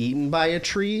being eaten by a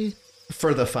tree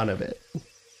for the fun of it?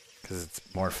 Because it's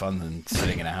more fun than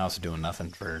sitting in a house doing nothing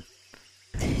for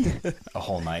a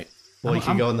whole night. Well, you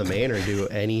can go in the manor and do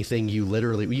anything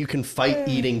you can fight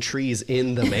eating trees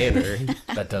in the manor.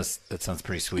 That sounds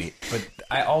pretty sweet. But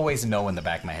I always know in the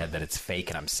back of my head that it's fake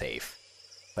and I'm safe.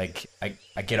 Like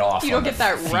I get off. You don't on get the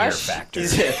that fear rush? factor.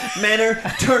 Manor,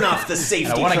 turn off the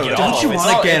safety I want to get protocol. off. Don't you It's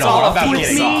wanna all- get it's all off about with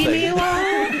getting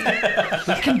off.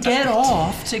 We can get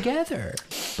off together.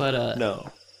 But No.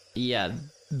 yeah,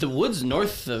 the woods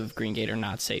north of Greengate are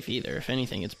not safe either. If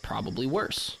anything, it's probably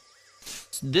worse.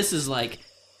 This is like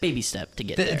baby step to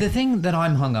get there. The thing that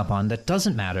I'm hung up on that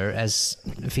doesn't matter, as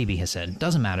Phoebe has said,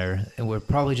 doesn't matter. And we're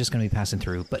probably just going to be passing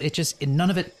through, but none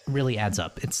of it really adds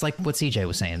up. It's like what CJ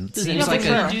was saying. It Does seems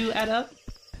anything like we do add up?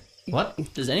 what?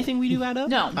 Does anything we do add up?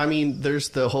 No. I mean, there's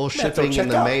the whole shipping and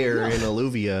the mayor in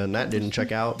Alluvia, and that didn't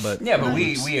check out. But Yeah, but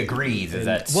we agree that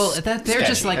that's Well, they're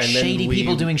just sketchy. like And then shady we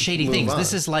people doing shady move things. on.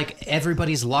 This is like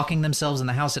everybody's locking themselves in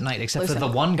the house at night, except for Listen.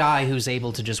 the one guy who's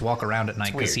able to just walk around at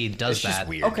night because he weird. does It's just that.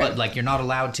 weird. Okay. But like you're not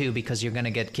allowed to because you're going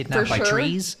to get kidnapped by sure.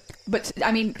 trees. But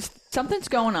I mean, something's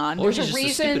going on. Or There's just a a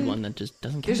stupid reason. one that just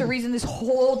doesn't care. There's a reason this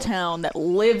whole town that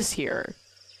lives here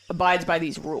abides by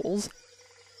these rules.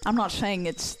 I'm not saying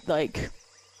it's like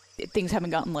things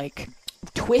haven't gotten like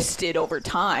twisted over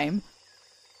time,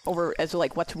 over as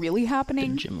like what's really The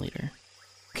happening. gym leader.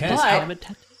 Can But- I- Have a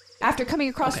tattoo? After coming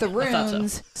across the Okay, I thought so.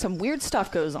 runes, some weird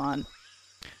stuff goes on.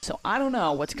 So I don't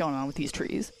know what's going on with these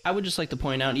trees. I would just like to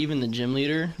point out, even the gym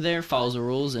leader there follows the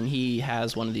rules, and he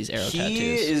has one of these arrow He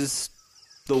tattoos. is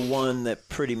the one that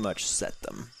pretty much set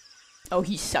them. Oh,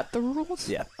 he set the rules?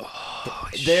 Yeah.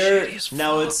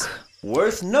 Now it's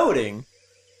worth noting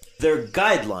their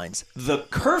guidelines. The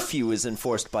curfew is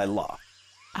enforced by law.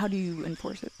 How do you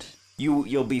enforce it?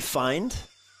 You'll be fined,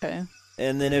 Okay.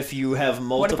 and then if you have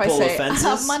What if multiple I say offenses, I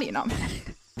have money? No.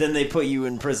 then they put you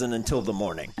in prison until the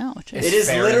morning. Oh, jeez. It's It is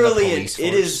fair in the literally police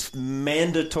it force. is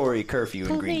mandatory curfew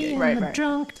in Greengate.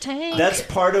 Right. That's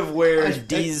part of where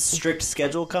Dee's strict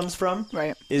schedule comes from.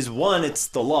 Right. Is one, it's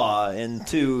the law, and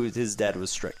two, his dad was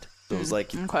strict. So it was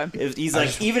like, Okay. he's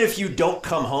like, even if you don't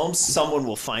come home, someone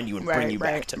will find you and bring you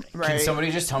back to me. Right. Can somebody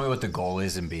just tell me what the goal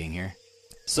is in being here?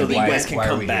 So that Why- you guys can why are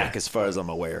come we back, here? as far as I'm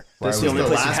aware. Why That's are the we only the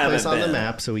place you last haven't place on the been.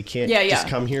 map, so we can't Yeah, just yeah.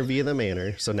 come here via the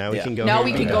manor. So now we Yeah. can go. Now here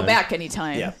we via can the go manor. back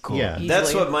anytime. Yeah, Cool. Yeah. That's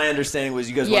Easily. what my understanding was.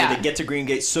 You guys Yeah. wanted to get to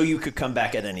Greengate so you could come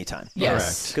back at any time.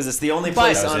 Yes. Because it's the only But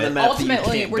place on the map that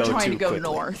ultimately, you can't we're go trying to go quickly.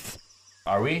 north.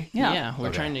 Are we? Yeah. we're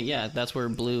Okay. trying to. Yeah, that's where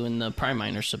Blue and the Prime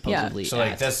Mine are supposedly. So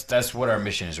like at. that's what our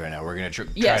mission is right now. We're gonna try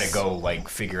Yes. to go like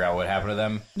figure out what happened to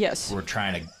them. Yes. We're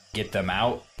trying to get them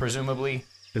out, presumably.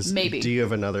 Maybe. Do you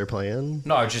have another plan?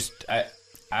 No,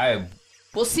 I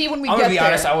We'll see when we I'm get gonna be there.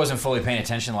 honest. I wasn't fully paying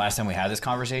attention the last time we had this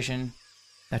conversation.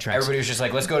 That's right. Everybody was just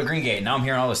like, "Let's go to Greengate." Now I'm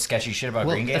hearing all this sketchy shit about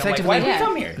Well, Greengate. I'm like, effectively, "Why did we yeah.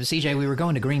 come here?" CJ, we were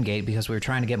going to Greengate because we were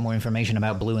trying to get more information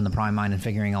about Blue and the Prime Mine and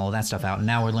figuring all of that stuff out. And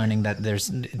now we're learning that there's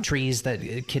trees that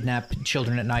kidnap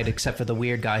children at night, except for the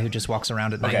weird guy who just walks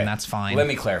around at night, and that's fine. Let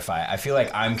me clarify. I feel like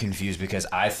I'm confused because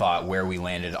I thought where we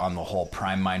landed on the whole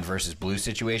Prime Mine versus Blue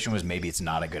situation was maybe it's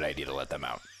not a good idea to let them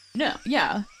out. No,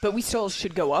 yeah, but we still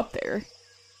should go up there.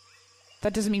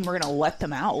 That doesn't mean we're gonna let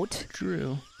them out.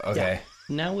 True. Okay.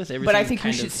 Now with everything, But I think we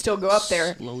kind should of still go up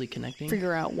there, slowly connecting.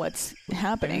 figure out what's Trying to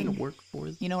happening. work for.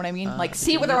 You know what I mean? Like the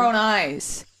see it with gym our leader? own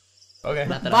eyes. Okay.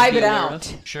 Not that I'd Vibe be it aware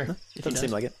out. of, Sure. if he Doesn't does.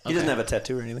 seem like it. He Okay. doesn't have a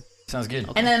tattoo or anything. Sounds good.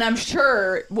 And then I'm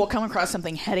sure we'll come across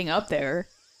something heading up there.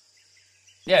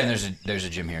 Yeah, and there's a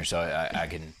gym here, so I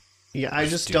can. Yeah, I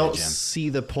Just just do the don't gym. see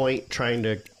the point trying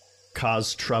to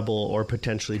cause trouble or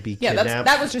potentially be Yeah, kidnapped.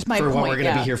 that was just my for when point, we're going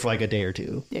to yeah. be here for like a day or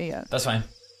two. Yeah. That's fine.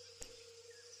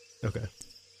 Okay.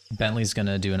 Bentley's going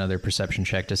to do another perception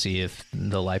check to see if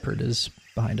the Leopard is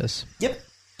behind us. Yep.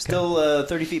 Still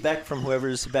 30 feet back from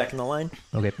whoever's back in the line.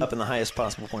 Okay. Up in the highest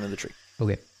possible point of the tree.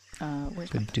 Okay. Where's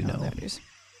Good to know. There it is.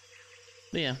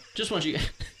 But yeah, just want you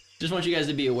guys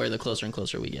to be aware the closer and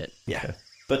closer we get. Yeah.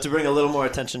 But to bring a little more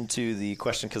attention to the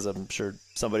question, because I'm sure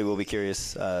somebody will be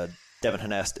curious, Devin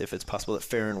had asked if it's possible that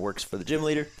Farron works for the gym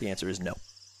leader. The answer is no.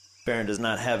 Farron does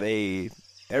not have a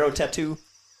arrow tattoo.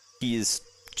 He is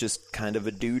just kind of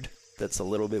a dude that's a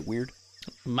little bit weird.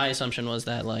 My assumption was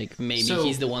that like maybe So-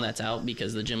 he's the one that's out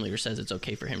because the gym leader says it's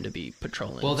okay for him to be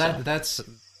patrolling. Well, so. that's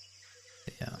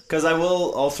yeah. Because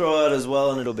I'll throw out as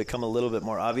well, and it'll become a little bit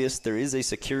more obvious, there is a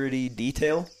security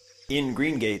detail in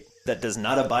Greengate that does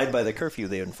not abide by the curfew.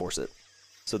 They enforce it.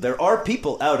 So there are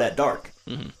people out at dark,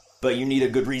 but you need a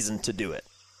good reason to do it.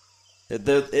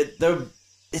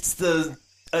 It's the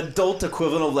adult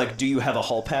equivalent of like, do you have a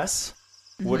hall pass?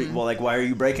 Why are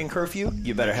you breaking curfew?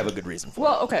 You better have a good reason for it.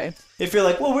 Well, okay. If you're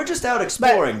like, well, we're just out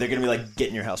exploring, they're going to be like, get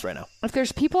in your house right now. If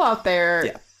there's people out there,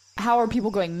 Yeah. how are people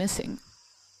going missing?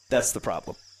 That's the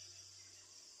problem.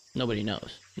 Nobody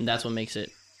knows, and that's what makes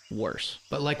it worse.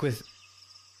 But like with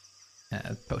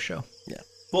post show. Yeah.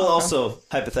 Well, also,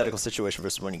 hypothetical situation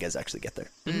versus when you guys actually get there.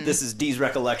 This is Dee's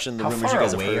recollection, the How rumors far you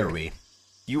guys away have heard. are we?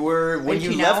 You were, when you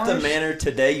 18 left the hours? manor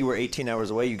today, you were 18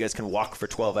 hours away. You guys can walk for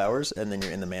 12 hours, and then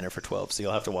you're in the manor for 12. So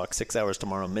you'll have to walk 6 hours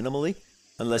tomorrow minimally,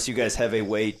 unless you guys have a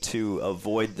way to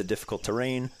avoid the difficult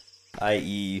terrain,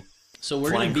 i.e. So we're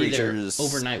flying going to be creatures, there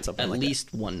overnight, something at like that.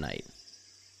 least one night.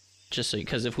 Just so,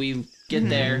 because if we get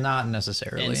there Not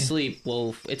necessarily. and sleep,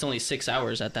 well, it's only 6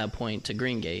 hours at that point to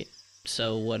Greengate.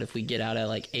 So what if we get out at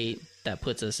like 8? That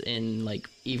puts us in like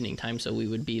evening time, so we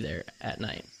would be there at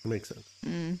night. Makes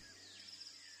sense.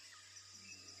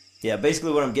 Yeah,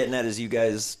 basically what I'm getting at is you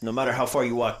guys, no matter how far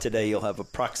you walk today, you'll have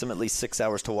approximately 6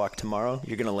 hours to walk tomorrow.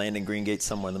 You're going to land in Greengate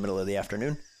somewhere in the middle of the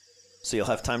afternoon. So you'll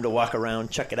have time to walk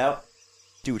around, check it out,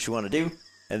 do what you want to do,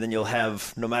 and then you'll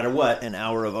have, no matter what, an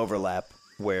hour of overlap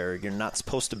where you're not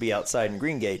supposed to be outside in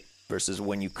Greengate versus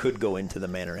when you could go into the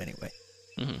manor anyway.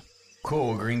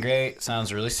 Cool. Green Gate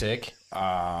sounds really sick.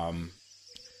 I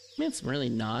mean, it's really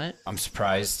not. I'm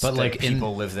surprised But, that like, in-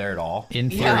 people live there at all. In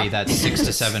theory, that 6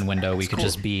 to 7 window, we could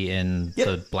just be in Yep.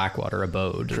 the Blackwater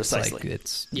abode. Precisely. It's like,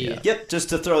 it's, Yeah. Yep, just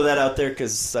to throw that out there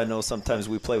because I know sometimes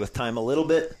we play with time a little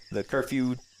bit. The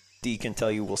curfew, D can tell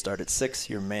you, will start at 6.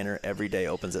 Your manor every day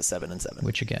opens at 7 and 7.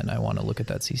 Which, again, I want to look at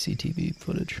that CCTV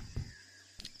footage.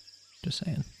 Just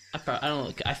saying. I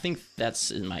don't. I think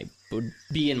would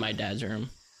be in my dad's room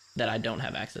that I don't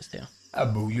have access to.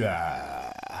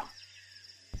 Booyah.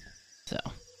 So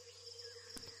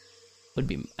would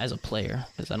be as a player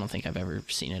because I don't think I've ever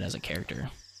seen it as a character.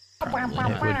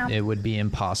 Probably. It would be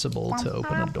impossible to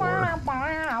open a door.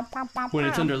 When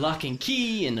it's under lock and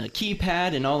key and a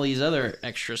keypad and all these other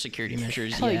extra security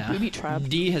measures, Like yeah. booby trap.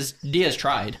 D has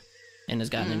tried and has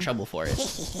gotten in trouble for it.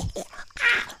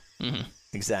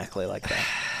 Exactly like that.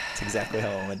 That's exactly how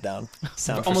it went down.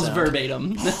 Sound for Almost sound.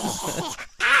 verbatim.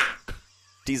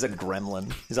 D's a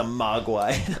gremlin. He's a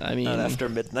mogwai. I mean- Not after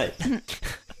midnight.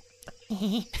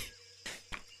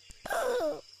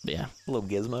 Yeah. A little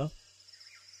gizmo.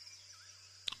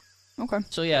 Okay.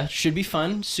 So yeah, should be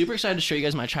fun. Super excited to show you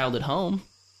guys my childhood home.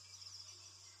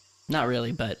 Not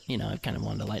really, but you know, I kind of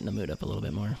wanted to lighten the mood up a little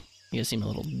bit more. You guys seem a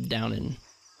little down and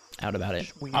out about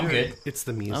it. I'm good. It's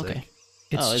the music. Okay.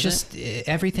 It's Oh, is just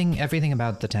everything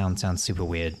about the town sounds super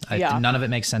weird. Yeah. None of it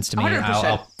makes sense to me.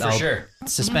 100%. I'll sure.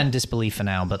 suspend disbelief for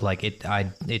now, but like it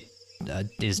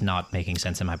is not making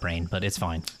sense in my brain. But it's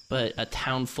fine. But a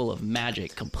town full of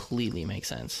magic completely makes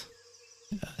sense.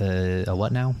 A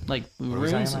what now? Like we talking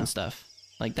runes about? and stuff.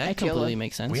 Like that Akiola. completely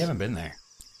makes sense. We haven't been there.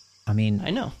 I mean, I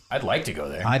know. I'd like to go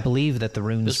there. I believe that the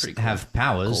runes pretty cool. have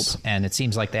powers, Cold. and it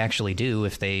seems like they actually do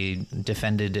if they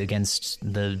defended against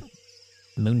the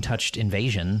moon-touched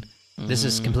invasion. This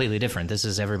is completely different. This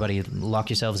is everybody lock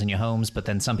yourselves in your homes, but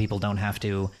then some people don't have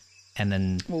to. And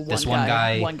then Well, this one one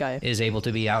guy. guy is able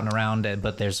to be out and around,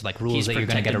 but there's like rules He's that you're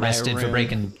going to get protected by a arrested for rune.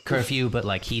 breaking curfew, but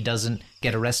like he doesn't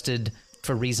get arrested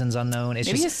for reasons unknown. It's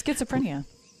Maybe he just has schizophrenia.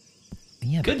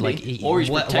 yeah, Could but like be. Or he's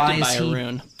why protected is by a he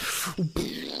rune.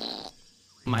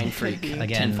 Mind freak. again?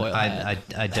 tinfoil hat.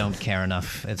 I don't care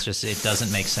enough. It's just it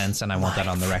doesn't make sense, and I want that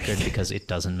on the record because it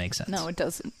doesn't make sense. No, it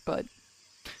doesn't. But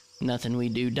Nothing we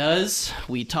do does.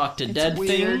 We talk to dead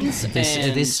weird. things. and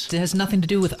This has nothing to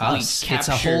do with us. It's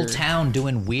a whole capture- town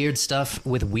doing weird stuff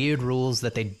with weird rules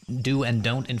that they do and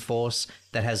don't enforce.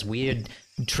 That has weird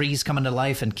trees coming to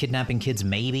life and kidnapping kids,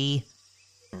 maybe.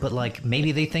 But like,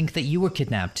 maybe they think that you were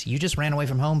kidnapped. You just ran away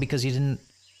from home because you didn't.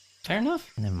 Fair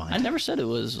enough. Never mind. I never said it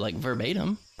was like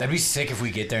verbatim. That'd be sick if we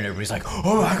get there and everybody's like,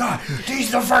 "Oh my god,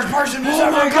 he's the first person who's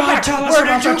ever come back. Where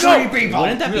did you go?" People.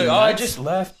 Wouldn't that be Like, oh, I nuts? just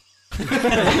left.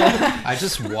 I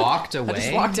just walked away. I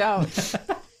just walked out.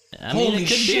 I mean, Holy it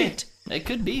could shit. be. It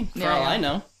could be. For Yeah, all yeah. I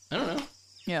know. I don't know.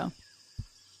 Yeah.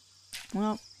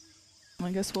 Well,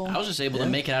 I guess we'll. I was just able to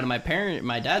make it out of my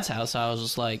dad's house. I was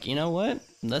just like, you know what?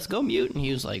 Let's go mute. And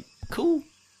he was like, cool.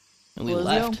 And we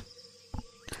Let's left.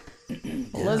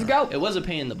 Let's go. It was a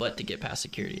pain in the butt to get past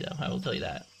security, though. I will tell you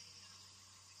that.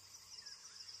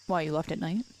 Why you left at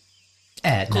night?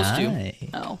 At Close to. night.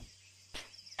 Oh.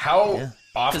 How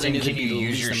 'Cause I often knew can there'd be you the use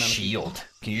least your amount of people. shield?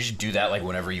 Can you just do that like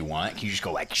whenever you want? Can you just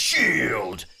go like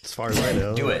shield? As far as I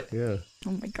know. Do it. Yeah.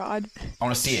 Oh my god. I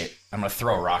want to see it. I'm gonna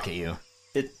throw a rock at you.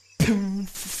 It it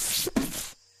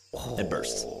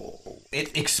bursts.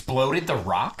 It exploded the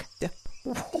rock? Yeah.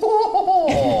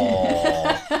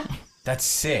 Oh, that's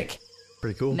sick.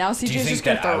 Pretty cool. Now Do you CJ's think just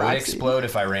gonna that I throw would rocks. explode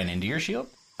if I ran into your shield?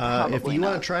 If Probably you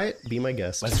want not. to try it, be my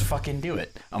guest. Let's fucking do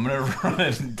it. I'm gonna run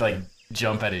and like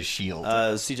jump at his shield.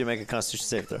 CJ, make a Constitution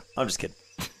save throw. I'm just kidding.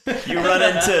 You run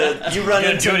into do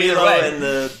it either Milo way. and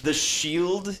the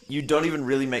shield. You don't even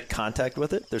really make contact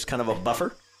with it. There's kind of a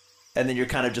buffer, and then you're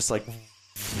kind of just like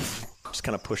just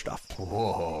kind of pushed off.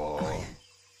 Whoa,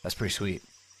 that's pretty sweet.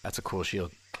 That's a cool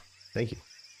shield. Thank you.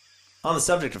 On the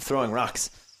subject of throwing rocks,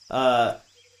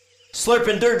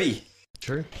 Slurpin' Derby.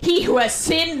 Sure. He who has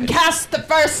sinned cast the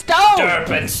first stone.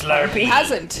 Slurpin' Slurpy. Who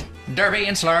hasn't? Derby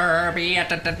and Slurpy.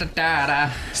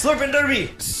 Da-da-da-da-da. Slurpin' Derby.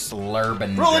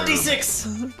 Slurpin' Roll a Derby.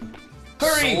 d6.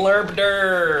 Hurry.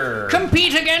 Slurpder.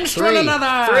 Compete against Three. one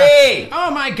another. 3. Oh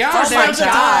my God! First They round's a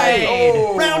tie.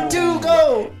 died. Round 2,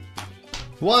 go.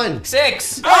 1. 6.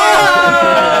 Such All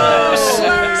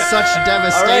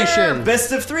devastation. right,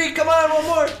 best of 3. Come on, one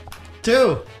more.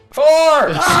 2. 4.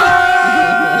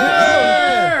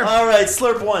 All right,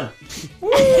 slurp 1.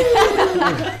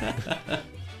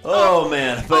 Oh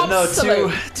man, but no,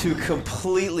 Absolute. to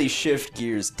completely shift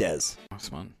gears, Dez. That's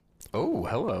fun. Oh,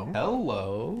 hello.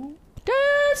 Hello.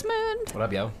 Desmond. What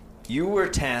up, yo? You were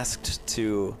tasked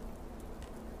to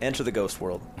enter the ghost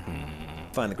world,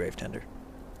 find the grave tender,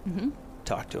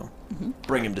 talk to him,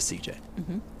 bring him to CJ.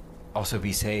 Also,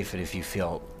 be safe, and if you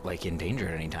feel like in danger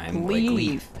at any time, Leave. like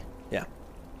leave. Yeah.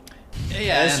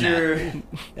 Yeah.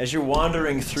 As you're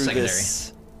wandering through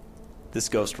Secondary. this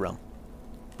ghost realm,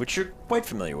 which you're quite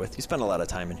familiar with, you spend a lot of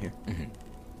time in here.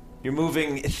 You're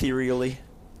moving ethereally.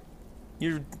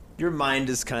 Your mind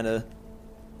is kind of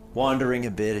wandering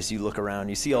a bit as you look around.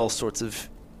 You see all sorts of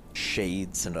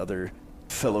shades and other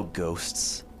fellow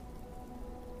ghosts.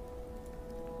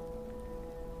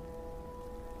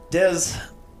 Dez,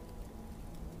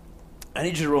 I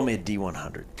need you to roll me a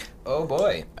D100. Oh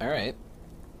boy. All right.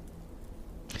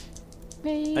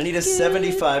 I need a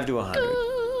 75 to 100.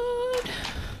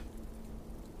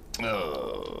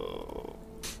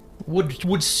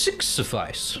 Would 6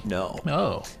 suffice? No.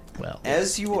 Oh, well.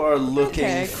 As you are looking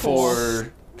Okay, cool.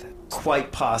 for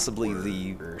quite possibly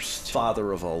the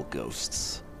father of all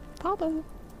ghosts, Pablo.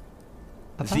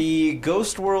 the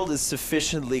ghost world is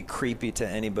sufficiently creepy to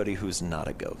anybody who's not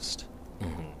a ghost.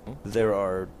 There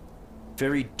are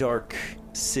very dark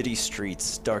city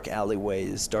streets, dark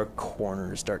alleyways, dark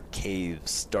corners, dark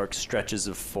caves, dark stretches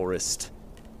of forest,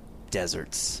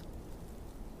 deserts.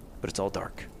 But it's all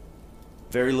dark.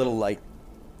 Very little light.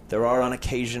 There are on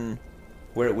occasion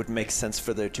where it would make sense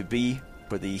for there to be,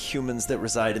 for the humans that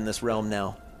reside in this realm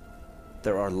now.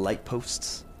 There are light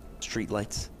posts, street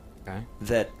lights, Okay.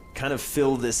 that kind of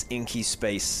fill this inky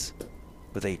space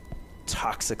with a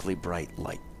toxically bright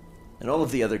light. And all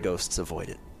of the other ghosts avoid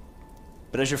it.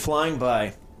 But as you're flying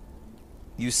by,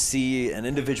 you see an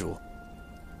individual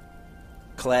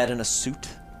clad in a suit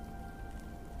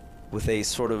with a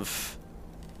sort of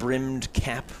brimmed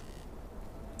cap.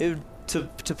 To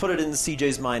put it in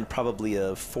CJ's mind, probably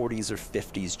a 40s or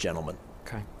 50s gentleman.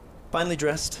 Okay. Finely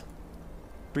dressed,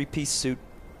 3-piece suit,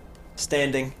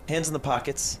 standing, hands in the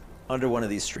pockets, under one of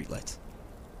these streetlights.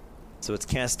 So it's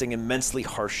casting immensely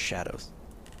harsh shadows.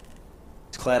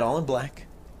 He's clad all in black.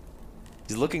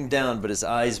 He's looking down, but his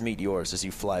eyes meet yours as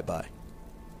you fly by.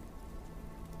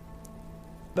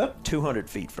 About 200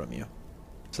 feet from you.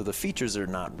 So the features are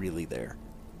not really there.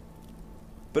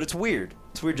 But it's weird.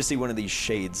 It's weird to see one of these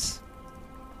shades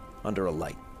under a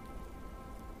light.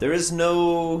 There is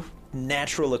no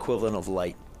natural equivalent of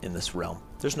light in this realm.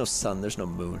 There's no sun, there's no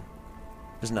moon.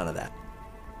 There's none of that.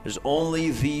 There's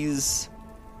only these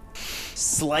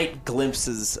slight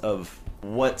glimpses of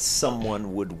what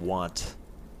someone would want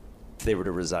if they were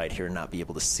to reside here and not be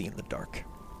able to see in the dark.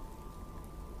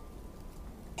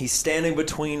 He's standing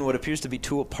between what appears to be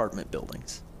 2 apartment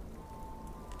buildings.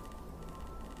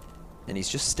 And he's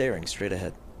just staring straight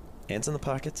ahead. Hands in the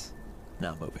pockets,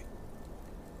 not moving.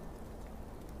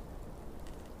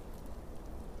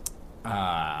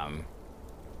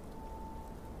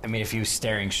 I mean, if he was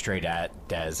staring straight at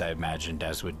Dez, I imagine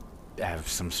Dez would have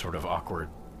some sort of awkward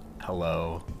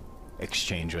hello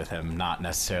exchange with him. Not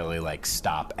necessarily like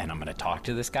stop and I'm going to talk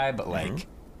to this guy, but like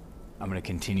I'm going to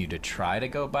continue to try to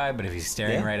go by. But if he's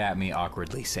staring Yeah. right at me,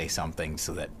 awkwardly say something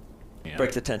so that, you know.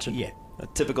 Break the tension. Yeah. A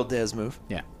typical Dez move.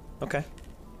 Yeah. Okay.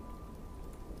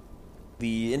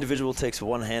 The individual takes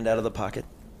one hand out of the pocket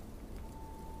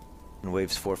and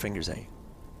waves 4 fingers at you.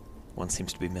 One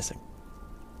seems to be missing.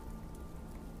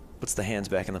 Puts the hands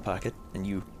back in the pocket, and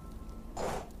you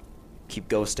keep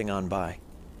ghosting on by.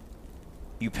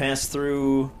 You pass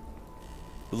through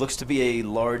what looks to be a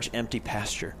large empty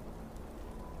pasture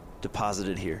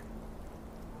deposited here.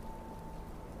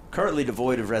 Currently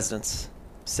devoid of residents,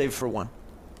 save for one.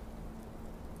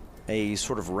 A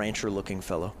sort of rancher-looking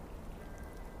fellow.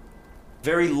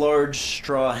 Very large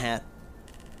straw hat.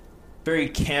 Very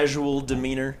casual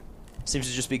demeanor. Seems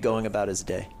to just be going about his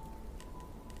day.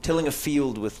 Tilling a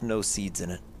field with no seeds in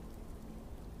it.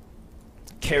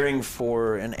 Caring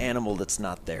for an animal that's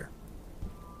not there.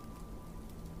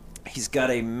 He's got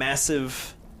a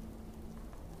massive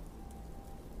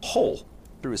hole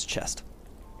through his chest.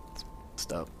 It's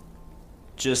Stop.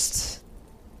 Just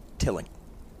tilling.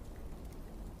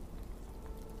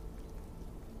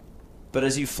 But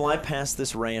as you fly past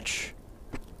this ranch,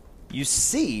 you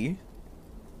see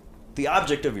the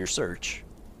object of your search.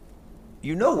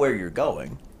 You know where you're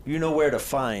going. You know where to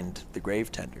find the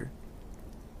grave tender.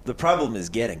 The problem is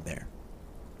getting there.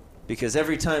 Because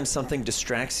every time something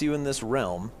distracts you in this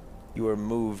realm, you are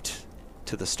moved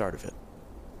to the start of it.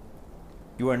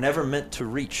 You are never meant to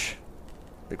reach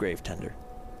the grave tender,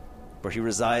 where he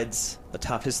resides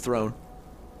atop his throne,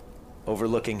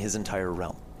 overlooking his entire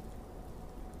realm.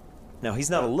 Now, he's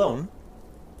not alone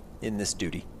in this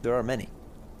duty. There are many.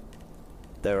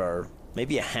 There are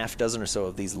maybe a half dozen or so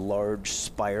of these large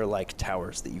spire-like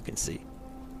towers that you can see.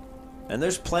 And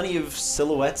there's plenty of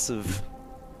silhouettes of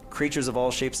creatures of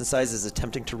all shapes and sizes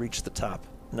attempting to reach the top.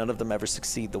 None of them ever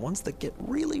succeed. The ones that get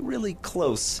really, really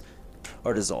close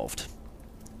are dissolved,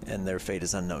 and their fate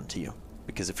is unknown to you.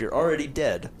 Because if you're already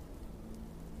dead,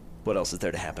 what else is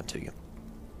there to happen to you?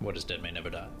 What is dead may never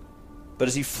die. But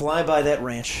as you fly by that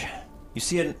ranch, you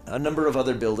see a number of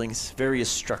other buildings, various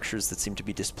structures that seem to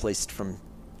be displaced from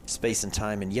space and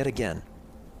time, and yet again,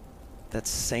 that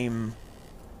same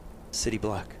city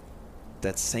block,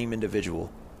 that same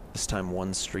individual, this time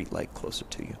one street light closer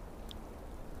to you.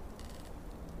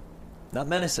 Not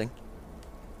menacing,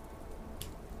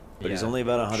 but he's only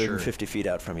about 150 feet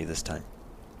out from you this time.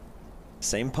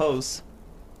 Same pose,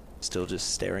 still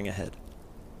just staring ahead.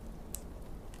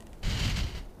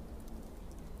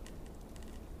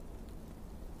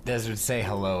 Des would say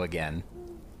hello again.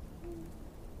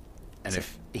 And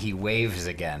if he waves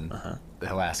again,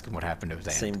 he'll ask him what happened to his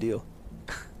hand. Same deal.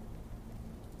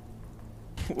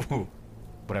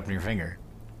 What happened to your finger?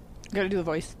 Gotta do the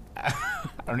voice. I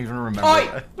don't even remember.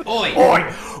 Oi! Oi! Oi!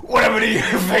 What happened to your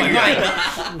finger?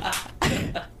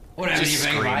 What happened to your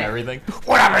finger? Everything.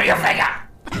 What happened to your finger?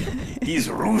 He's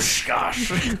Rushkosh,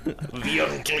 the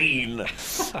unclean.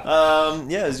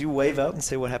 Yeah, as you wave out and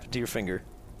say what happened to your finger,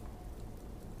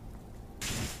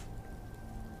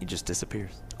 he just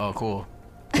disappears. Oh, cool.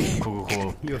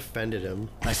 Cool. You offended him.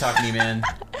 Nice talking to you, man.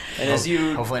 And as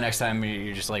you Hopefully next time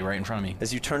you're just like right in front of me.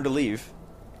 as you turn to leave,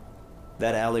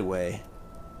 that alleyway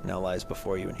now lies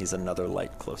before you, and he's another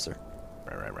light closer.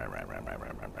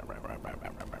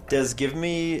 Des, give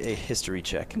me a history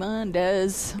check. Come on,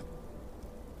 Des.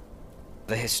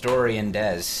 The historian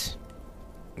Des.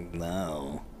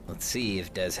 No. Let's see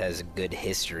if Des has a good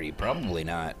history. Probably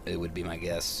not, it would be my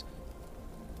guess.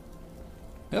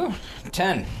 Oh,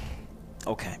 10.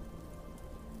 Okay.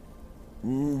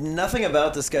 Nothing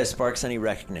about this guy sparks any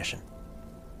recognition.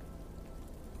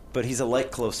 But he's a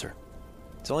light closer.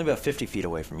 He's only about 50 feet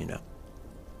away from you now.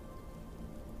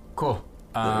 Cool.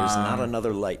 There's not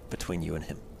another light between you and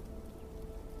him.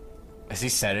 Has he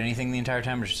said anything the entire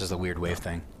time, or just a weird wave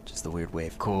thing? Just the weird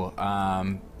wave. Cool.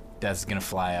 Des is gonna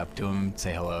fly up to him,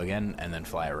 say hello again, and then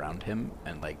fly around him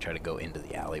and like try to go into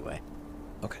the alleyway.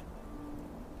 Okay.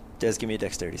 Des, give me a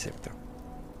dexterity saving throw.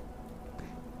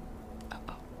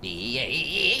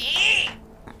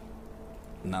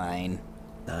 9.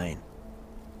 9.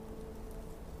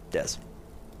 Des,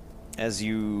 as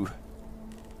you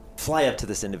fly up to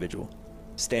this individual,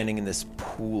 standing in this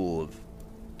pool of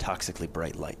toxically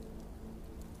bright light,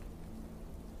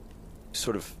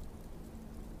 sort of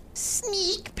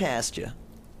sneak past you,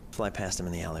 fly past him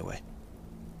in the alleyway.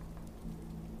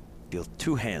 Feel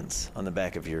two hands on the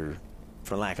back of your,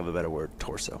 for lack of a better word,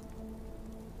 torso.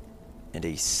 And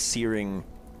a searing,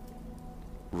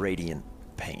 radiant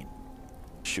pain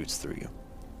shoots through you.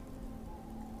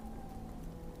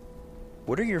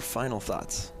 What are your final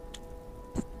thoughts?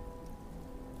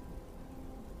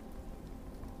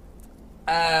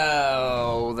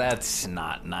 Oh, that's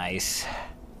not nice.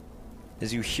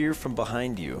 As you hear from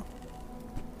behind you,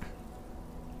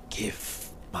 give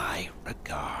my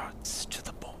regards to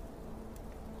the boy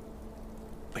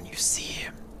when you see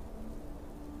him.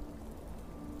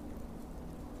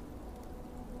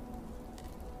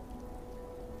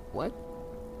 What?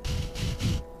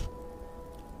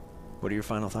 What are your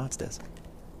final thoughts, Des?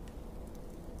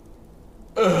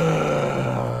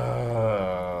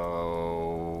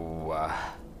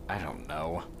 I don't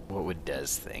know. What would Des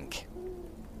think?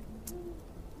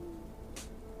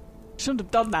 Shouldn't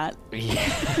have done that.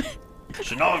 Yeah.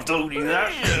 Should not have told you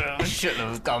that. I shouldn't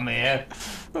have come here.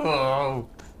 Oh.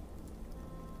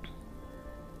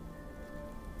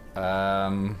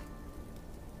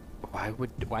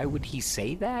 Why would he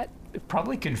say that?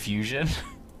 Probably confusion.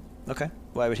 Okay.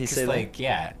 Why would he say Like,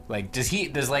 yeah. Like,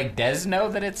 does like Des know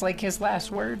that it's like his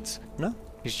last words? that? No.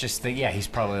 He's just he's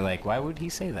probably like, why would he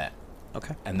say that?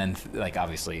 Okay. And then like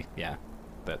obviously, yeah.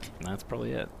 But that's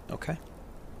probably it. Okay.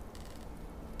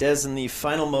 Des, in the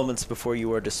final moments before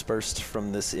you are dispersed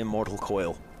from this immortal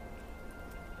coil,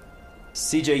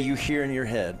 CJ, you hear in your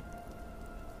head,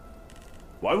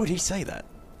 why would he say that?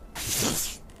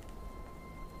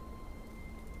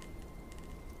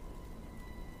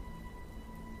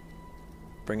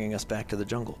 Bringing us back to the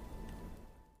jungle.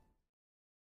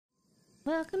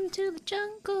 Welcome to the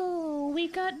jungle. We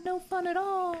got no fun at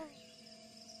all.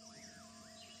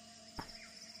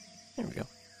 There we go.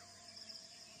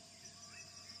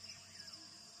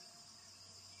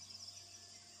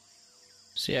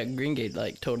 So yeah, Green Gate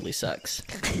like totally sucks.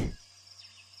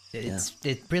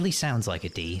 It really sounds like a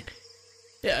D.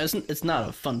 Yeah, it's not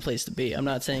a fun place to be. I'm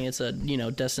not saying it's a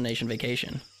destination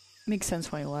vacation. Makes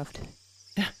sense why you left.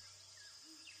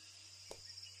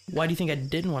 Why do you think I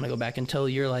didn't want to go back until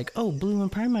you're like, oh, Blue and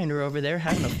Primemind are over there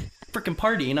having a freaking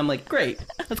party, and I'm like, great,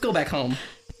 let's go back home.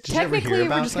 Did you ever Technically, hear we're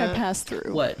about just gonna that? pass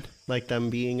through. What? Like them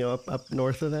being up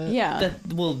north of that? Yeah.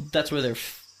 That's where their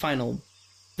final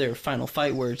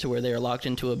fight were, to where they are locked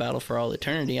into a battle for all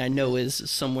eternity. I know is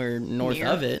somewhere north Near.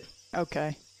 of it.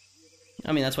 Okay.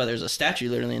 I mean, that's why there's a statue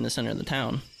literally in the center of the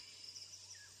town.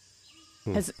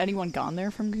 Has anyone gone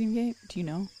there from Green Gate? Do you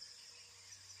know?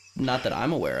 Not that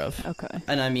I'm aware of. Okay.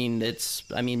 And I mean,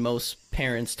 most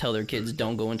parents tell their kids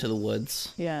don't go into the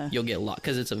woods. Yeah. You'll get lost,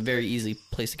 because it's a very easy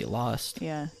place to get lost.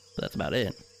 Yeah. But that's about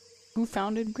it. Who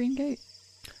founded Green Gate?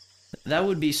 That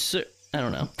would be Sir... I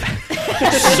don't know.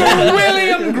 Sir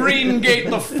William Greengate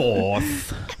the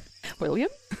Fourth. William?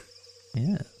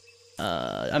 Yeah.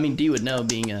 I mean, Dee would know,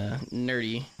 being a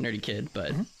nerdy kid,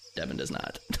 but Devin does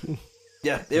not.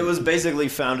 Yeah, it was basically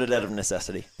founded out of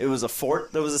necessity. It was a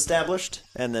fort that was established,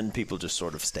 and then people just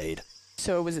sort of stayed.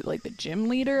 So was it like the gym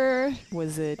leader?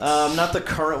 Was it... Not the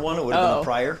current one. It would have been the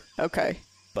prior, Okay.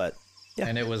 but yeah.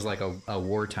 And it was like a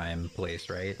wartime place,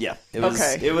 right? Yeah, it was.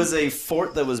 Okay. It was a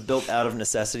fort that was built out of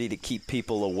necessity to keep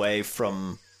people away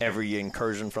from every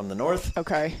incursion from the north.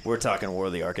 Okay. We're talking War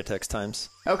of the Architects times.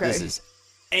 Okay. This is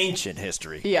ancient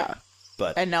history. Yeah.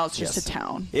 But And now it's just yes. a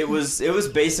town. It was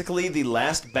basically the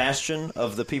last bastion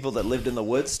of the people that lived in the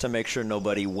woods to make sure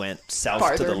nobody went south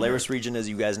to the Farther. Laris region as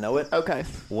you guys know it, Okay.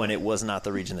 when it was not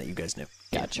the region that you guys knew.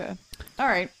 Gotcha. All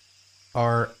right.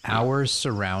 Are our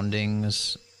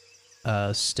surroundings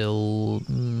still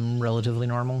relatively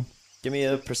normal? Give me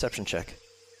a perception check.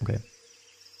 Okay.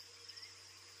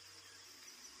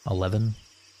 11.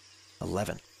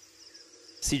 11.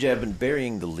 CJ, I've been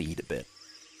burying the lead a bit.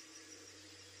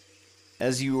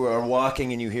 As you are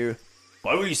walking and you hear,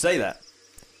 why would you say that?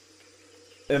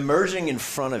 Emerging in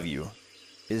front of you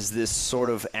is this sort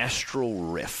of astral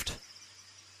rift.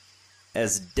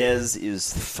 As Dez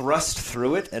is thrust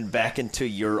through it and back into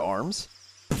your arms.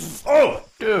 Oh!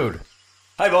 Dude,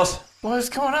 Hey, boss. what's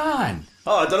going on?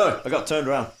 Oh, I don't know. I got turned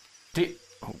around.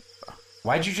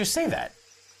 Why'd you just say that?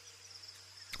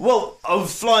 Well, I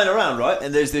was flying around, right?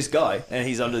 And there's this guy, and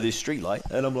he's under this streetlight,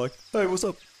 and I'm like, hey, what's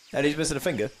up? And he's missing a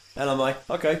finger, and I'm like,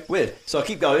 okay, weird. So I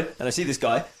keep going, and I see this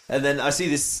guy, and then I see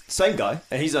this same guy,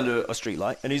 and he's under a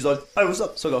streetlight, and he's like, hey, what's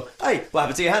up? So I go, hey, what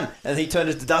happened to your hand? And he turned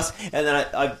into dust, and then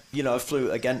I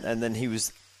flew again, and then he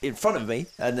was in front of me,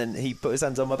 and then he put his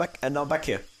hands on my back, and I'm back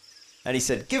here. And he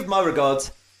said, give my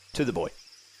regards to the boy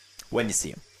when you see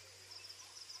him.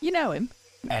 You know him.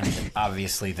 And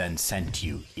obviously then sent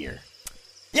you here.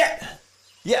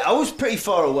 Yeah, I was pretty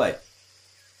far away.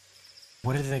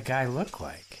 What did the guy look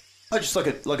like? I just like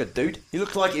a dude. He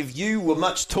looked like if you were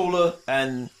much taller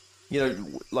and,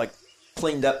 like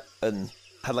cleaned up and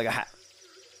had like a hat.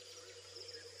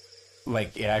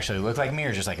 Like it actually looked like me,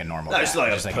 or just like a normal? No, guy? it's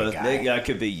like just a like person. guy. Yeah, it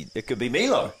could be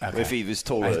Milo Okay. if he was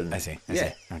taller. I see. I yeah,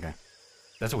 see. Okay,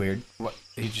 that's weird. What?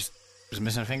 He just was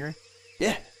missing a finger?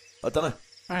 yeah. I don't know.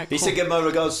 All right. He said, "Give my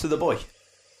regards to the boy,"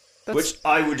 which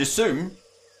I would assume,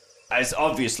 as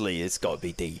obviously it's got to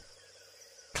be D.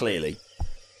 Clearly,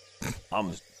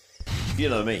 you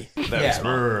know me, very Yeah,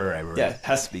 smart. right. Yeah, it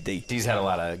has to be D. D's had a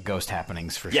lot of ghost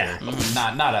happenings for Yeah. sure.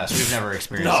 Not us. We've never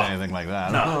experienced No. anything like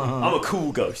that. No, I'm a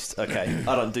cool ghost. Okay,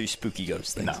 I don't do spooky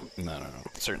ghost things. No.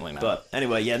 Certainly not. But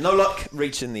anyway, yeah, no luck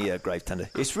reaching the grave tender.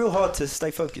 It's real hard to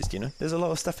stay focused, There's a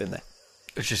lot of stuff in there.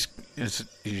 you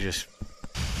just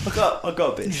I got a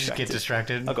bit You just distracted. get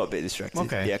distracted? I got a bit distracted.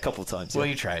 Okay. Yeah, a couple of times. Well,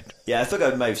 yeah. you tried. Yeah, I think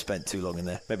I may have spent too long in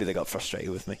there. Maybe they got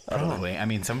frustrated with me. I don't know. Probably. I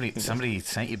mean, somebody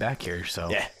sent you back here, so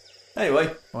Yeah.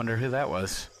 Anyway, wonder who that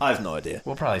was. I have no idea.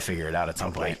 We'll probably figure it out at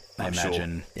some point. I I'm sure.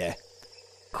 imagine. Yeah.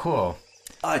 Cool.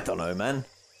 I don't know, man.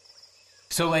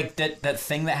 So, like that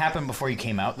thing that happened before you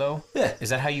came out, though. Yeah. Is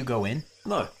that how you go in?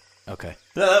 No. Okay.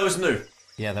 No, that was new.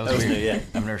 Yeah, that was That was weird. new, yeah.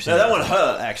 I've never seen No, that one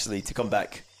hurt, actually, to come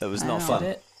back. That was I not know. fun. Did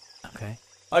it? Okay.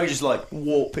 I could just,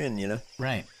 warp in,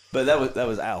 Right. But that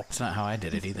was ow. That's not how I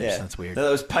did it either. Yeah, So that's weird. That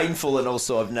was painful, and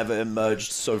also I've never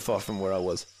emerged so far from where I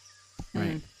was.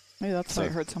 Right. Maybe that's why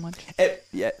it hurt so much.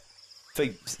 Yeah,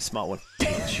 smart one.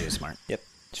 She is smart. Yep,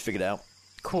 just figured it out.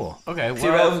 Cool. Okay.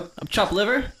 Zero. Well, Chopped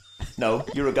liver? No,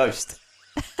 you're a ghost.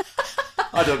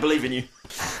 I don't believe in you.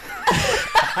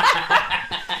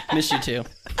 Miss you too.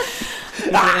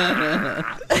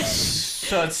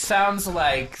 so it sounds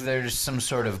like there's some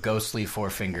sort of ghostly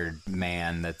four-fingered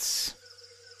man that's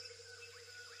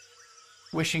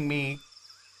wishing me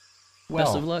well.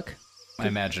 Best of luck. I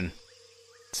imagine.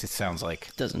 It sounds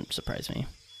like. Doesn't surprise me.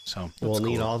 So We'll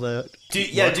need all the. Do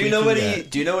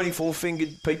you know any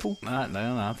four-fingered people? Not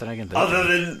that I can think Other of.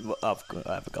 than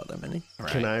I haven't got that many. Right.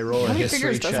 Can I roll a How many history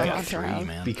fingers does check? a hunter have?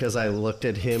 man. Because I looked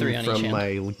at him 3 on each from hand.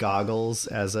 my goggles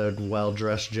as a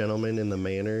well-dressed gentleman in the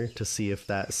manor to see if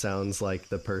that sounds like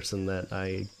the person that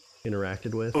I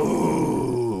interacted with.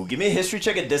 Ooh, give me a history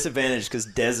check at disadvantage because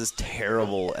Dez is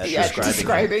terrible at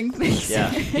Describing things. Yeah,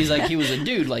 He's like, he was a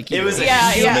dude like you. it was a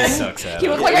Yeah, human. yeah. Sucks at He it.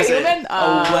 looked like a human.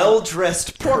 A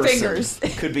well-dressed four person. fingers.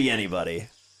 Could be anybody.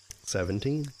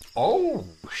 17. Oh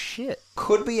shit!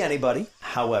 Could be anybody.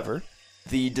 However,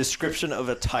 the description of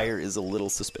attire is a little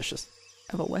suspicious.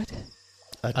 Of a what?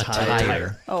 A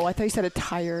tire. Oh, I thought you said a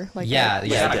tire. Like Yeah, a,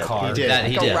 yeah, Not a car. He did. That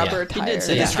he like did. a rubber Yeah. tire. He did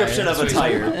say The description of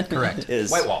attire Correct. is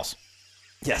White walls.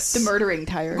 Yes. The murdering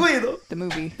tire. Guido. The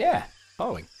movie. Yeah.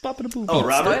 Following. Oh,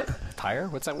 Robert. Tire?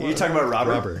 What's that word? Are you talking about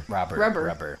Robert? Rubber.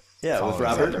 Rubber. Yeah, with Following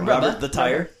Robert. Robert. Robert the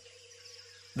tire.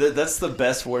 That's the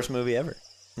best worst movie ever.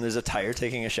 And there's a tire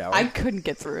taking a shower. I couldn't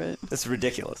get through it. It's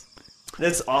ridiculous.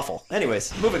 It's awful.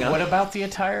 Anyways, moving on. What about the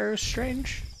attire?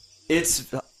 Strange.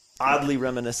 It's oddly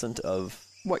reminiscent of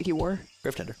What he wore.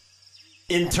 Gryffindor.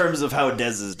 In terms of how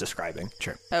Dez is describing.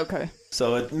 Sure. Okay.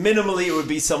 So minimally it would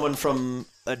be someone from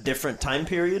a different time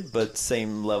period, but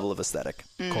same level of aesthetic.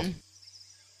 Cool.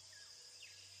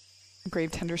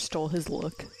 Gravetender stole his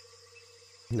look.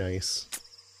 Nice.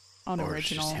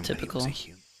 Unoriginal. Typical.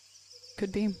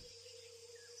 Could be.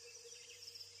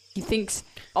 He thinks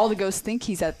all the ghosts think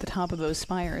he's at the top of those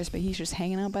spires, but he's just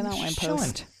hanging out by that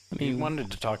lamppost. He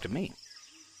wanted to talk to me,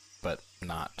 but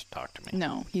not to talk to me.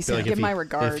 No, he I feel said, like "Give if he, my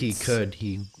regards." If he could,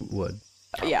 he would.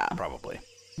 Yeah. Probably.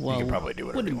 Well, he could probably do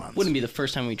whatever he wants. Wouldn't be the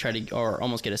first time we try to, or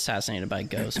almost get assassinated by a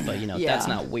ghost, but Yeah. that's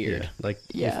not weird. Yeah. Like,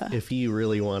 Yeah. if he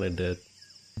really wanted to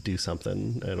do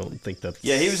something, I don't think that's.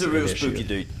 Yeah, he was a real an issue. spooky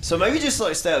dude. So maybe just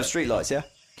like stay out of streetlights, yeah?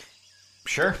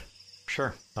 Sure.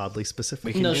 Oddly specific.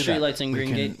 We can No do streetlights that. in We Green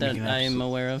can- Gate we that can I am abs-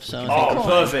 aware of. So I Oh, think-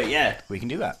 perfect, yeah. We can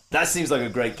do that. That seems like a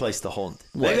great place to haunt.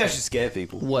 Maybe I should scare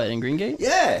people. What, in Green Gate?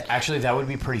 Yeah. Actually, that would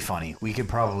be pretty funny. We could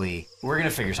probably. We're gonna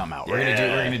figure something out. We're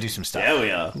gonna do some stuff. Yeah,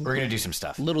 we are. We're gonna do some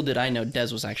stuff. Little did I know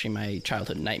Dez was actually my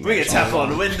childhood nightmare. We can tap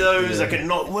on windows. I can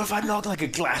knock. What if I knock like a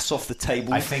glass off the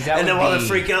table? I think that and then would while be-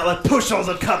 they're freaking out, like push all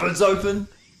the cupboards open.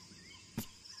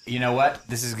 You know what?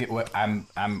 This is good.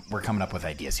 We're coming up with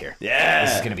ideas here. Yeah.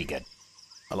 This is gonna be good.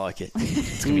 I like it.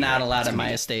 It's not allowed in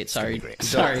my estate. Sorry. great.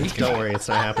 Sorry. Don't worry, it's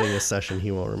not happening this session.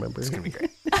 He won't remember. It's gonna be great.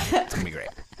 It's gonna be great.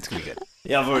 It's gonna be good.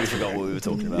 Yeah, I've already forgot what we were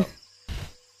talking about.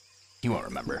 You won't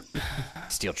remember.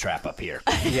 Steel trap up here.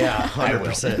 Yeah, I will.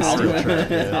 100%. Steel trap,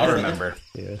 yeah. I'll remember.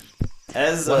 Yeah.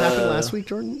 As What happened last week,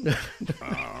 Jordan?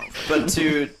 But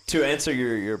to answer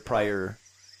your prior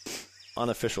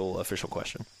unofficial official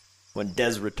question, when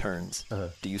Dez returns,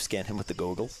 do you scan him with the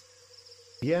goggles?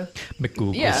 Yeah.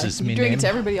 McGoogles Yeah, is you me doing name. it to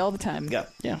everybody all the time. Yeah.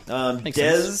 Yeah. Makes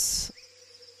Dez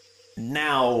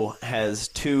now has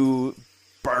 2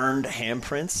 burned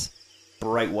handprints,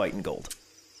 bright white and gold,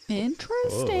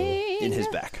 Interesting. in his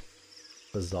back.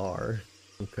 Bizarre.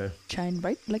 Okay. Shine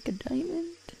bright like a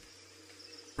diamond.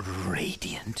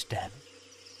 Radiant damage.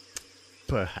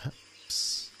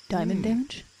 Perhaps. Diamond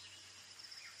damage.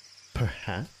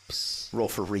 Perhaps. Roll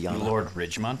for Rihanna. Lord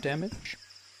Ridgemont damage.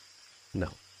 No.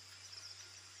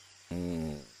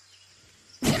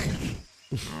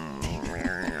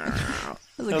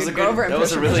 That was a good Grover That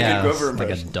was a impression. really Yeah, good Grover it's like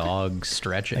a impression. dog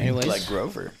stretching. Anyways, Like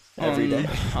Grover every day.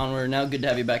 Onward now. Good to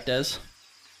have you back, Dez.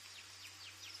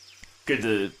 Good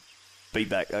to be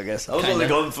back, I guess. I was Kinda. only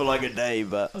gone for like a day,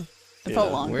 but It felt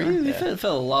know. longer. Were you? It felt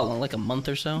a lot long, like a month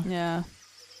or so. Yeah.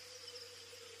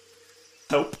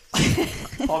 nope.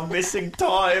 I'm missing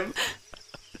time.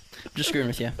 Just screwing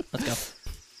with you. Let's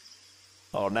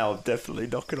go. Oh, now I'm definitely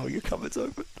knocking all your cupboards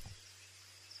open.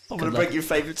 I'm Good gonna luck. break your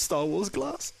favorite Star Wars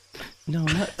glass. No,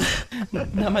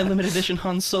 not my limited edition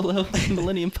Han Solo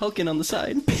Millennium Falcon on the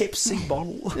side. Pepsi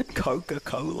bottle,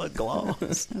 Coca-Cola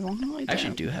glass. I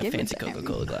actually do have Give it fancy to him.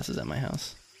 Coca-Cola glasses at my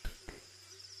house.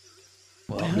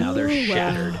 Well, now they're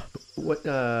shattered. What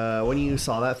when you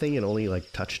saw that thing, it only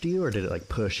like touched you, or did it like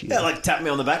push you? Yeah, like tapped me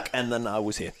on the back, and then I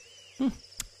was here.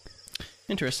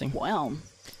 Interesting. Well,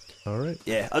 All right.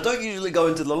 Yeah, I don't usually go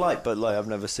into the light, but like I've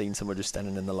never seen someone just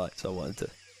standing in the light, so I wanted to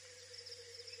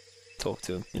talk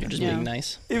to him. You're just Yeah. being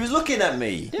nice. He was looking at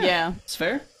me. yeah. It's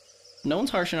fair. No one's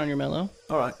harshing on your mellow.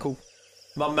 All right, cool.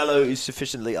 My mellow is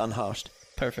sufficiently unharshed.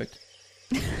 Perfect.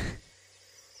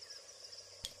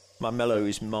 My mellow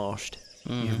is marshed.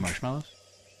 You have marshmallows?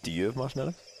 Do you have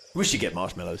marshmallows? We should get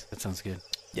marshmallows. That sounds good.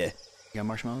 Yeah. You got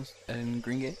marshmallows in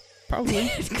Greengate? Probably.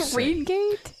 Green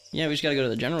Gate? Yeah, we just gotta go to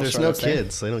the general There's store. no that's there.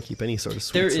 kids. They don't keep any sort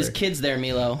of There sweets is there. kids there,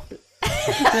 Milo.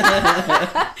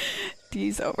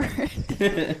 D's over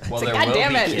it. Well, like, there God will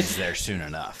damn be it. kids there soon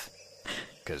enough.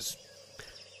 Because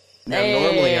Now,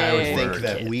 normally I would Hey. think We're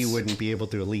that we kids. wouldn't be able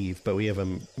to leave, but we have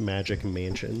a magic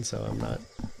mansion, so I'm not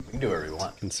we can do whatever we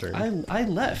want. concerned. I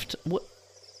left. What?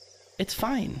 It's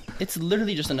fine. It's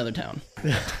literally just another town.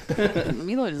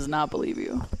 Milo does not believe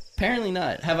you. Apparently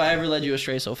not. Have I ever led you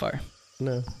astray so far?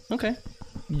 No. Okay.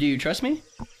 Do you trust me?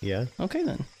 Yeah. Okay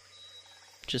then.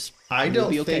 Just I you'll don't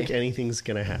be okay. think anything's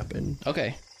gonna happen.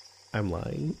 Okay. I'm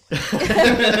lying.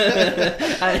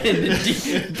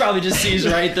 Probably just sees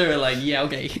right through it like, yeah,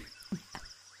 okay.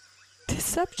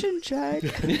 Deception check.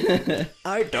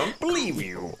 I don't believe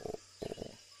you.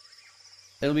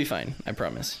 It'll be fine. I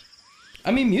promise.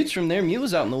 I mean, Mute's from there. Mute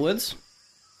was out in the woods.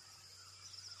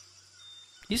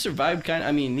 He survived kind of.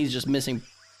 I mean, he's just missing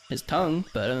his tongue,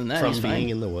 but other than that, From he's being fine.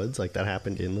 in the woods, like that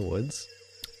happened in the woods.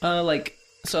 Like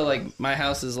my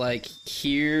house is like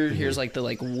here. Here's like the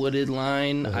like wooded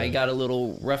line. I got a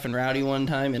little rough and rowdy one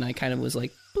time, and I kind of was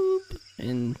like boop,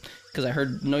 and because I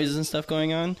heard noises and stuff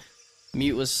going on.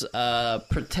 Mute was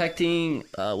protecting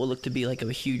what looked to be like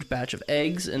a huge batch of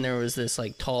eggs, and there was this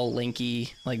like tall,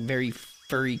 lanky, like very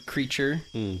furry creature.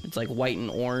 It's like white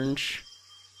and orange,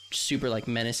 super like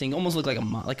menacing. Almost looked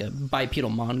like a bipedal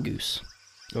mongoose.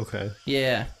 Okay.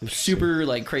 Yeah, super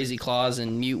like crazy claws,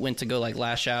 and Mute went to go like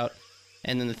lash out,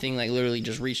 and then the thing like literally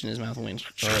just reached in his mouth and went.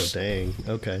 Oh dang.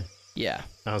 Okay. Yeah.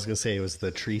 I was gonna say it was the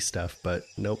tree stuff, but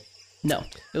nope. No,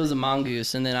 it was a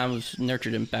mongoose, and then I was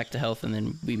nurtured him back to health, and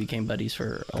then we became buddies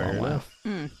for a Fair long while. enough.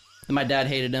 And my dad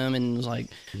hated him and was like,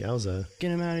 Yowza.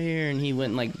 "Get him out of here!" And he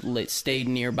went and like stayed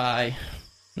nearby,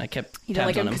 and I kept You don't tabs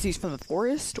like him on him. because he's from the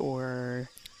forest, or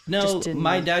No, just didn't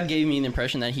my like- dad gave me the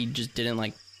impression that he just didn't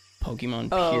like Pokemon.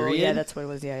 oh Period. yeah, that's what it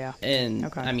was. Yeah. And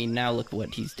Okay. I mean, now look what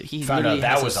he's doing. He Found literally out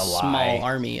that has was a lie. small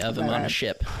army of him on a Right.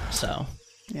 ship. So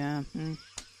Yeah.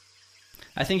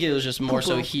 I think it was just more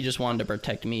so Cool. he just wanted to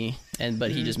protect me,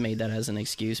 but he just made that as an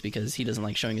excuse because he doesn't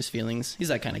like showing his feelings. He's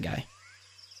that kind of guy.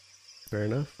 Fair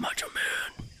enough. Macho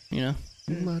man, you know.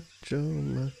 Macho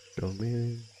man. I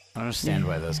don't understand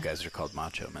why those guys are called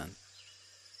macho men.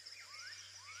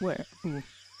 Where? Ooh.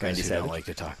 Guys who Savage. don't like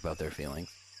to talk about their feelings.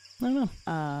 I don't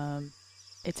know.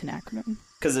 It's an acronym.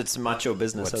 Because it's macho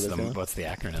business. What's the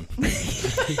acronym?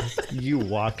 You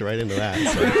walked right into that.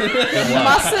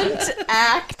 So. Mustn't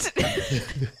act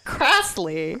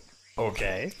crassly.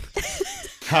 Okay.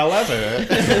 However,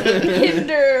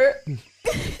 Hinder.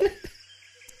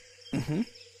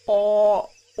 All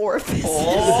orifices.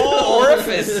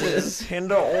 Orifices.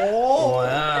 Hinder all.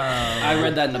 Wow. I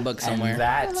read that in a book somewhere. And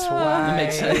that's why That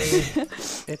makes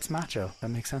sense. it's macho. That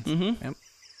makes sense. Mhm. Yep.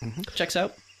 Checks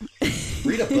out.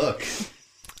 read a book.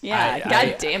 Yeah.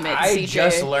 God damn it, I CJ.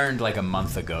 just learned like a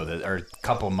month ago or a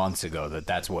couple months ago that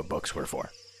that's what books were for.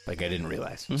 Like I didn't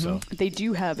realize. So They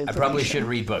do have I information. probably should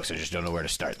read books. I just don't know where to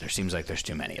start. There seems like there's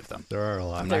too many of them. There are a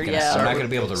lot. I'm There- not gonna. yeah. I'm not gonna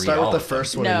be able to read Start all with the of them.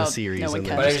 first one in No, the series, no, we and then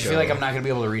can't. But I just just feel go. like I'm not gonna be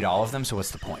able to read all of them. So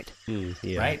what's the point?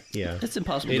 Yeah, Right? Yeah. It's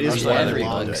impossible. It to is just read let one other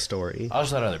people long do it. story. I'll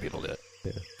just let other people do it.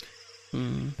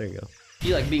 There you go. Do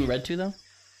you like being read to though?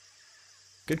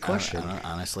 Good question. I don't-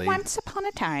 honestly, Once upon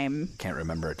a time. can't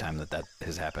remember a time that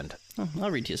has happened. Oh,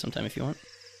 I'll read to you sometime if you want.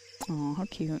 Oh, how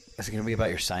cute. Is it gonna be about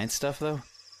your science stuff though?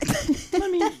 I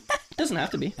mean, it doesn't have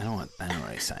to be. I don't want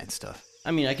any science stuff. I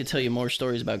mean, I could tell you more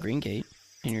stories about Green Gate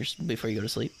before you go to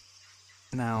sleep.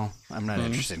 No, I'm not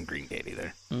interested in Green Gate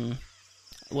either.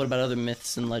 What about other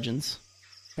myths and legends?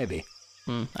 Maybe.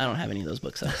 I don't have any of those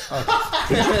books though.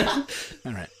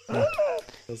 All right.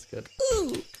 That's good.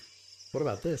 What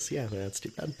about this? Yeah, that's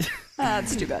too bad.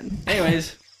 That's too bad.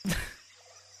 Anyways,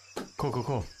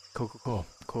 Cool.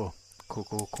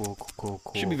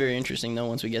 should be very interesting though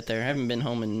once we get there. I haven't been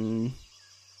home in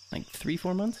like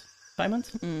 3-4 months, 5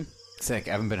 months. Sick.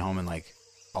 I haven't been home in like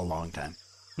a long time.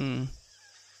 You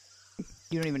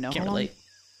don't even know Can't how long? relate.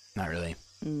 Not really.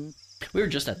 We were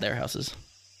just at their houses,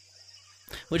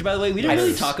 which by the way we didn't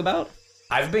really talk about.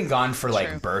 I've been gone for like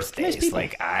True. birthdays. Nice people.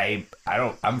 Like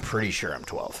I'm pretty sure I'm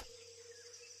 12.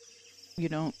 You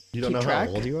don't You don't keep know track?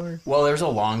 how old you are? Well, there was a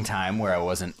long time where I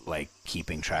wasn't like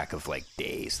keeping track of like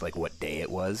days, like what day it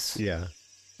was. Yeah.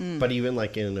 But even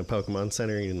like in a Pokemon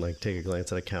Center, you can like take a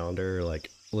glance at a calendar or like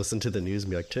listen to the news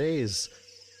and be like, today is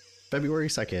February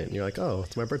 2nd. And you're like, oh,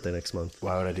 it's my birthday next month.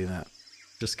 Why would I do that?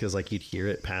 Just because like you'd hear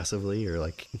it passively or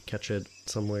like catch it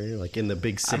somewhere. Like in the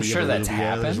big city I'm sure of that's Olivia,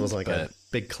 there happened, was like a but-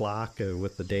 big clock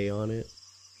with the day on it.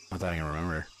 I thought I can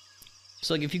remember.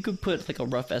 So, like, if you could put like a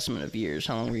rough estimate of years,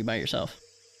 how long were you by yourself?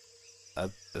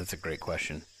 That's a great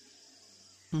question.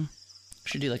 We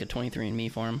should do like a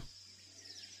 23andMe for him.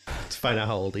 To find out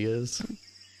how old he is.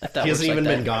 If that He works hasn't like even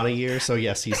that. been gone a year, so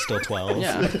yes, he's still 12.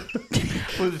 Yeah.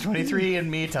 Would the 23 and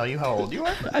me tell you how old you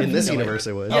are? In this universe,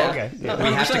 it would. Yeah. Oh, okay. No, We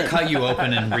have to 100%. cut you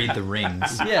open and read the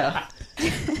rings. Yeah.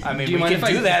 I mean, Do you we mind can if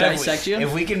I do that dissect you?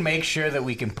 if we can make sure that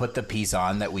we can put the piece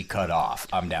on that we cut off.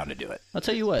 I'm down to do it. I'll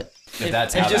tell you what. If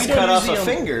that's And how just that cut off a museum-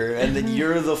 finger, and then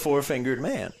you're the four-fingered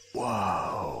man.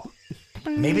 Whoa.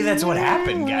 Maybe that's what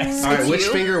happened, guys. All right, which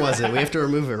finger was it? We have to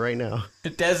remove it right now.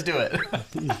 Des, do it.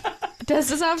 Des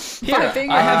does have Here, 5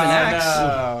 fingers. I have an axe.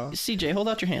 No. CJ, hold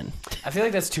out your hand. I feel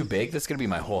like that's too big. That's gonna be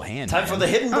my whole hand. Time man. for the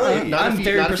hidden blade. Not I'm if you-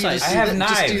 very not if you precise. just I do have that-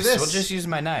 knives. Just do this. We'll just use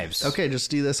my knives. Okay, just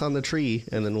do this on the tree,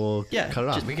 and then we'll Yeah, cut it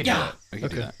off. just- We could Yeah. do that. We could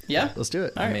do Okay. that. Yeah? Let's do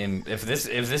it. I mean, if this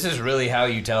is really how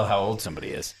you tell how old somebody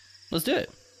is, Let's do it.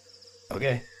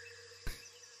 okay.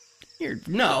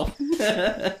 No.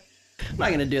 I'm not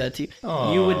going to do that to you.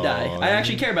 You would die. I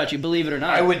actually care about you, believe it or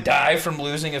not. I would die from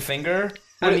losing a finger.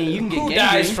 I mean, you can get Who gangrene.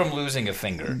 dies from losing a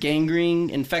finger? Gangrene,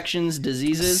 infections,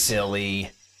 diseases.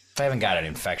 Silly. If I haven't got an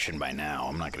infection by now,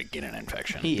 I'm not going to get an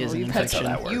infection. He is an That's how infection.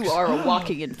 that works. You are a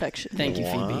walking infection. Thank you,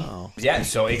 Phoebe. Yeah,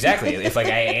 so exactly. If like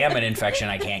I am an infection,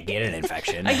 I can't get an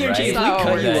infection. I guarantee if we right?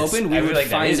 cut you That's- open, we I feel would like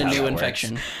that find is a how new that works.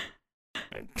 infection.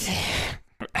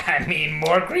 I mean,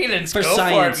 more credence. For Go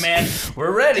science. for it, man.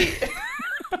 We're ready.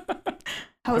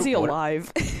 How is he What-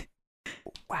 alive?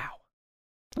 Wow.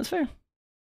 That's fair.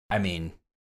 I mean,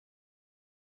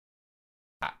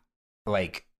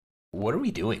 like, what are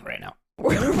we doing right now?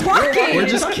 We're walking. We're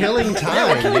just killing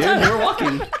time, dude. We're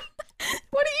walking.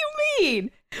 What do you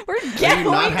mean? We're you going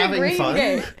not to having Green fun?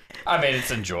 Gate. I mean,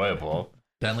 it's enjoyable.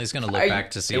 Bentley's gonna Are look you-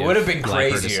 back to see. It if would have been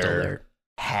Blackbird is still crazier there.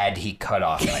 had he cut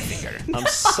off my finger. I'm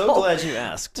so glad you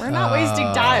asked. We're not wasting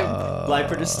time.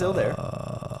 Blackbird is still there.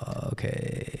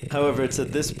 Okay. However, it's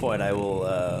at this point I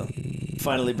will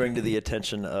finally bring to the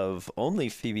attention of only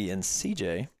Phoebe and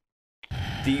CJ.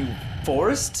 The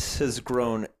forest has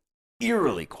grown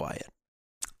eerily quiet.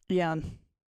 Yeah.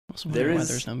 Also, There why is-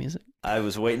 there's no music. I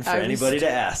was waiting for I was- anybody to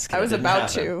ask. I and it was didn't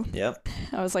about happen. to. Yep.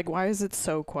 I was like, why is it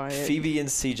so quiet? Phoebe and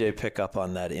CJ pick up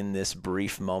on that in this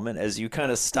brief moment. As you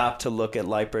kind of stop to look at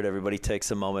Lightbird, everybody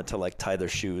takes a moment to like tie their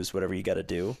shoes, whatever you got to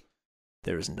do.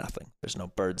 There is nothing. There's no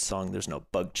bird song. There's no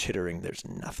bug chittering. There's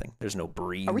nothing. There's no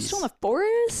breeze. Are we still in the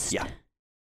forest? Yeah.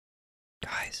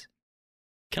 Guys,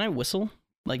 Can I whistle?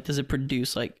 Like, does it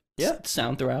produce like Yeah.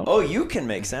 sound throughout? Oh, you can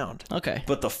make sound. Okay.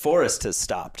 But the forest has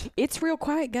stopped. It's real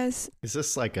quiet, guys. Is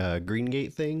this like a Green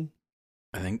Gate thing?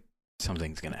 I think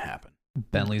something's gonna happen.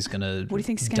 Bentley's gonna What do you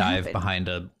think's gonna dive happen? behind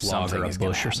a log Something or a is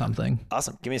gonna bush or happen. something.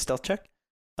 Awesome. Give me a stealth check.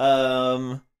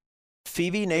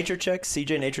 Phoebe, nature check.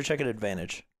 CJ, nature check at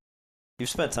advantage. You've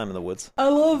spent time in the woods. I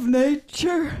love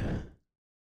nature.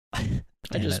 I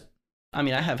Damn just, it. I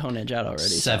mean, I have Hone Edge out already.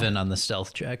 so- 7 on the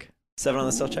stealth check. 7 on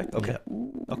the stealth check? Okay.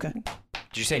 Okay.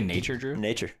 Did you say nature, Drew?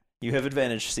 Nature. You have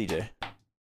advantage, CJ.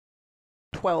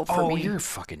 12 for Oh, me. you're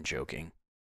fucking joking.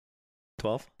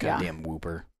 12. Yeah. Goddamn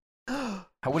whooper.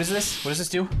 What is this? What does this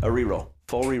do? A reroll.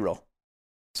 Full reroll.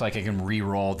 So like I can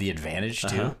re-roll the advantage too?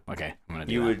 Uh-huh. Okay, I'm gonna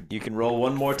do You that. You can roll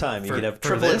one more time. You For- can have for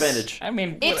triple this? advantage. I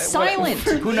mean, It's silent.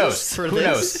 Who knows? For Who this?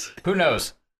 knows? Who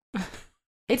knows?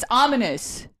 It's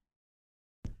ominous.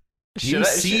 You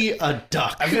see a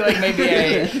duck. I feel like maybe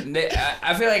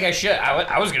I feel like I should.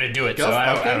 I was gonna do it, Go so for-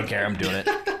 I okay. don't care. I'm doing it.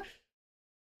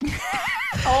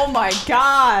 Oh my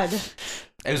god.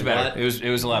 It was better. It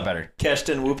was a lot better. Cashed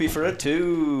in Whoopi for a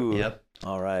 2. Yep.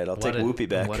 All right, I'll take What a- Whoopi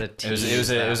back. What a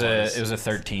It was a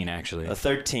 13 actually. A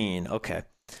 13. Okay.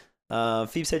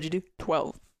 Phoebe said you do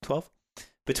 12. 12.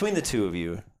 Between the two of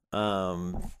you,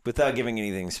 without giving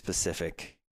anything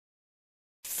specific,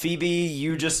 Phoebe,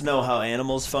 you just know how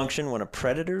animals function when a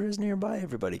predator is nearby.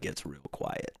 Everybody gets real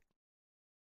quiet.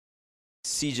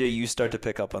 CJ, you start to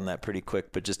pick up on that pretty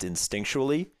quick, but just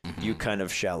instinctually, you kind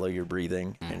of shallow your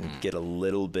breathing and get a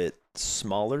little bit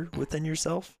smaller within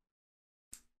yourself.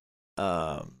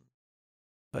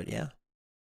 But yeah,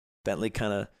 Bentley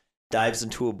kind of dives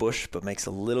into a bush, but makes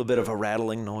a little bit of a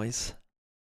rattling noise.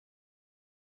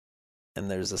 And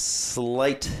there's a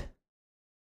slight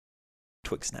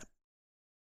twig snap.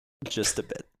 Just a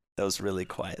bit. That was really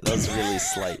quiet. That was really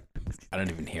slight. I don't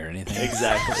even hear anything.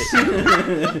 Exactly.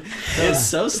 It's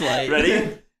so slight. Ready?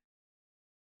 Okay.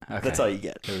 That's all you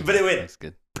get. But anyway, That's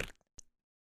good.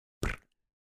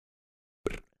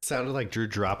 Sounded like Drew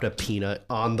dropped a peanut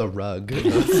on the rug.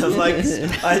 like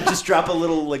I just drop a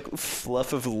little like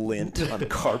fluff of lint on the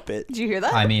carpet. Did you hear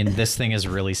that? I mean, this thing is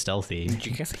really stealthy. Did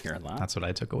you guys hear a lot? That's what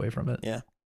I took away from it. Yeah.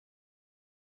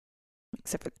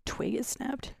 Except for the twig is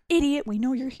snapped. Idiot, we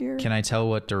know you're here. Can I tell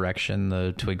what direction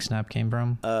the twig snap came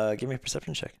from? Give me a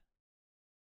perception check.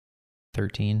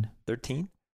 13. 13.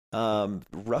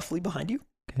 Roughly behind you.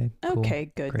 Okay. Cool.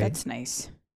 Okay, good. Great. That's nice.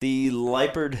 The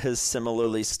leopard has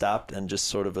similarly stopped and just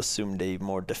sort of assumed a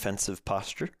more defensive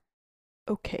posture.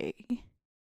 Okay.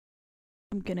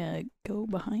 I'm gonna go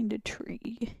behind a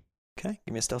tree. Okay,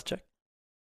 give me a stealth check.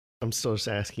 I'm still just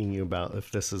asking you about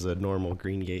if this is a normal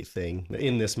Green Gate thing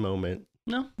in this moment.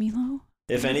 No. Milo?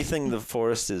 If anything, the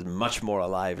forest is much more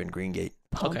alive in Green Gate.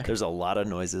 Okay. There's a lot of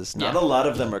noises. Not Yeah. a lot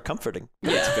of them are comforting,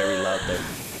 but it's very loud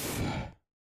there.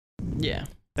 Yeah.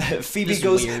 Phoebe Just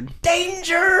goes, weird.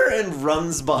 danger, and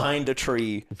runs behind a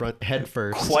tree Run head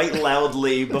first. quite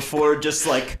loudly before just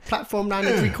like, Platform 9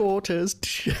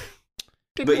 3/4.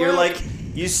 but you're like,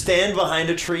 you stand behind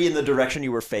a tree in the direction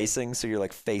you were facing, so you're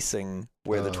like facing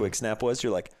where the twig snap was.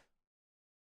 You're like,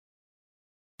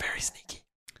 very sneaky.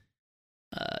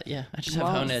 Yeah, I just have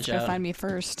Well, Hone it's Edge gonna out. find me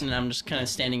first. And I'm just kind of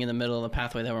standing in the middle of the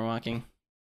pathway that we're walking.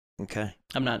 Okay.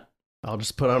 I'm not. I'll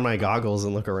just put on my goggles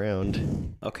and look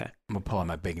around. Okay. I'm gonna pull out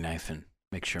my big knife and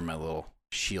make sure my little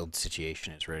shield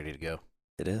situation is ready to go.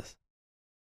 It is.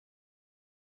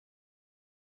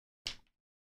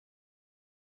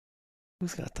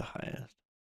 Who's got the highest?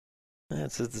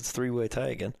 It's three-way tie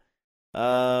again.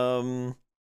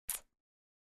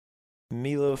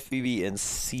 Milo, Phoebe, and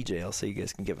CJ. I'll say you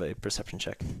guys can give a perception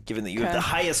check. Given that you have Okay. the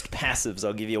highest passives,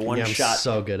 I'll give you one Yeah, I'm shot.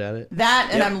 so good at it. That,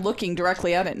 and Yep. I'm looking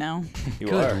directly at it now. You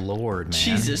Good are. lord, man.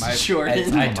 Jesus,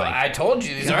 Jordan. I told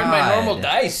you, these aren't my God. normal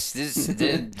dice. The fact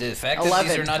that these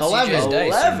 11. are not 11. CJ's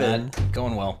dice are 11. not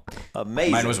going well.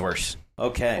 Amazing. Mine was worse.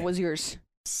 Okay. What was yours?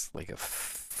 It's like a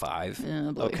 5.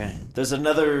 Okay. There's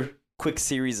another quick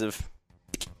series of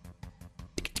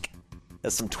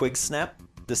as some twigs snap.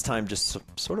 This time, just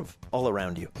sort of all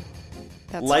around you.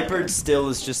 That's Leopard still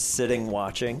is just sitting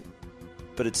watching,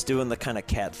 but it's doing the kind of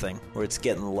cat thing where it's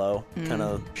getting low, kind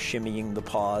of shimmying the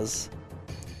paws,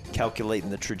 calculating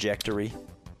the trajectory.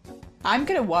 I'm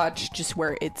gonna watch just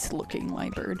where it's looking,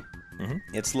 Lightbird.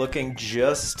 It's looking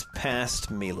just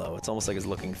past Milo. It's almost like it's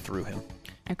looking through him,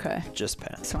 Okay. just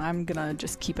past. So I'm gonna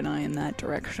just keep an eye in that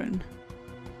direction.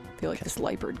 I feel like this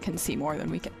Lightbird can see more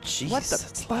than we can. Jeez, What the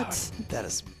that's butts? loud.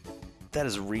 That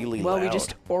is really Well, loud. we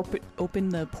just open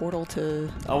the portal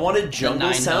to. I wanted jungle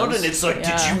nine sound, hells. and it's like,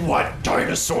 Yeah. did you want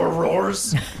dinosaur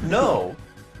roars? No,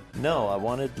 I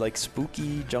wanted like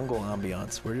spooky jungle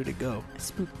ambiance. Where did it go?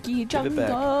 Spooky Give it back.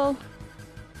 jungle.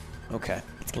 Okay,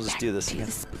 we'll just do this To again.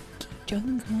 the spooky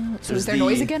jungle. So There's is there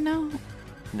noise the- again now?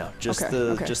 No, just Okay,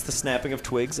 the okay. just the snapping of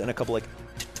twigs and a couple like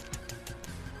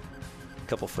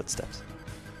couple footsteps.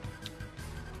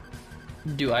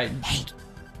 Do I? I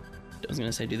was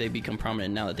gonna say, do they become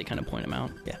prominent now that they kind of point them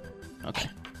out? Yeah. Okay.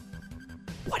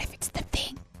 What if it's the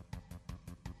thing?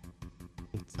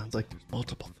 It sounds like there's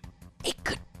multiple things. It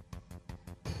could.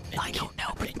 I don't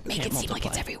know, but make it seem like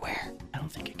it's everywhere. I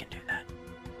don't think it can do that.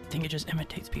 I think it just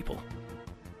imitates people.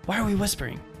 Why are we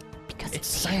whispering? Because It's it's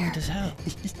silent here. as hell.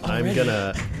 I'm Already.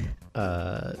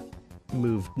 gonna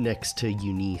move next to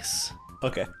Eunice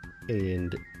Okay.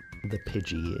 and the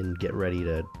Pidgey and get ready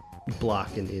to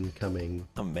block an incoming.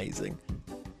 Amazing.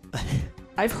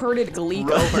 I've heard it leak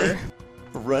Right. over.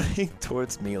 Running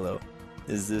towards Milo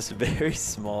is this very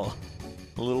small,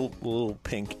 little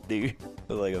pink dude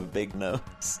with like a big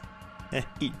nose. And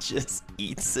he just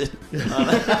eats it.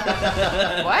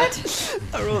 What?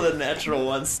 I rolled a natural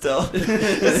one still.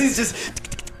 Because he's just.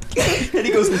 And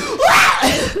he goes.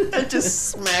 "Ah!" And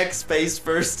just smacks face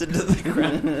first into the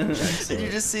ground. And you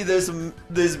just see this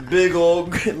big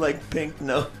old, like, pink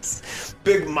nose,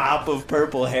 big mop of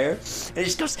purple hair. And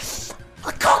he just goes.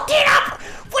 Go get up!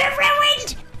 We're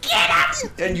ruined! Get up!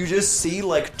 And you just see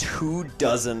like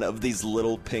 24 of these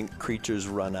little pink creatures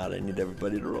run out. I need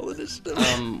everybody to roll initiative.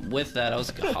 With that, I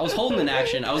was holding an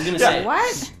action. I was gonna say,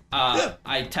 What?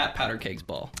 I tap Powder Cake's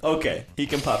ball. Okay, he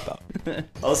can pop out.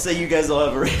 I'll say you guys will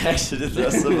have a reaction to throw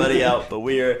somebody out, but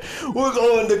we're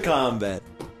going to combat.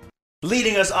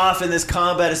 Leading us off in this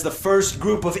combat is the first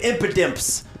group of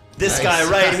Impidimps. This guy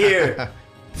right here.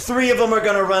 3 of them are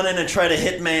gonna run in and try to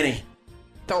hit Manny.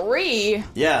 3?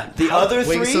 Yeah, the other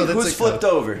wait, 3, so that's who's like flipped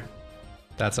over?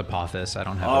 That's Apophis. I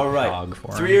don't have All a right. dog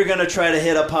for 3 him. are going to try to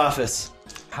hit Apophis.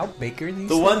 How big are these?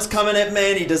 The one's coming at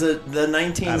Manny. The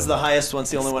 19's the highest one.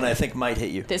 It's the only one I think might hit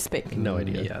you. This big. No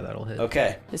idea. Yeah, that'll hit.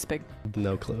 Okay. This big.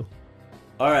 No clue.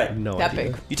 All right. No That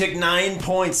idea. big. You take 9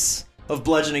 points of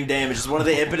bludgeoning damage as one of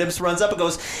the impotents runs up and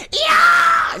goes,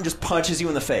 yeah, and just punches you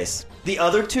in the face. The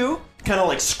other 2 kind of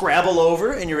like scrabble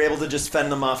over, and you're able to just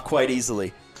fend them off quite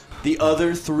easily. The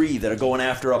other 3 that are going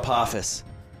after Apophis,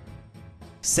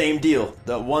 same deal.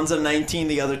 The one's a 19,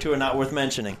 the other 2 are not worth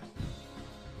mentioning.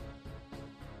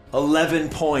 11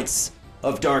 points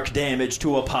of dark damage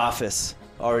to Apophis.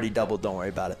 Already doubled, don't worry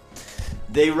about it.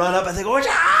 They run up and they go,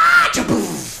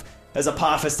 as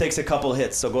Apophis takes a couple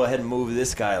hits, so go ahead and move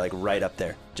this guy like right up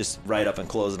there. Just right up and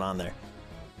close it on there.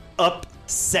 Up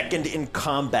second in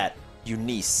combat,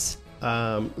 Eunice.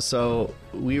 So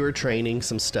we were training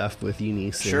some stuff with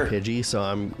Eunice Sure. and Pidgey, so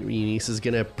Eunice is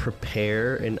gonna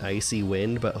prepare an icy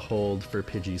wind, but hold for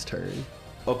Pidgey's turn.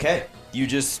 Okay, you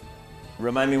just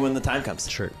remind me when the time comes.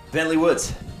 Sure. Bentley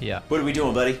Woods, Yeah. what are we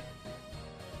doing, buddy?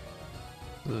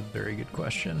 That's a very good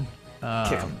question.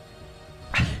 Kick him.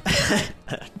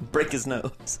 Break his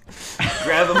nose.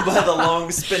 Grab him by the long,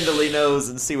 spindly nose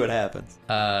and see what happens.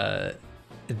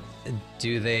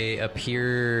 Do they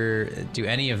appear? Do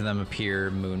any of them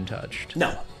appear moon touched?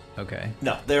 No, Okay.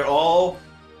 no, they're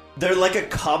like a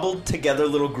cobbled together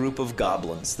little group of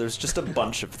goblins. There's just a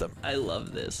bunch of them. I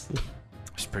love this.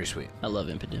 It's pretty sweet. I love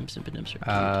impidimps. Impidimps are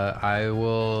cute. I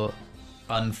will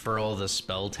unfurl the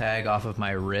spell tag off of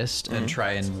my wrist and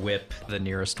try and whip the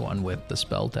nearest one with the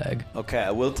spell tag. Okay,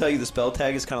 I will tell you the spell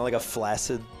tag is kind of like a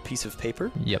flaccid piece of paper.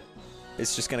 Yep.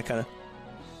 It's just going to kind of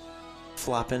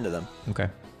flop into them. Okay.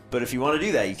 But if you want to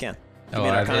do that, you can. Give me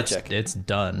an Arcana check. It's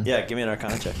done. Yeah, give me an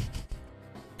Arcana check.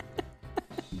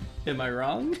 Am I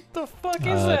wrong? The fuck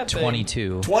is that thing?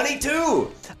 22.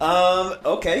 22.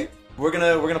 Okay, we're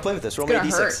gonna play with this. Roll me a gonna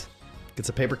d6. hurt. It's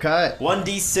a paper cut.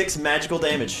 1d6 magical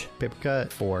damage. Paper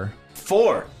cut. 4.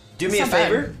 4. Do me a That's not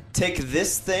favor. bad. Take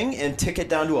this thing and tick it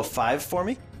down to a 5 for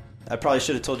me. I probably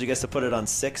should have told you guys to put it on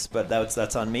 6, but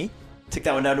that's on me. Tick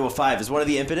that one down to a 5. As one of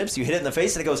the impotents, you hit it in the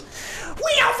face and it goes,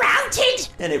 "We are routed!"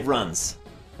 And it runs.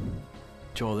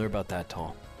 Joel, they're about that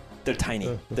tall. They're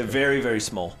tiny. They're very, very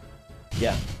small.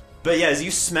 Yeah. But yeah, as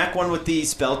you smack one with the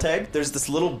spell tag, there's this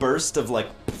little burst of like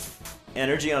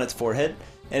energy on its forehead,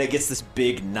 and it gets this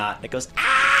big knot, and it goes,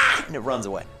 ah! And it runs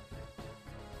away.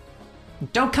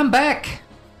 Don't come back!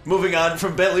 Moving on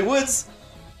from Bentley Woods,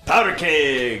 Powder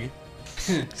Keg.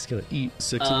 He's gonna eat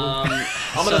 6 of them.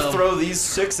 I'm going to throw these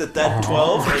 6 at that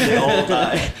 12, and they all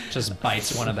die. Just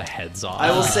bites one of the heads off.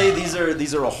 I will say these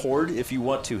are a horde. If you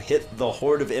want to hit the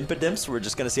horde of impotents, we're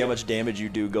just going to see how much damage you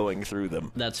do going through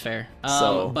them. That's fair.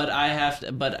 So- But I have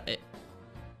to. But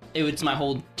it's my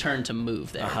whole turn to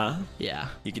move there. Uh-huh. Yeah.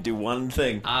 You can do one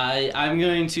thing. I'm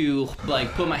going to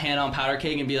like put my hand on Powder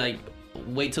Keg and be like,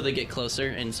 wait till they get closer,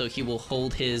 and so he will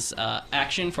hold his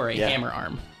action for a Yeah. hammer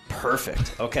arm.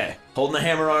 Perfect. Okay. Holding the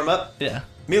hammer arm up. Yeah.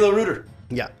 Milo Rooter,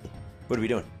 Yeah. what are we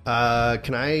doing?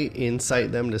 Can I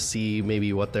insight them to see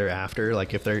maybe what they're after?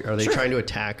 Like if are they Sure. trying to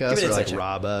attack Give us me an or like insight check.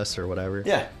 rob us or whatever?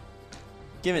 Yeah.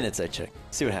 Give me an insight check.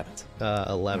 See what happens.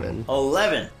 11.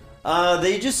 11.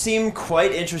 They just seem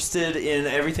quite interested in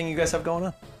everything you guys have going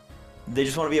on. They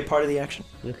just want to be a part of the action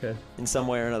Okay. in some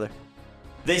way or another.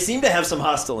 They seem to have some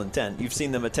hostile intent. You've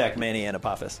seen them attack Manny and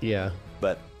Apophis. Yeah.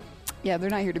 But Yeah, they're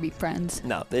not here to be friends.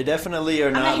 no, they definitely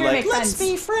are not not here to like, make let's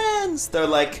friends." be friends. They're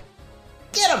like,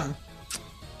 get them.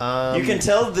 You can Um,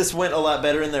 tell this went a lot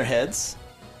better in their heads.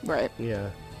 Right. Yeah.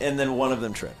 And then one of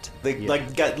them tripped. They Yeah.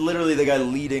 like got literally the guy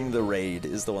leading the raid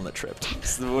is the one that tripped. Which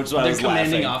is why I Their was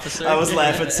commanding laughing. officer. I was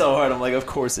laughing so hard. I'm like, of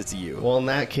course it's you. Well, in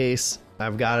that case,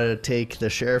 I've got to take the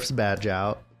sheriff's badge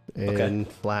out and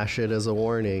Okay. flash it as a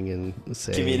warning and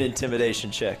say, Give me an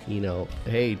intimidation check. you know,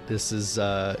 hey, this is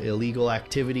illegal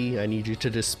activity. I need you to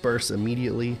disperse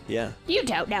immediately. Yeah. You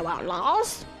don't know our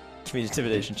laws. Give me an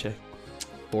intimidation check.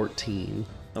 14.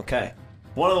 Okay.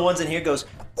 One of the ones in here goes,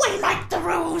 we make the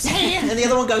rules here. And the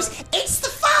other one goes, it's the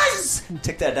fuzz.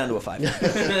 Tick that down to a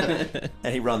 5.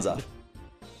 And he runs off.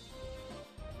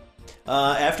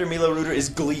 After Milo Rooter is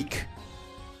Gleek.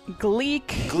 Gleek.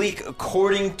 Gleek,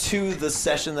 according to the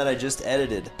session that I just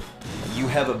edited, you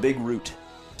have a big root.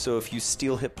 So if you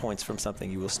steal hit points from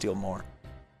something, you will steal more.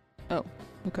 Oh,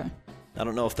 okay. I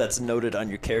don't know if that's noted on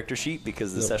your character sheet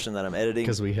because the Nope. session that I'm editing,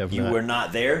 'Cause we have you not were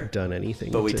not there, Done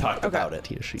anything. but we to talked about it.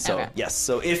 Tia sheet. So Okay. yes,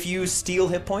 so if you steal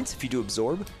hit points, if you do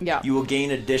absorb, Yeah. you will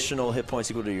gain additional hit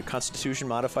points equal to your Constitution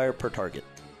modifier per target.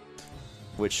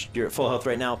 Which you're at full health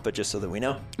right now, but just so that we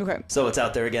know. Okay. So it's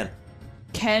out there again.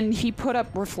 Can he put up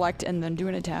reflect and then do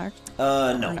an attack?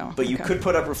 No, no? but you Okay. could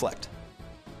put up reflect.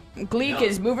 Gleek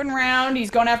is moving around. He's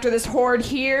going after this horde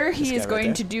here. He guy is right going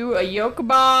there. to do a yoke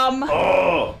bomb.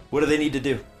 Oh! What do they need to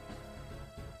do?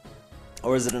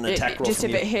 Or is it an attack roll Just from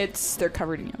if you? it hits, they're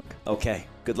covered in yoke. Okay,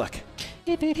 good luck.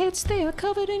 If it hits, they are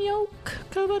covered in yolk.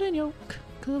 Covered in yolk.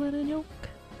 Covered in yolk.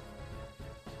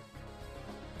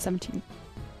 17.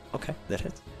 Okay, that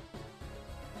hits.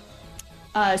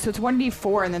 So it's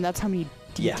 1d4, and then that's how many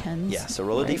d10s? Yeah, so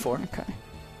roll a right? d4. Okay.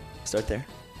 Start there.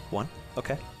 1.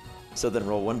 Okay. So then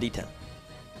roll 1d10.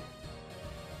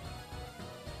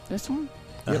 This one?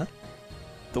 Uh-huh.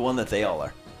 The one that they all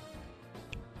are.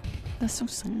 That's so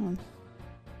sad.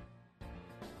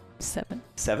 7.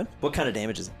 7? What kind of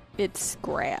damage is it? It's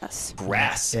grass.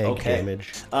 Grass. Egg Okay.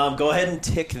 damage. Go ahead and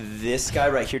tick this guy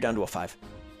right here down to a 5.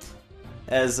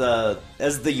 As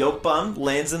the yoke bomb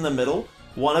lands in the middle,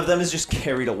 one of them is just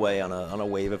carried away on a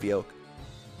wave of yoke.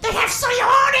 They have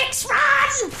psionics,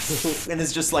 run! And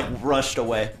is just like rushed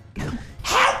away.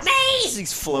 Help me!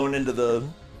 He's flown into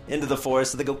the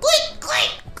forest, and they go Gleek,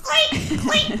 gleek, gleek,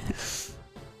 gleek.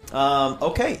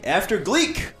 okay, after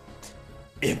Gleek,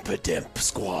 Impidimp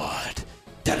Squad.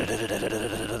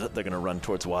 They're gonna run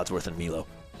towards Wadsworth and Milo.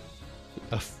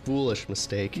 A foolish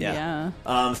mistake. Yeah.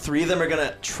 3 of them are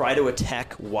gonna try to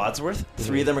attack Wadsworth.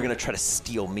 3 of them are gonna try to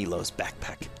steal Milo's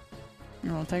backpack.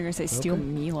 Oh, I thought you were going to say steal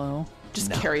Milo.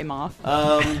 Just carry him off.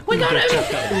 We got him!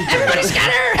 Everybody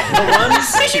scatter! The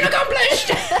ones, Mission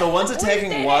accomplished! the ones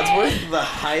attacking Wadsworth, the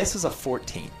highest is a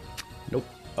 14. Nope.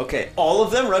 Okay, all of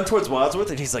them run towards Wadsworth,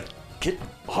 and he's like, "Get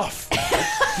off!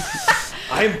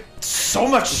 I'm so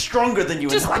much stronger than you."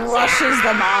 Just and brushes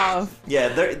them off. yeah,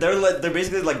 they're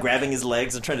basically like grabbing his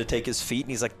legs and trying to take his feet,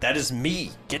 and he's like, "That is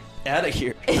me. Get out of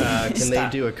here." Can they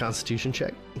Stop. do a Constitution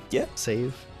check? Yeah.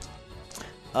 Save?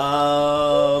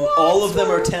 All of them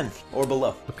are 10 or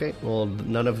below. Okay. Well,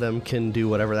 none of them can do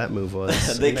whatever that move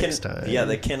was. They next can. time. Yeah,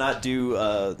 they cannot do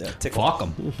tickle. Fuck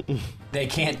them. They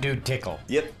can't do tickle.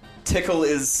 Yep, tickle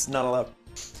is not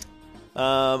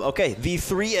allowed. Okay, the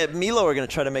 3 at Milo are going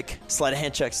to try to make sleight of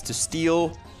hand checks to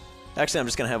steal. Actually, I'm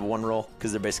just going to have one roll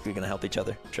because they're basically going to help each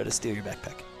other try to steal your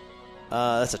backpack.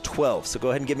 That's a 12, so go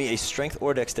ahead and give me a strength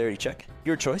or dexterity check.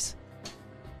 Your choice.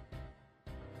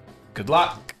 Good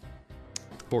luck.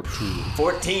 14.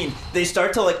 14. They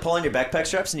start to like pull on your backpack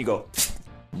straps, and you go,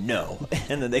 no,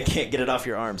 and then they can't get it off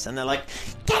your arms, and they're like,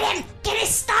 Get him! Get his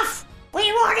stuff! We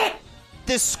want it!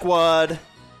 this squad,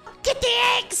 Get the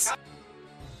eggs!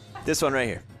 this one right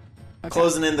here,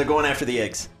 closing in. They're going after the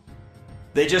eggs.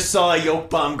 They just saw a yoke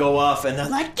bomb go off, and they're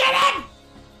like, Get him!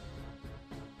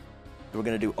 we're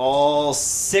gonna do all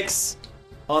 6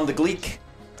 on the Gleek.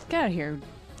 Get out of here,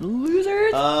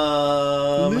 losers.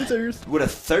 Losers. Would a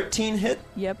 13 hit?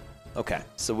 Yep. Okay,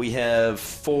 so we have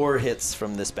 4 hits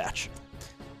from this batch.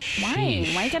 Why?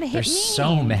 Why you gotta hit There's me?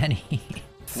 so many.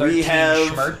 We have.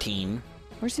 Schmerteen.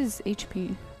 Where's his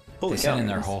HP? Holy They cow. sent in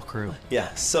their whole crew.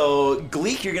 Yeah, so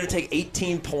Gleek, you're gonna take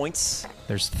 18 points.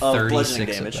 There's Of bludgeoning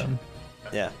 36 of damage. them.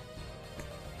 Yeah.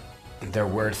 There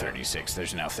were 36.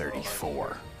 There's now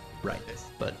 34. Right.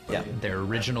 But Yeah. their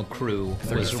original crew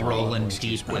was 33. rolling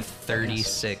deep with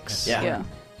 36 Yeah.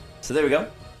 So there we go.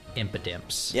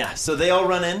 impidimps. Yeah, so they all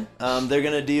run in. They're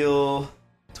gonna deal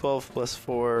 12 plus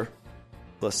 4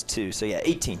 plus 2. So yeah,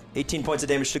 18. 18 points of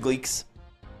damage to Gleeks.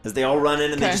 As they all run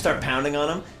in and they Okay. just start pounding on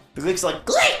them. The Gleek's like,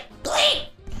 Gleek! Gleek!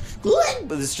 Gleek!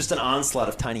 but it's just an onslaught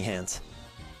of tiny hands.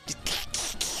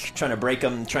 Trying to break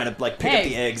them, trying to like pick up Hey.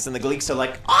 the eggs, and the Gleeks are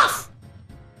like, off!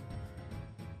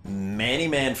 Manny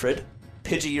Manfred,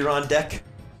 Pidgey, you're on deck.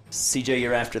 CJ,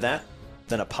 you're after that.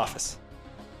 Then Apophis.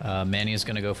 Manny is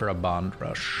going to go for a bond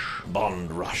rush.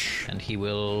 Bond Rush. And he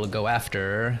will go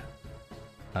after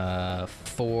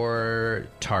 4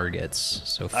 targets.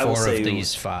 So I will 4 say- of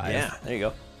these 5. Yeah, there you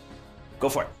go. Go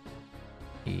for it.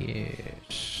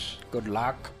 Yes. Good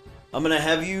luck. I'm gonna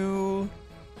have you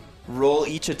roll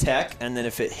each attack, and then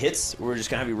if it hits, we're just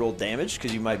gonna have you roll damage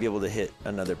because you might be able to hit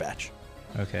another batch.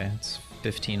 Okay, it's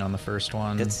 15 on the first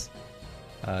one. Hits.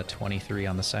 23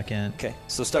 on the second. Okay,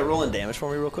 so start rolling damage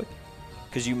for me real quick,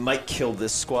 because you might kill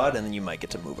this squad, and then you might get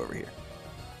to move over here.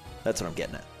 That's what I'm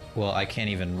getting at. Well, I can't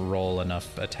even roll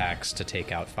enough attacks to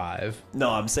take out 5. No,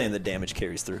 I'm saying the damage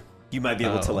carries through. You might be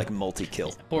able to Oh. like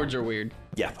multi-kill. Hordes are weird.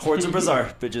 Yeah, hordes are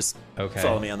bizarre, but just Okay.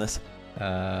 follow me on this.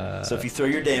 So if you throw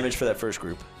your damage for that first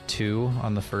group, 2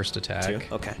 on the first attack.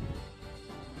 2. Okay.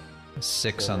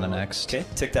 6 on the next. Okay,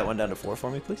 tick that one down to 4 for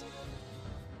me, please.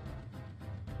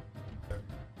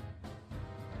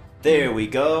 There we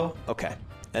go. Okay,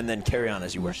 and then carry on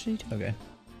as you wish. Okay.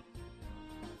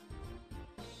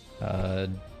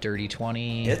 Dirty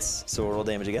 20. Hits, so we'll roll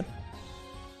damage again.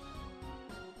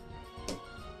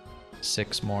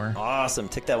 6 more. Awesome.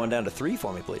 Tick that one down to 3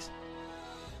 for me, please.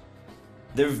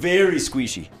 They're very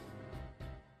squishy.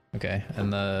 Okay,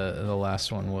 and the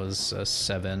last one was a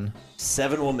 7.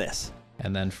 7 will miss.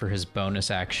 And then for his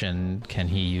bonus action, can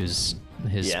he use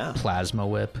his plasma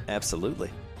whip? Absolutely.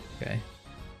 Okay.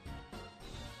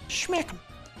 Schmack.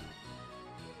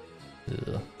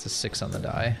 It's a 6 on the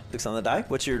die. 6 on the die.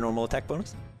 What's your normal attack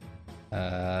bonus?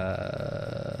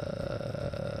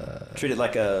 Treat it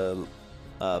like a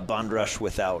bond rush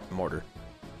without mortar.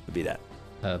 Would be that.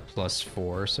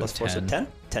 +4, so plus 10. 4, so 10?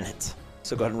 10 hits.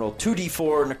 So go ahead and roll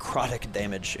 2d4 necrotic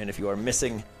damage, and if you are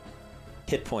missing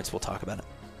hit points, we'll talk about it.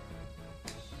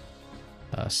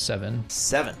 7.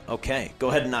 7. Okay. Go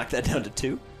ahead and knock that down to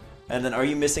 2. And then are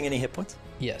you missing any hit points?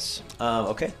 Yes.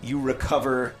 Okay. You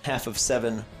recover half of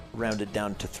 7, rounded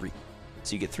down to 3.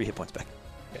 So you get 3 hit points back.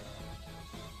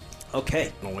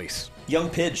 Okay. Nice. Young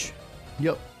Pidge.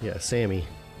 Yep. Yeah, Sammy.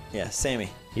 Yeah, Sammy.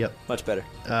 Yep. Much better.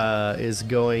 Is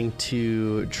going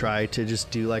to try to just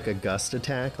do like a gust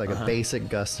attack, like a basic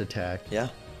gust attack. Yeah.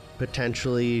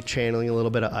 Potentially channeling a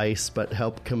little bit of ice, but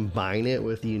help combine it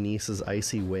with Eunice's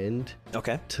icy wind.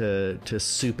 Okay. To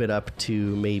soup it up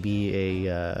to maybe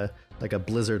a like a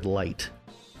blizzard light.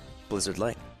 Blizzard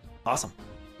light. Awesome.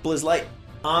 Blizz light.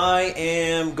 I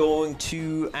am going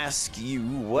to ask you,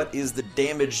 what is the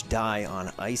damage die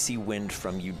on icy wind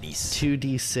from Eunice?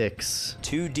 2d6.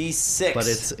 2d6. But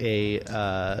it's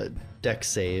a dex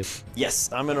save.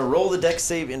 Yes, I'm going to roll the dex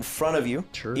save in front of you.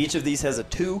 Sure. Each of these has a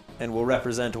 2 and will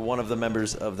represent one of the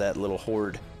members of that little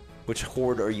horde. Which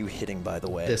horde are you hitting, by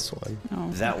the way? This one. Oh,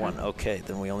 that one. Okay,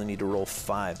 then we only need to roll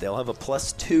 5. They'll have a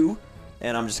 +2.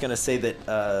 And I'm just going to say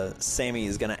that Sammy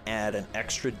is going to add an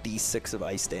extra d6 of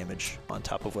ice damage on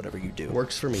top of whatever you do.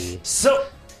 Works for me. So,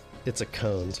 it's a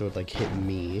cone, so it would like hit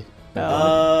me.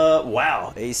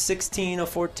 Wow. A 16, a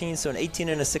 14, so an 18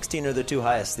 and a 16 are the 2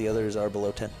 highest. The others are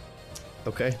below 10.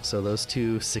 Okay, so those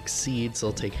 2 succeed, so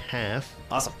they'll take half.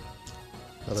 Awesome.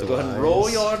 So go ahead and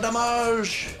roll your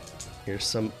damage. Here's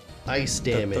some ice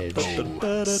damage.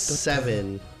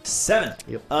 7. 7.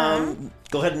 Yep.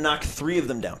 Go ahead and knock 3 of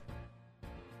them down.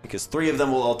 Because 3 of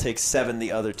them will all take 7,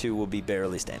 the other 2 will be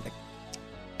barely standing.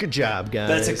 Good job, guys.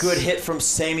 That's a good hit from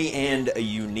Sammy and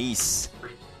Eunice.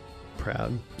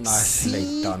 Proud.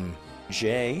 Nicely done.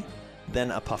 Jay, then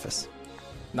Apophis.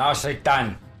 Nicely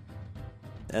done.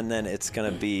 And then it's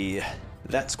going to be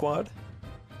that squad,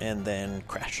 and then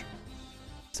Crash.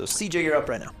 So CJ, you're up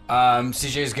right now.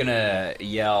 CJ's gonna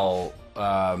yell,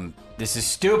 this is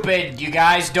stupid. You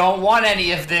guys don't want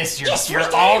any of this. You're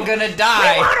all gonna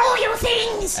die. We want all your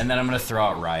things. And then I'm gonna throw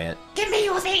out Riot. Give me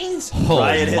your things. Oh,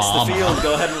 Riot hits mama. the field.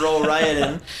 Go ahead and roll Riot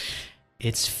in.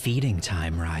 It's feeding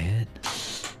time, Riot.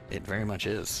 It very much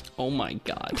is. Oh my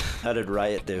god. How did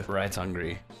Riot do? Riot's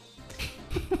hungry.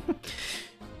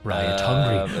 Riot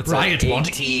hungry. It's Riot an want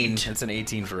to 18. eat. It's an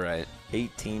 18 for Riot.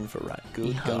 18 for Riot. You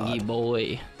Good hungry God.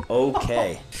 boy.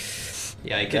 Okay.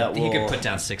 Yeah, he That could will- put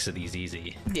down 6 of these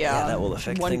easy. Yeah, that will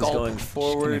affect one things gulp. going Just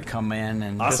forward. gonna come in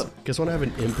and Awesome. Guys want to have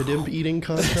an impidimp eating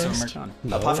contest? No?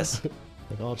 Apophis.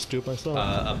 Like, I'll just do it myself.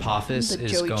 Apophis The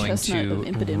is Joey going Chestnut to of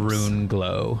impidimps. Rune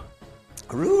Glow.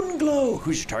 Rune Glow.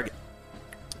 Who's your target?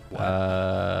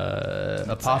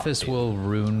 Apophis will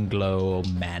Rune Glow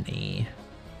Manny.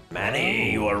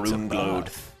 Manny, you are Rune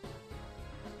Glowed.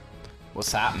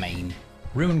 What's that mean?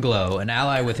 Rune Glow, an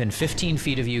ally within 15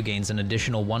 feet of you gains an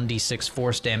additional 1d6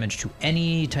 force damage to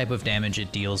any type of damage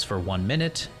it deals for 1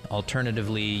 minute.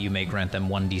 Alternatively, you may grant them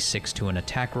 1d6 to an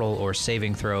attack roll or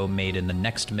saving throw made in the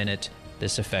next minute.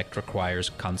 This effect requires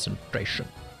concentration.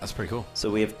 That's pretty cool. So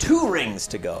we have 2 rings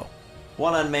to go.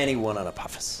 One on Manny, one on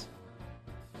Apophis.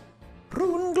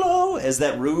 Rune Glow. As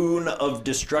that rune of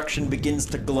destruction begins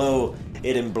to glow,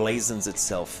 it emblazons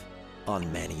itself on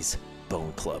Manny's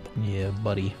bone club. Yeah,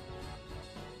 buddy.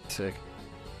 Sick.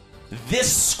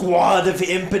 This squad of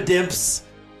impidimps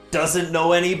doesn't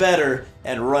know any better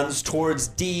and runs towards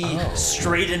D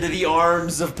straight into the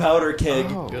arms of Powder Keg.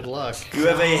 Good luck. You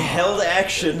have a held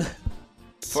action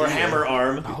for Hammer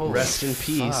Arm. Rest in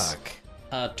peace.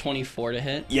 24 to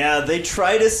hit. Yeah, they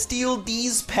try to steal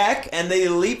D's pack and they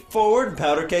leap forward. And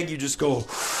Powder Keg, you just go.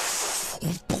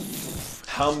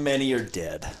 How many are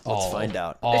dead? Let's find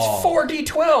out. It's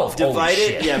 4d12. Divide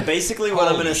it. Yeah, basically what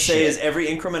I'm Holy going to say shit. is every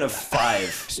increment of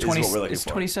 5 is what we're looking It's for.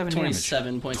 27 damage.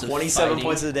 27 points of 27 fighting.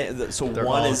 points of damage. So They're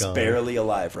one all is gone. barely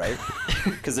alive, right?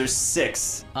 Because there's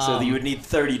 6. So you would need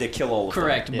 30 to kill all of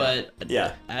Correct, them. but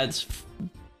Yeah. adds.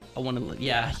 I want to.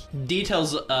 Yeah,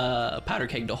 details Powder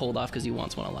Keg to hold off because he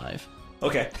wants one alive.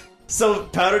 Okay. So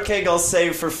Powder Keg, I'll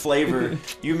say for flavor,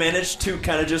 you managed to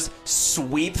kind of just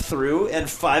sweep through, and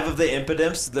 5 of the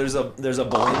Impidimps, there's a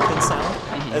bowling pin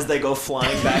sound as they go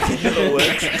flying back into the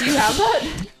woods. Do you have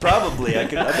that? Probably, I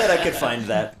bet I could find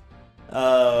that.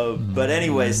 But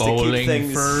anyways, to keep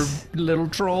things for little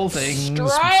troll things.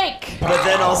 Strike! But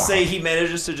then I'll say he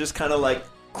manages to just kind of like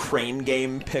crane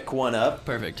game pick one up.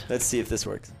 Perfect. Let's see if this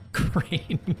works.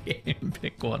 Crane game,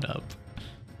 pick one up.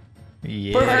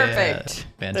 Yeah. Perfect.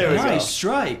 There we go. Nice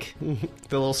strike. The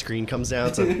little screen comes down.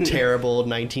 It's a terrible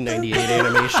 1998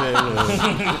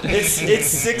 animation. It's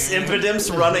 6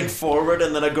 Impidimps running forward,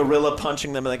 and then a gorilla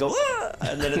punching them, and they go, ah!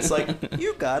 And then it's like,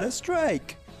 you got a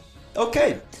strike.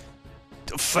 Okay.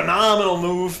 Phenomenal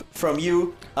move from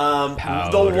you.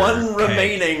 The one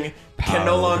remaining can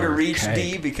no longer reach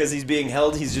D because he's being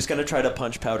held. He's just going to try to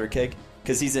punch Powder Keg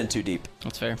because he's in too deep.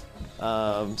 That's fair.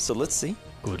 So let's see.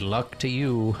 Good luck to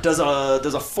you. Does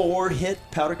a 4 hit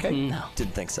Powder Keg? No.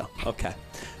 Didn't think so. Okay.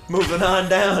 Moving on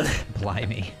down.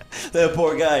 Blimey. The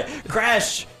poor guy.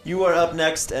 Crash, you are up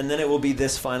next, and then it will be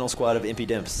this final squad of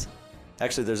Impidimps.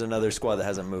 Actually, there's another squad that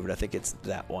hasn't moved. I think it's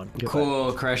that one.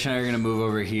 Cool. Crash and I are going to move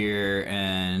over here,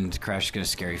 and Crash is going to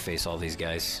scary face all these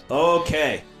guys.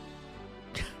 Okay.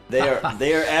 They are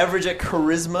average at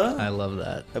charisma. I love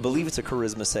that. I believe it's a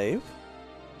charisma save.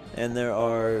 And there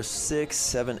are 6,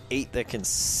 7, 8 that can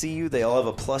see you. They all have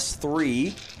a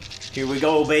 +3. Here we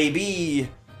go, baby.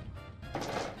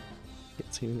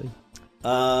 Can't see anything.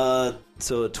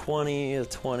 So a 20, a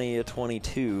 20, a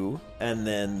 22, and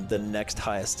then the next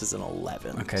highest is an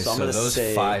 11. Okay, I'm so gonna those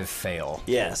say, 5 fail.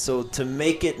 Yeah, so to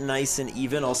make it nice and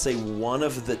even, I'll say one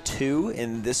of the 2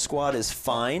 in this squad is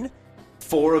fine.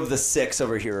 4 of the 6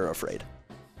 over here are afraid.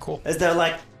 Cool. As they're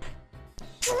like,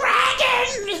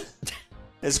 dragon!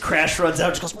 As Crash runs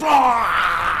out, just goes,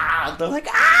 "Rah!" They're like,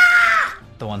 ah!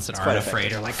 The ones that quite aren't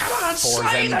effective. afraid are like, 4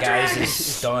 of them guys is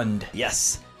stunned.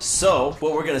 Yes. So,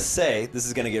 what we're going to say, this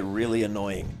is going to get really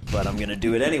annoying, but I'm going to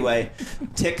do it anyway.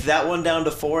 Tick that one down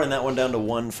to 4 and that one down to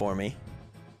 1 for me.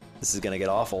 This is going to get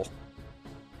awful.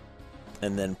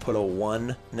 And then put a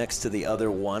 1 next to the other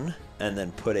 1, and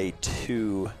then put a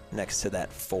 2 next to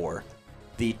that 4.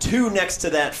 The 2 next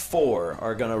to that 4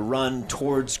 are going to run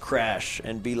towards Crash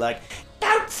and be like,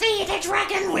 "Don't fear the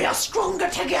dragon, we are stronger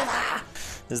together."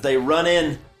 As they run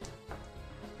in.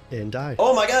 And die.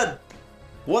 Oh my god!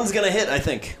 One's gonna hit, I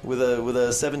think, with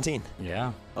a 17.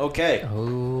 Yeah. Okay.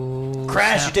 oh.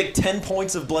 Crash, you take 10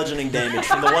 points of bludgeoning damage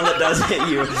from the one that does hit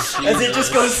you. As it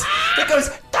just goes,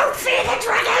 "Don't fear the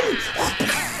dragon!"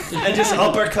 and just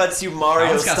uppercuts you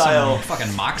Mario Got style. some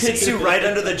fucking moxie. Hits you right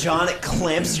under the jaw, and it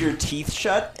clamps your teeth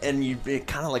shut, and it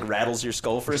kind of like rattles your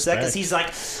skull for a sec. As he's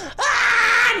like,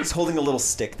 ah! He's holding a little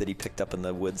stick that he picked up in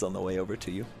the woods on the way over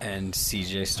to you. And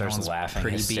CJ starts one's laughing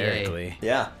pretty hysterically.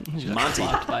 Yeah, Monty.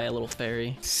 Blocked by a little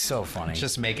fairy. So funny.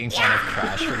 Just making fun of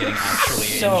Crash for getting actually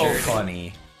so injured.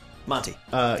 funny. Monty.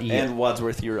 Yeah. And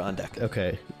Wadsworth, you're on deck.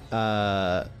 Okay.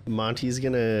 Monty's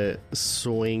gonna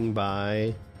swing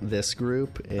by this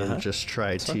group and just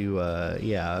try to,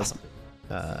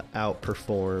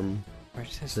 outperform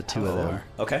the 2 of them.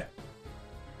 Okay.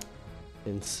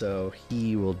 And so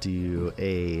he will do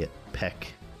a peck.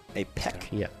 A peck.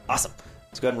 Yeah. Awesome.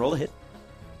 Let's go ahead and roll a hit.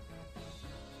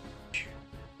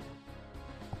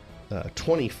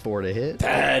 24 to hit.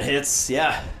 That hits,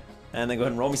 yeah. And then go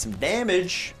ahead and roll me some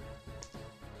damage.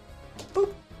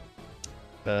 Boop.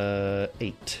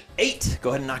 8. 8. Go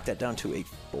ahead and knock that down to a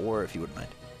 4 if you wouldn't mind.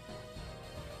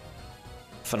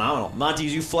 Phenomenal. Monty,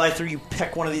 as you fly through, you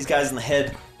peck one of these guys in the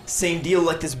head. Same deal,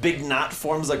 like this big knot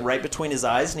forms like right between his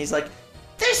eyes, and he's like,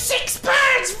 "There's 6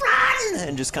 birds, run!"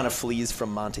 And just kind of flees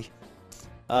from Monty.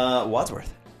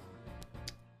 Wadsworth.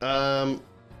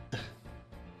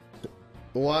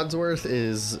 Wadsworth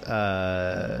is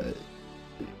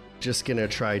just gonna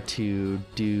try to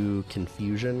do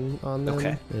confusion on them.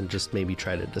 Okay. And just maybe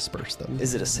try to disperse them.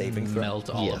 Is it a saving throw? Melt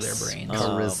all of Yes. their brains.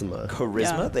 Charisma.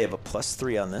 Charisma. Yeah. They have a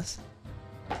 +3 on this.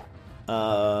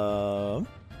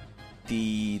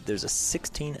 There's a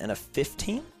 16 and a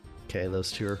 15. Okay,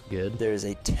 those 2 are good. There's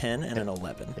a 10 and an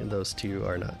 11. And those 2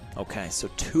 are not. Okay, so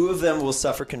 2 of them will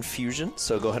suffer confusion.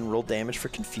 So go ahead and roll damage for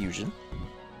confusion.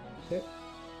 Okay.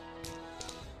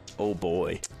 Oh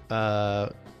boy.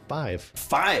 5.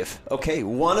 5. Okay,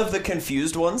 one of the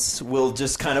confused ones will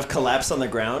just kind of collapse on the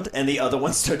ground, and the other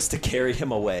one starts to carry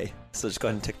him away. So just go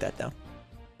ahead and tick that down.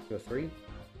 Go 3.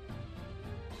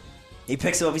 He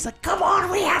picks him up. He's like, "Come on,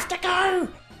 we have to go.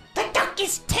 The duck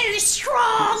is too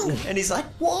strong." And he's like,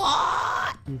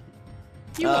 "What?"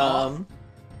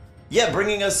 Yeah,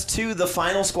 bringing us to the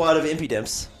final squad of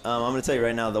Impidimps. I'm going to tell you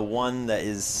right now, the one that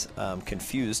is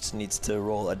confused needs to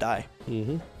roll a die.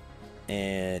 Mm-hmm.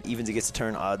 And evens he gets a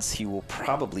turn, odds he will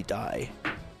probably die.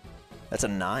 That's a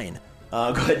 9. Go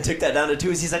ahead and take that down to 2.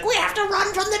 He's like, we have to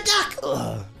run from the duck.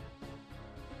 Ugh.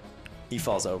 He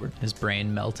falls over. His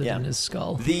brain melted in his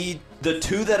skull. The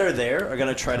 2 that are there are going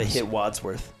to try to hit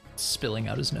Wadsworth. Spilling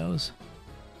out his nose.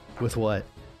 With what?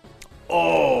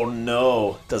 Oh,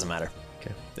 no. Doesn't matter.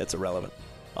 Okay. That's irrelevant.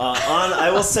 I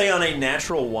will say on a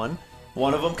natural one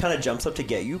of them kind of jumps up to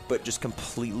get you, but just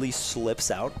completely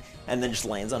slips out and then just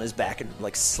lands on his back and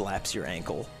like slaps your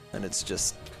ankle. And it's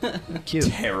just Cute.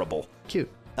 terrible. Cute.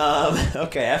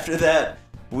 Okay, after that,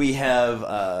 we have...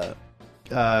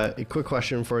 a quick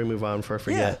question before we move on, before I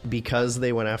forget. Yeah. Because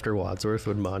they went after Wadsworth,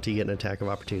 would Monty get an attack of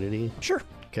opportunity? Sure.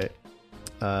 Okay.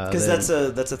 Because that's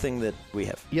a thing that we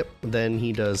have. Yep. Then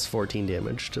he does 14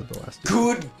 damage to the last.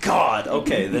 Good God.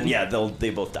 Okay, then yeah, they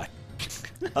both die.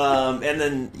 And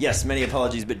then yes, many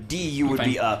apologies, but D, you would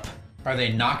be up. Are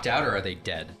they knocked out or are they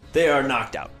dead? They are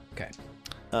knocked out. Okay.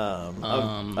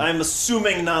 I'm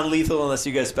assuming non-lethal unless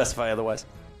you guys specify otherwise.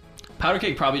 Powder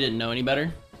Keg probably didn't know any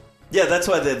better. Yeah, that's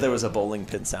why there was a bowling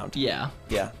pin sound. Yeah.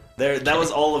 Yeah. That was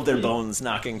all of their bones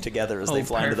knocking together as they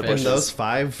fly into the perfect. bushes. And those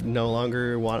 5 no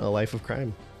longer want a life of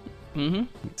crime. Mm-hmm.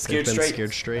 Scared They've been straight.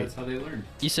 Scared straight. That's how they learn.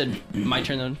 You said my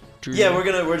turn though, Drew? Yeah,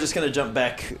 we're just gonna jump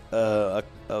back a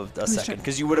second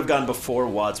because you would have gone before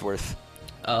Wadsworth,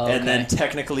 Oh, and then okay.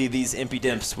 technically these impy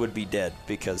dimps would be dead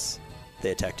because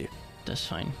they attacked you. That's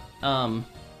fine.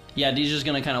 Yeah, D's just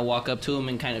gonna kind of walk up to him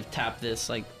and kind of tap this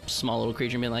like small little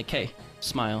creature and be like, "Hey,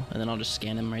 smile," and then I'll just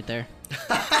scan him right there.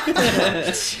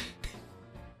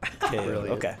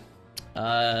 Okay.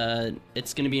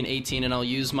 It's gonna be an 18, and I'll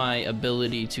use my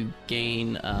ability to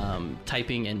gain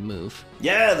typing and move.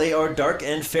 Yeah, they are dark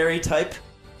and fairy type.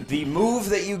 The move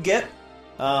that you get,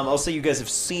 I'll say you guys have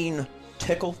seen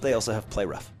Tickle. They also have Play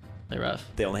Rough. Play rough.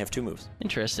 They only have 2 moves.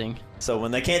 Interesting. So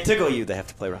when they can't tickle you, they have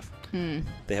to play rough.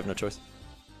 They have no choice.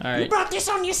 All right. You brought this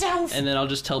on yourself. And then I'll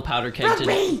just tell Powder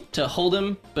Keg to hold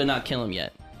him, but not kill him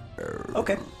yet.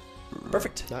 Okay.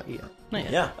 Perfect. Not yet. Not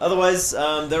yet. Yeah. Otherwise,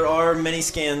 there are many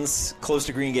scans close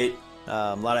to Green Gate.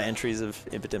 A lot of entries of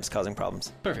impotence causing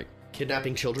problems. Perfect.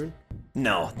 Kidnapping children?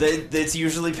 No, it's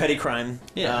usually petty crime.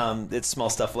 Yeah. It's small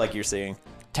stuff like you're saying.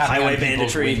 Tapping Highway on people's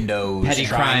banditry. windows, Petty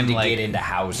trying crime, to like- get into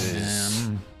houses,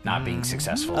 not being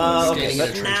successful. Okay,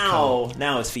 but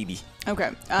now it's Phoebe.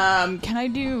 Okay. Can I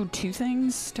do 2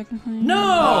 things technically?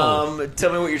 Tell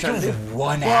me what you're trying to do.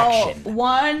 One Well, action.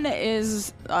 one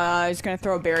is he's gonna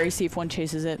throw a berry, see if one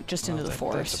chases it just into the That's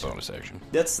forest. a bonus action.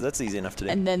 That's easy enough to do.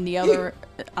 And then the other,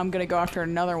 I'm gonna go after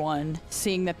another one,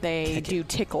 seeing that they do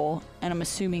tickle, and I'm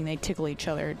assuming they tickle each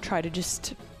other. Try to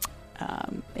just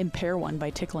impair one by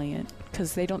tickling it,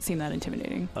 because they don't seem that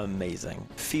intimidating. Amazing.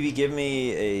 Phoebe, give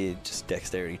me a just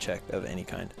dexterity check of any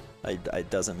kind.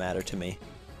 It doesn't matter to me.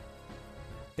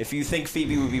 If you think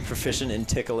Phoebe would be proficient in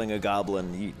tickling a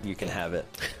goblin, you can have it.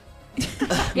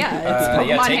 Yeah, it's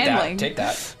Pokemon handling. Take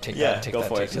that. Take Yeah, that. Take go that.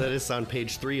 for take it. So that is on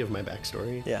page 3 of my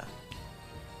backstory. Yeah.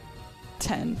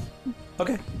 10.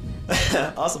 Okay.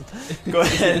 Awesome. Go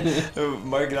ahead.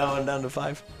 Mark that one down to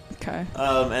 5. Okay.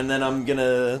 And then I'm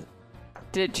gonna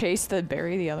Did it chase the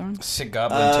berry, the other one? Sick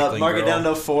goblin tickling mark it girl. down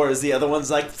to 4 as the other one's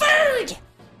like, food!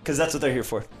 Because that's what they're here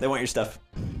for. They want your stuff.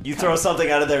 You throw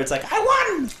something out of there, it's like, I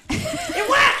won. It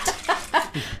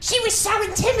worked. She was so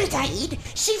intimidated,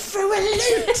 she threw a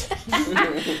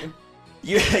loot.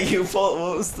 you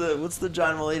pull, what's the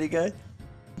John Mulaney guy?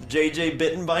 JJ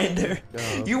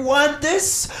Bittenbinder. You want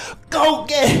this? Go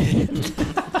get it.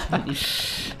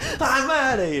 I'm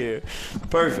out of here.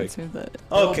 Perfect. To the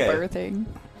Okay. little birthing.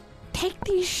 Take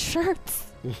these shirts.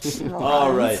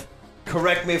 All right.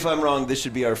 Correct me if I'm wrong. This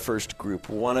should be our first group.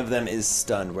 One of them is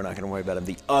stunned. We're not going to worry about him.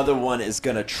 The other one is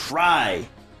going to try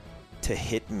to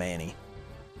hit Manny.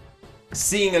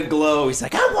 Seeing a glow, he's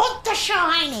like, I want the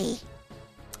shiny.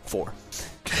 4.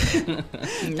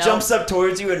 Jumps up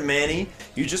towards you, and Manny,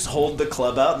 you just hold the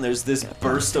club out, and there's this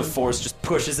burst of force just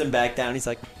pushes him back down. He's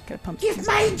like, Gotta pump. You've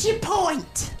made your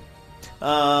point.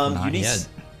 Eunice.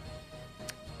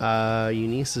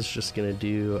 Eunice is just going to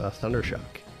do a Thunder Shock.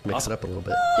 Mix Awesome. it up a little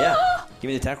bit. Yeah. Give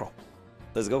me the attack roll.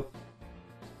 Let's go.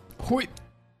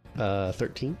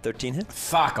 13. 13 hit.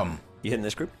 Fuck 'em. You hitting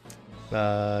this group?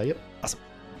 Yep.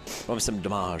 Want me some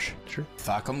damage? Sure.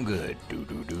 Fuck 'em good. Do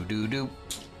do do do do.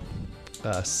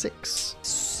 6.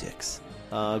 6.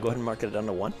 Go ahead and mark it down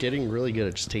to 1. Getting really good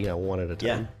at just taking out one at a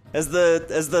Yeah. time. As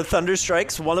the thunder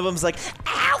strikes, one of them's like,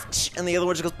 ouch! And the other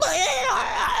one just goes,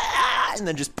 and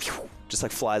then just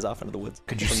like flies off into the woods.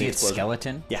 Could you from see the its explosion.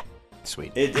 skeleton? Yeah.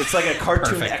 Sweet. It's like a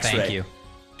cartoon Perfect, X-ray. thank you.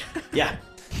 Yeah.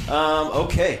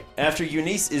 Okay. After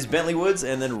Eunice is Bentley Woods,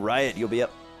 and then Riot, you'll be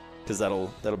up. Because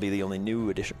that'll be the only new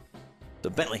addition. So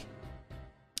Bentley.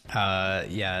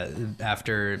 Yeah,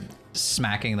 after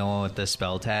smacking the one with the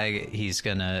spell tag, he's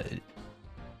gonna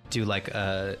do like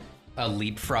a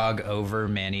leapfrog over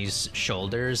Manny's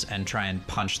shoulders and try and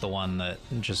punch the one that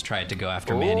just tried to go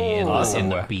after Manny in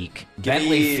the beak.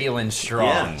 Bentley feeling strong.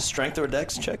 Yeah, strength or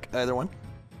dex check, either one.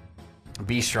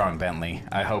 Be strong, Bentley.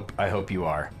 I hope you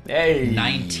are. Hey,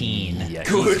 19. Yeah,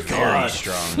 Good he's very God.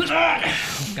 strong.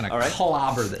 I'm gonna All right.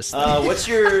 clobber this thing. What's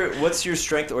your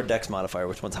strength or dex modifier?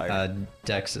 Which one's higher?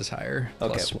 Dex is higher,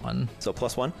 Okay. +1. So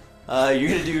 +1. You're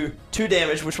gonna do 2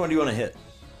 damage. Which one do you want to hit?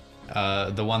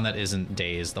 The one that isn't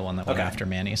dazed, the one that went Okay. after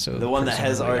Manny. So The one that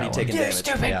has presumably already that taken one. damage.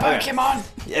 Stupid Yeah.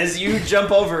 Pokemon. As you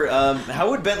jump over, how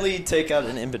would Bentley take out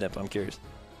an Impidimp? I'm curious.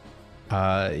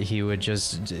 He would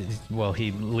just,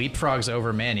 he leapfrogs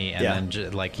over Manny, and Yeah.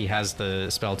 then like he has the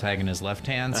spell tag in his left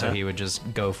hand, so he would just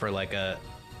go for like a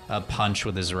punch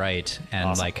with his right,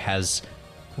 and like has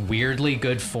weirdly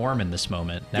good form in this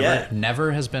moment.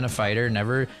 Never has been a fighter,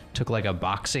 never took like a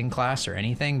boxing class or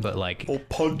anything, but like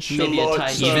Punch Maybe a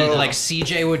tight even like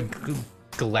CJ would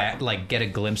like get a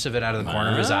glimpse of it out of the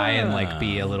corner of his eye and like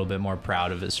be a little bit more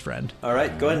proud of his friend. All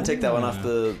right, go ahead and take that one off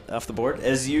the board.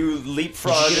 As you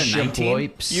leapfrog, Did you get a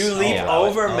 19? you leap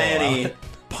over Manny,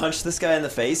 punch this guy in the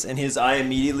face, and his eye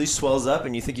immediately swells up,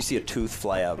 and you think you see a tooth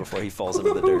fly out before he falls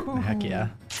into the dirt. Heck yeah.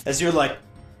 As you're like,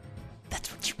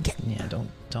 that's what you get. Yeah,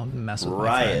 don't mess with my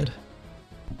Riot. friend.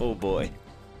 Oh boy.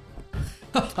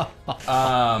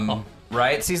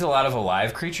 Riot sees a lot of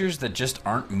alive creatures that just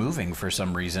aren't moving for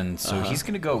some reason, so he's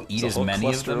gonna go eat It's a as whole many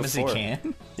of cluster them of as he 4.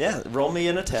 can. Yeah, roll me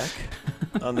an attack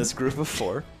on this group of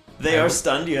 4. They are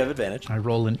stunned. You have advantage. I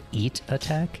roll an eat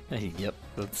attack. Yep,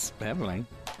 that's happening.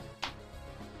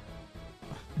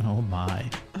 Oh my.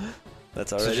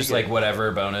 That's So already just good. like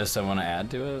whatever bonus I want to add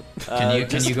to it. Can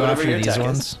just you go whatever after your these attack is.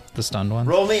 ones? The stunned ones?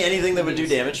 Roll me anything that would do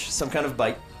damage. Some kind of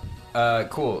bite.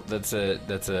 Cool. That's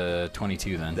a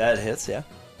 22 then. That hits. Yeah.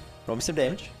 Roll me some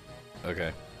damage.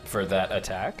 Okay. For that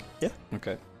attack? Yeah.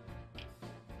 Okay.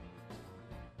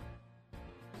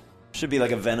 Should be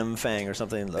like a venom fang or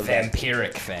something. Of that.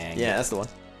 Vampiric Fang. Yeah, that's the one.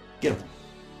 Get him.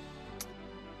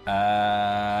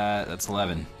 That's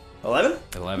 11. 11?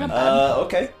 11.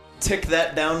 Okay. Tick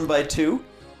that down by 2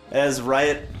 as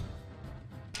Riot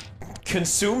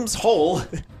consumes whole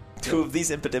 2 of these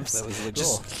Impidimps. That was the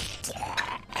goal.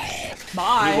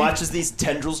 Bye. He watches these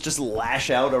tendrils just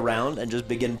lash out around and just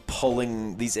begin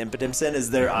pulling these Impidimps in as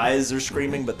their eyes are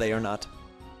screaming, but they are not.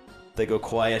 They go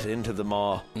quiet into the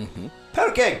maw.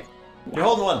 Powder Keg! You're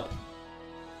holding one.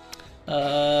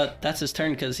 That's his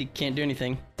turn because he can't do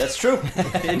anything. That's true.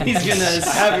 And he's gonna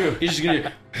I have you. He's just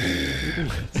gonna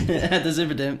at the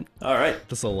Impidimp. All right.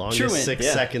 That's the longest Truant. 6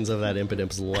 Yeah. seconds of that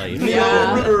Impidimp's life.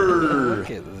 Look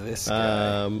at this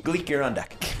guy. Gleek, you're on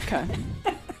deck. Okay.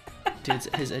 Dude,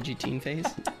 his edgy teen face.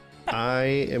 I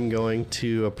am going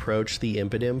to approach the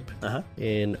Impidimp Uh-huh.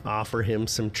 and offer him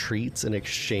some treats in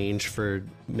exchange for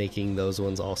making those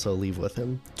ones also leave with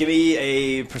him. Give me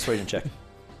a persuasion check.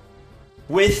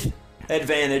 With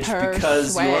advantage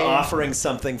because you're Persuade. offering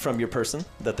something from your person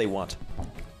that they want.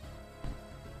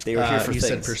 They are here for you things.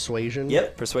 said persuasion?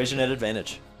 Yep, persuasion at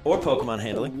advantage. Or Pokemon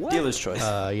handling. Dealer's choice.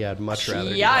 Yeah, I'd much rather.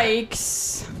 do that.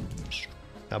 Yikes.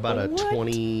 How about a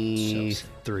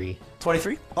 23?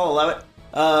 23? I'll allow it.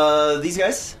 These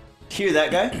guys. Hear that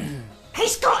guy.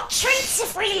 He's got treats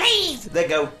if we leave. They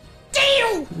go.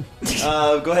 Deal.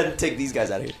 Go ahead and take these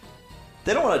guys out of here.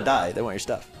 They don't want to die. They want your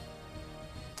stuff.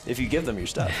 If you give them your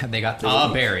stuff. They got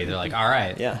a berry. They're like, all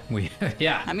right. Yeah.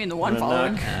 Yeah. I mean, the I'm one gonna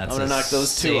followed. knock, I'm That's gonna a knock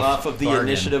those 2 safe off of the bargain.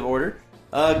 initiative order.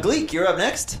 Gleek, you're up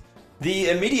next. The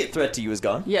immediate threat to you is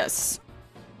gone. Yes.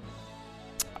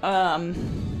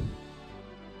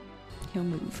 He'll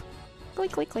move.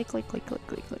 Click, click, click, click, click, click,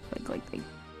 click, click, click, click, click.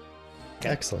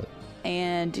 Excellent.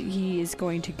 And he is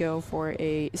going to go for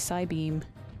a Psybeam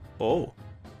Oh,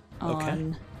 okay.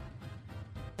 on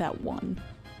that one.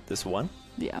 This one?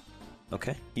 Yeah.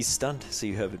 Okay. He's stunned, so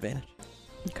you have advantage.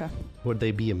 Okay. Would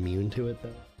they be immune to it,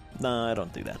 though? No, I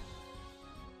don't do that.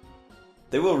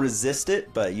 They will resist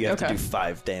it, but you have to Okay. do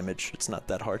 5 damage. It's not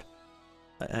that hard.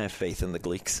 I have faith in the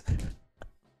Gleeks.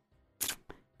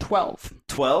 12.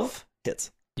 12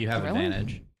 hits. You have Really?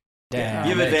 advantage. You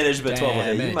have advantage, but 12 will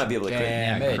hit. You might be able to crit.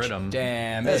 Yeah, crit 'em.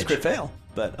 That's crit fail,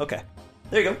 but okay.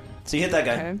 There you go. So you hit that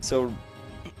guy. Okay. So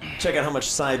check out how much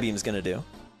Psybeam's going to do.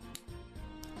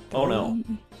 Oh, no.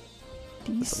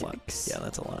 That's a lot. D6. Yeah,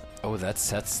 that's a lot. Oh, that's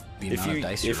the If amount you of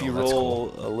dice if you roll.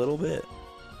 That's roll a little bit,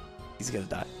 he's going to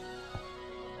die.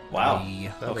 Wow.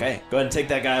 Yeah. Okay, go ahead and take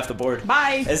that guy off the board.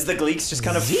 Bye. As the Gleeks just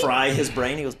kind of fry his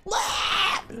brain, he goes,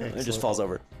 "Wah!" and it just falls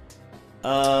over.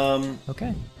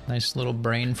 Okay. Nice little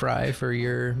brain fry for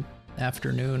your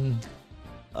afternoon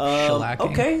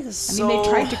Okay, so... I mean, they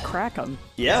tried to crack them.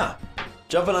 Yeah.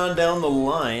 Jumping on down the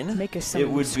line, Make us it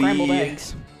some would scrambled be...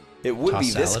 eggs. It would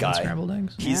Toss be this salad and guy. scrambled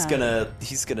eggs? He's Yeah.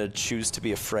 gonna choose to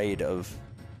be afraid of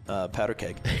Powder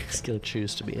Keg. He's gonna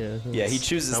choose to be. Yeah, he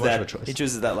chooses not much of a that. choice. He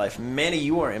chooses that life. Manny,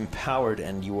 you are empowered,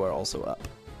 and you are also up.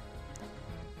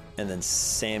 And then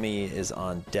Sammy is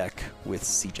on deck with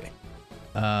CJ.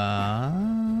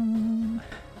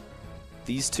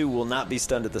 These two will not be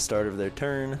stunned at the start of their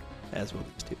turn, as will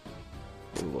these two.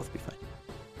 They will both be fine.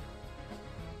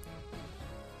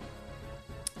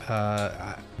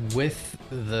 With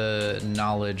the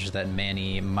knowledge that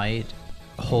Manny might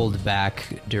hold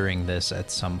back during this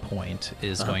at some point,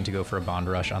 is going to go for a bond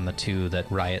rush on the two that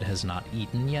Riot has not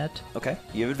eaten yet. Okay,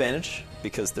 you have advantage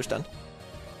because they're stunned.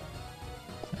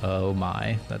 Oh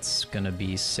my, that's gonna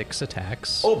be 6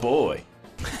 attacks. Oh boy.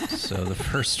 So the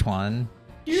first one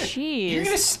Jeez. You're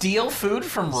gonna steal food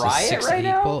from is a Riot 6 right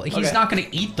now? Well, he's Okay. not gonna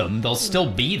eat them. They'll still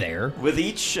be there. With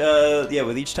each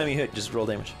time you hit, just roll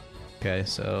damage. Okay,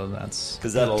 so that's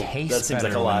Because They that taste seems like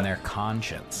better a when lot. they're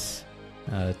conscience.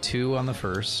 2 on the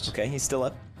first. Okay, he's still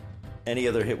up. Any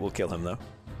other hit will kill him, though.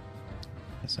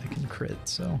 Guess I can crit,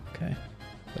 so okay.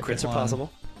 Second Crits are one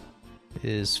possible.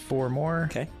 Is 4 more.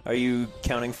 Okay. Are you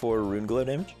counting for Rune Glow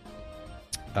damage?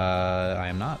 I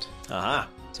am not. Aha.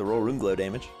 So roll Rune Glow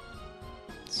damage.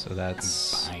 So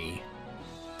that's Bye.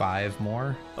 5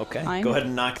 more. Okay. Fine. Go ahead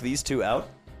and knock these two out.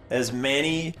 As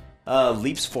Manny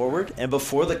leaps forward, and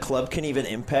before the club can even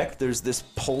impact, there's this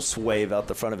pulse wave out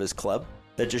the front of his club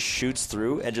that just shoots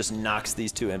through and just knocks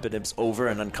these two impotents over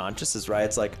and unconscious. As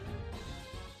Riot's like,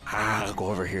 I'll go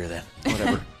over here then.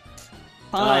 Whatever.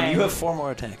 Fine. You have 4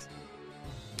 more attacks.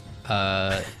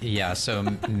 Yeah, so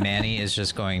Manny is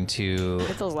just going to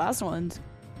Get those last ones.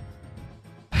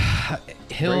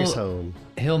 Bring us home.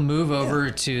 he'll move over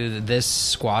to this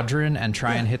squadron and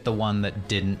try and hit the one that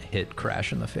didn't hit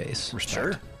Crash in the face.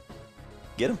 Sure.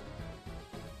 Get him.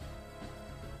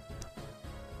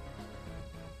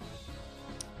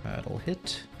 That'll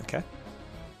hit. Okay.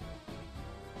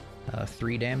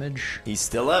 3 damage. He's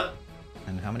still up.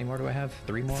 And how many more do I have?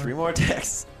 3 more? 3 more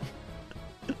attacks.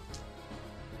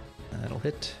 That'll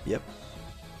hit. Yep.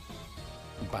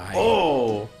 Bye.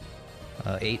 Oh!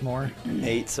 8 more.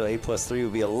 8, so 8 plus 3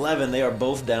 would be 11. They are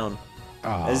both down.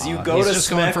 As you go he's to just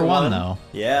going smack for one, though.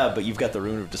 Yeah, but you've got the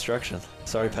Rune of Destruction.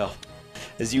 Sorry, pal.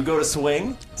 As you go to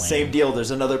swing, same deal.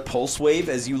 There's another pulse wave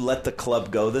as you let the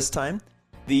club go this time.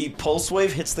 The pulse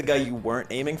wave hits the guy you weren't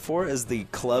aiming for as the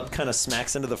club kind of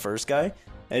smacks into the first guy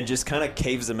and just kind of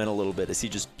caves him in a little bit as he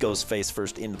just goes face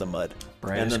first into the mud.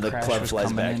 Right and as then the Crash club was flies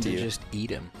coming back in to you. just eat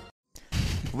him.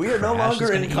 We are no Crash is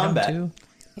longer gonna in eat him, combat, too.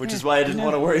 which is why I didn't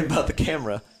want to worry about the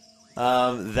camera.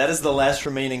 That is the last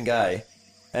remaining guy.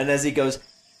 And as he goes,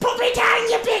 Put me down,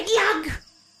 you big lug!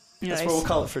 that's what we'll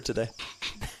call it for today.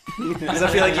 Because I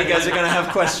feel like you guys are going to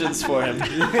have questions for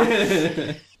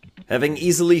him. Having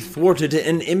easily thwarted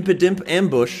an impidimp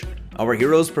ambush, our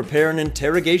heroes prepare an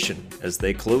interrogation as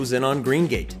they close in on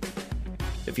Greengate.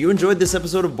 If you enjoyed this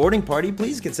episode of Boarding Party,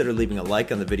 please consider leaving a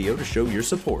like on the video to show your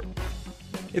support.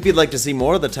 If you'd like to see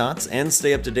more of the Tots and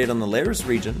stay up to date on the Laris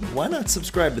region, why not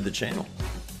subscribe to the channel?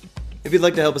 If you'd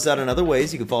like to help us out in other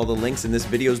ways, you can follow the links in this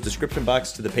video's description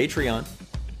box to the Patreon.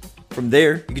 From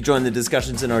there, you can join the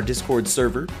discussions in our Discord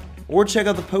server, or check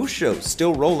out the post shows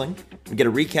still rolling, and get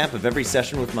a recap of every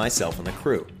session with myself and the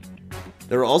crew.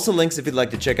 There are also links if you'd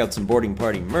like to check out some Boarding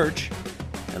Party merch,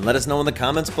 and let us know in the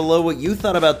comments below what you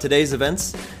thought about today's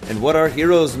events, and what our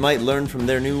heroes might learn from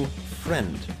their new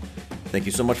friend. Thank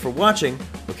you so much for watching.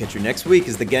 We'll catch you next week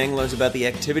as the gang learns about the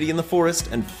activity in the forest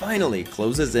and finally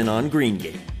closes in on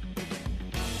Greengate.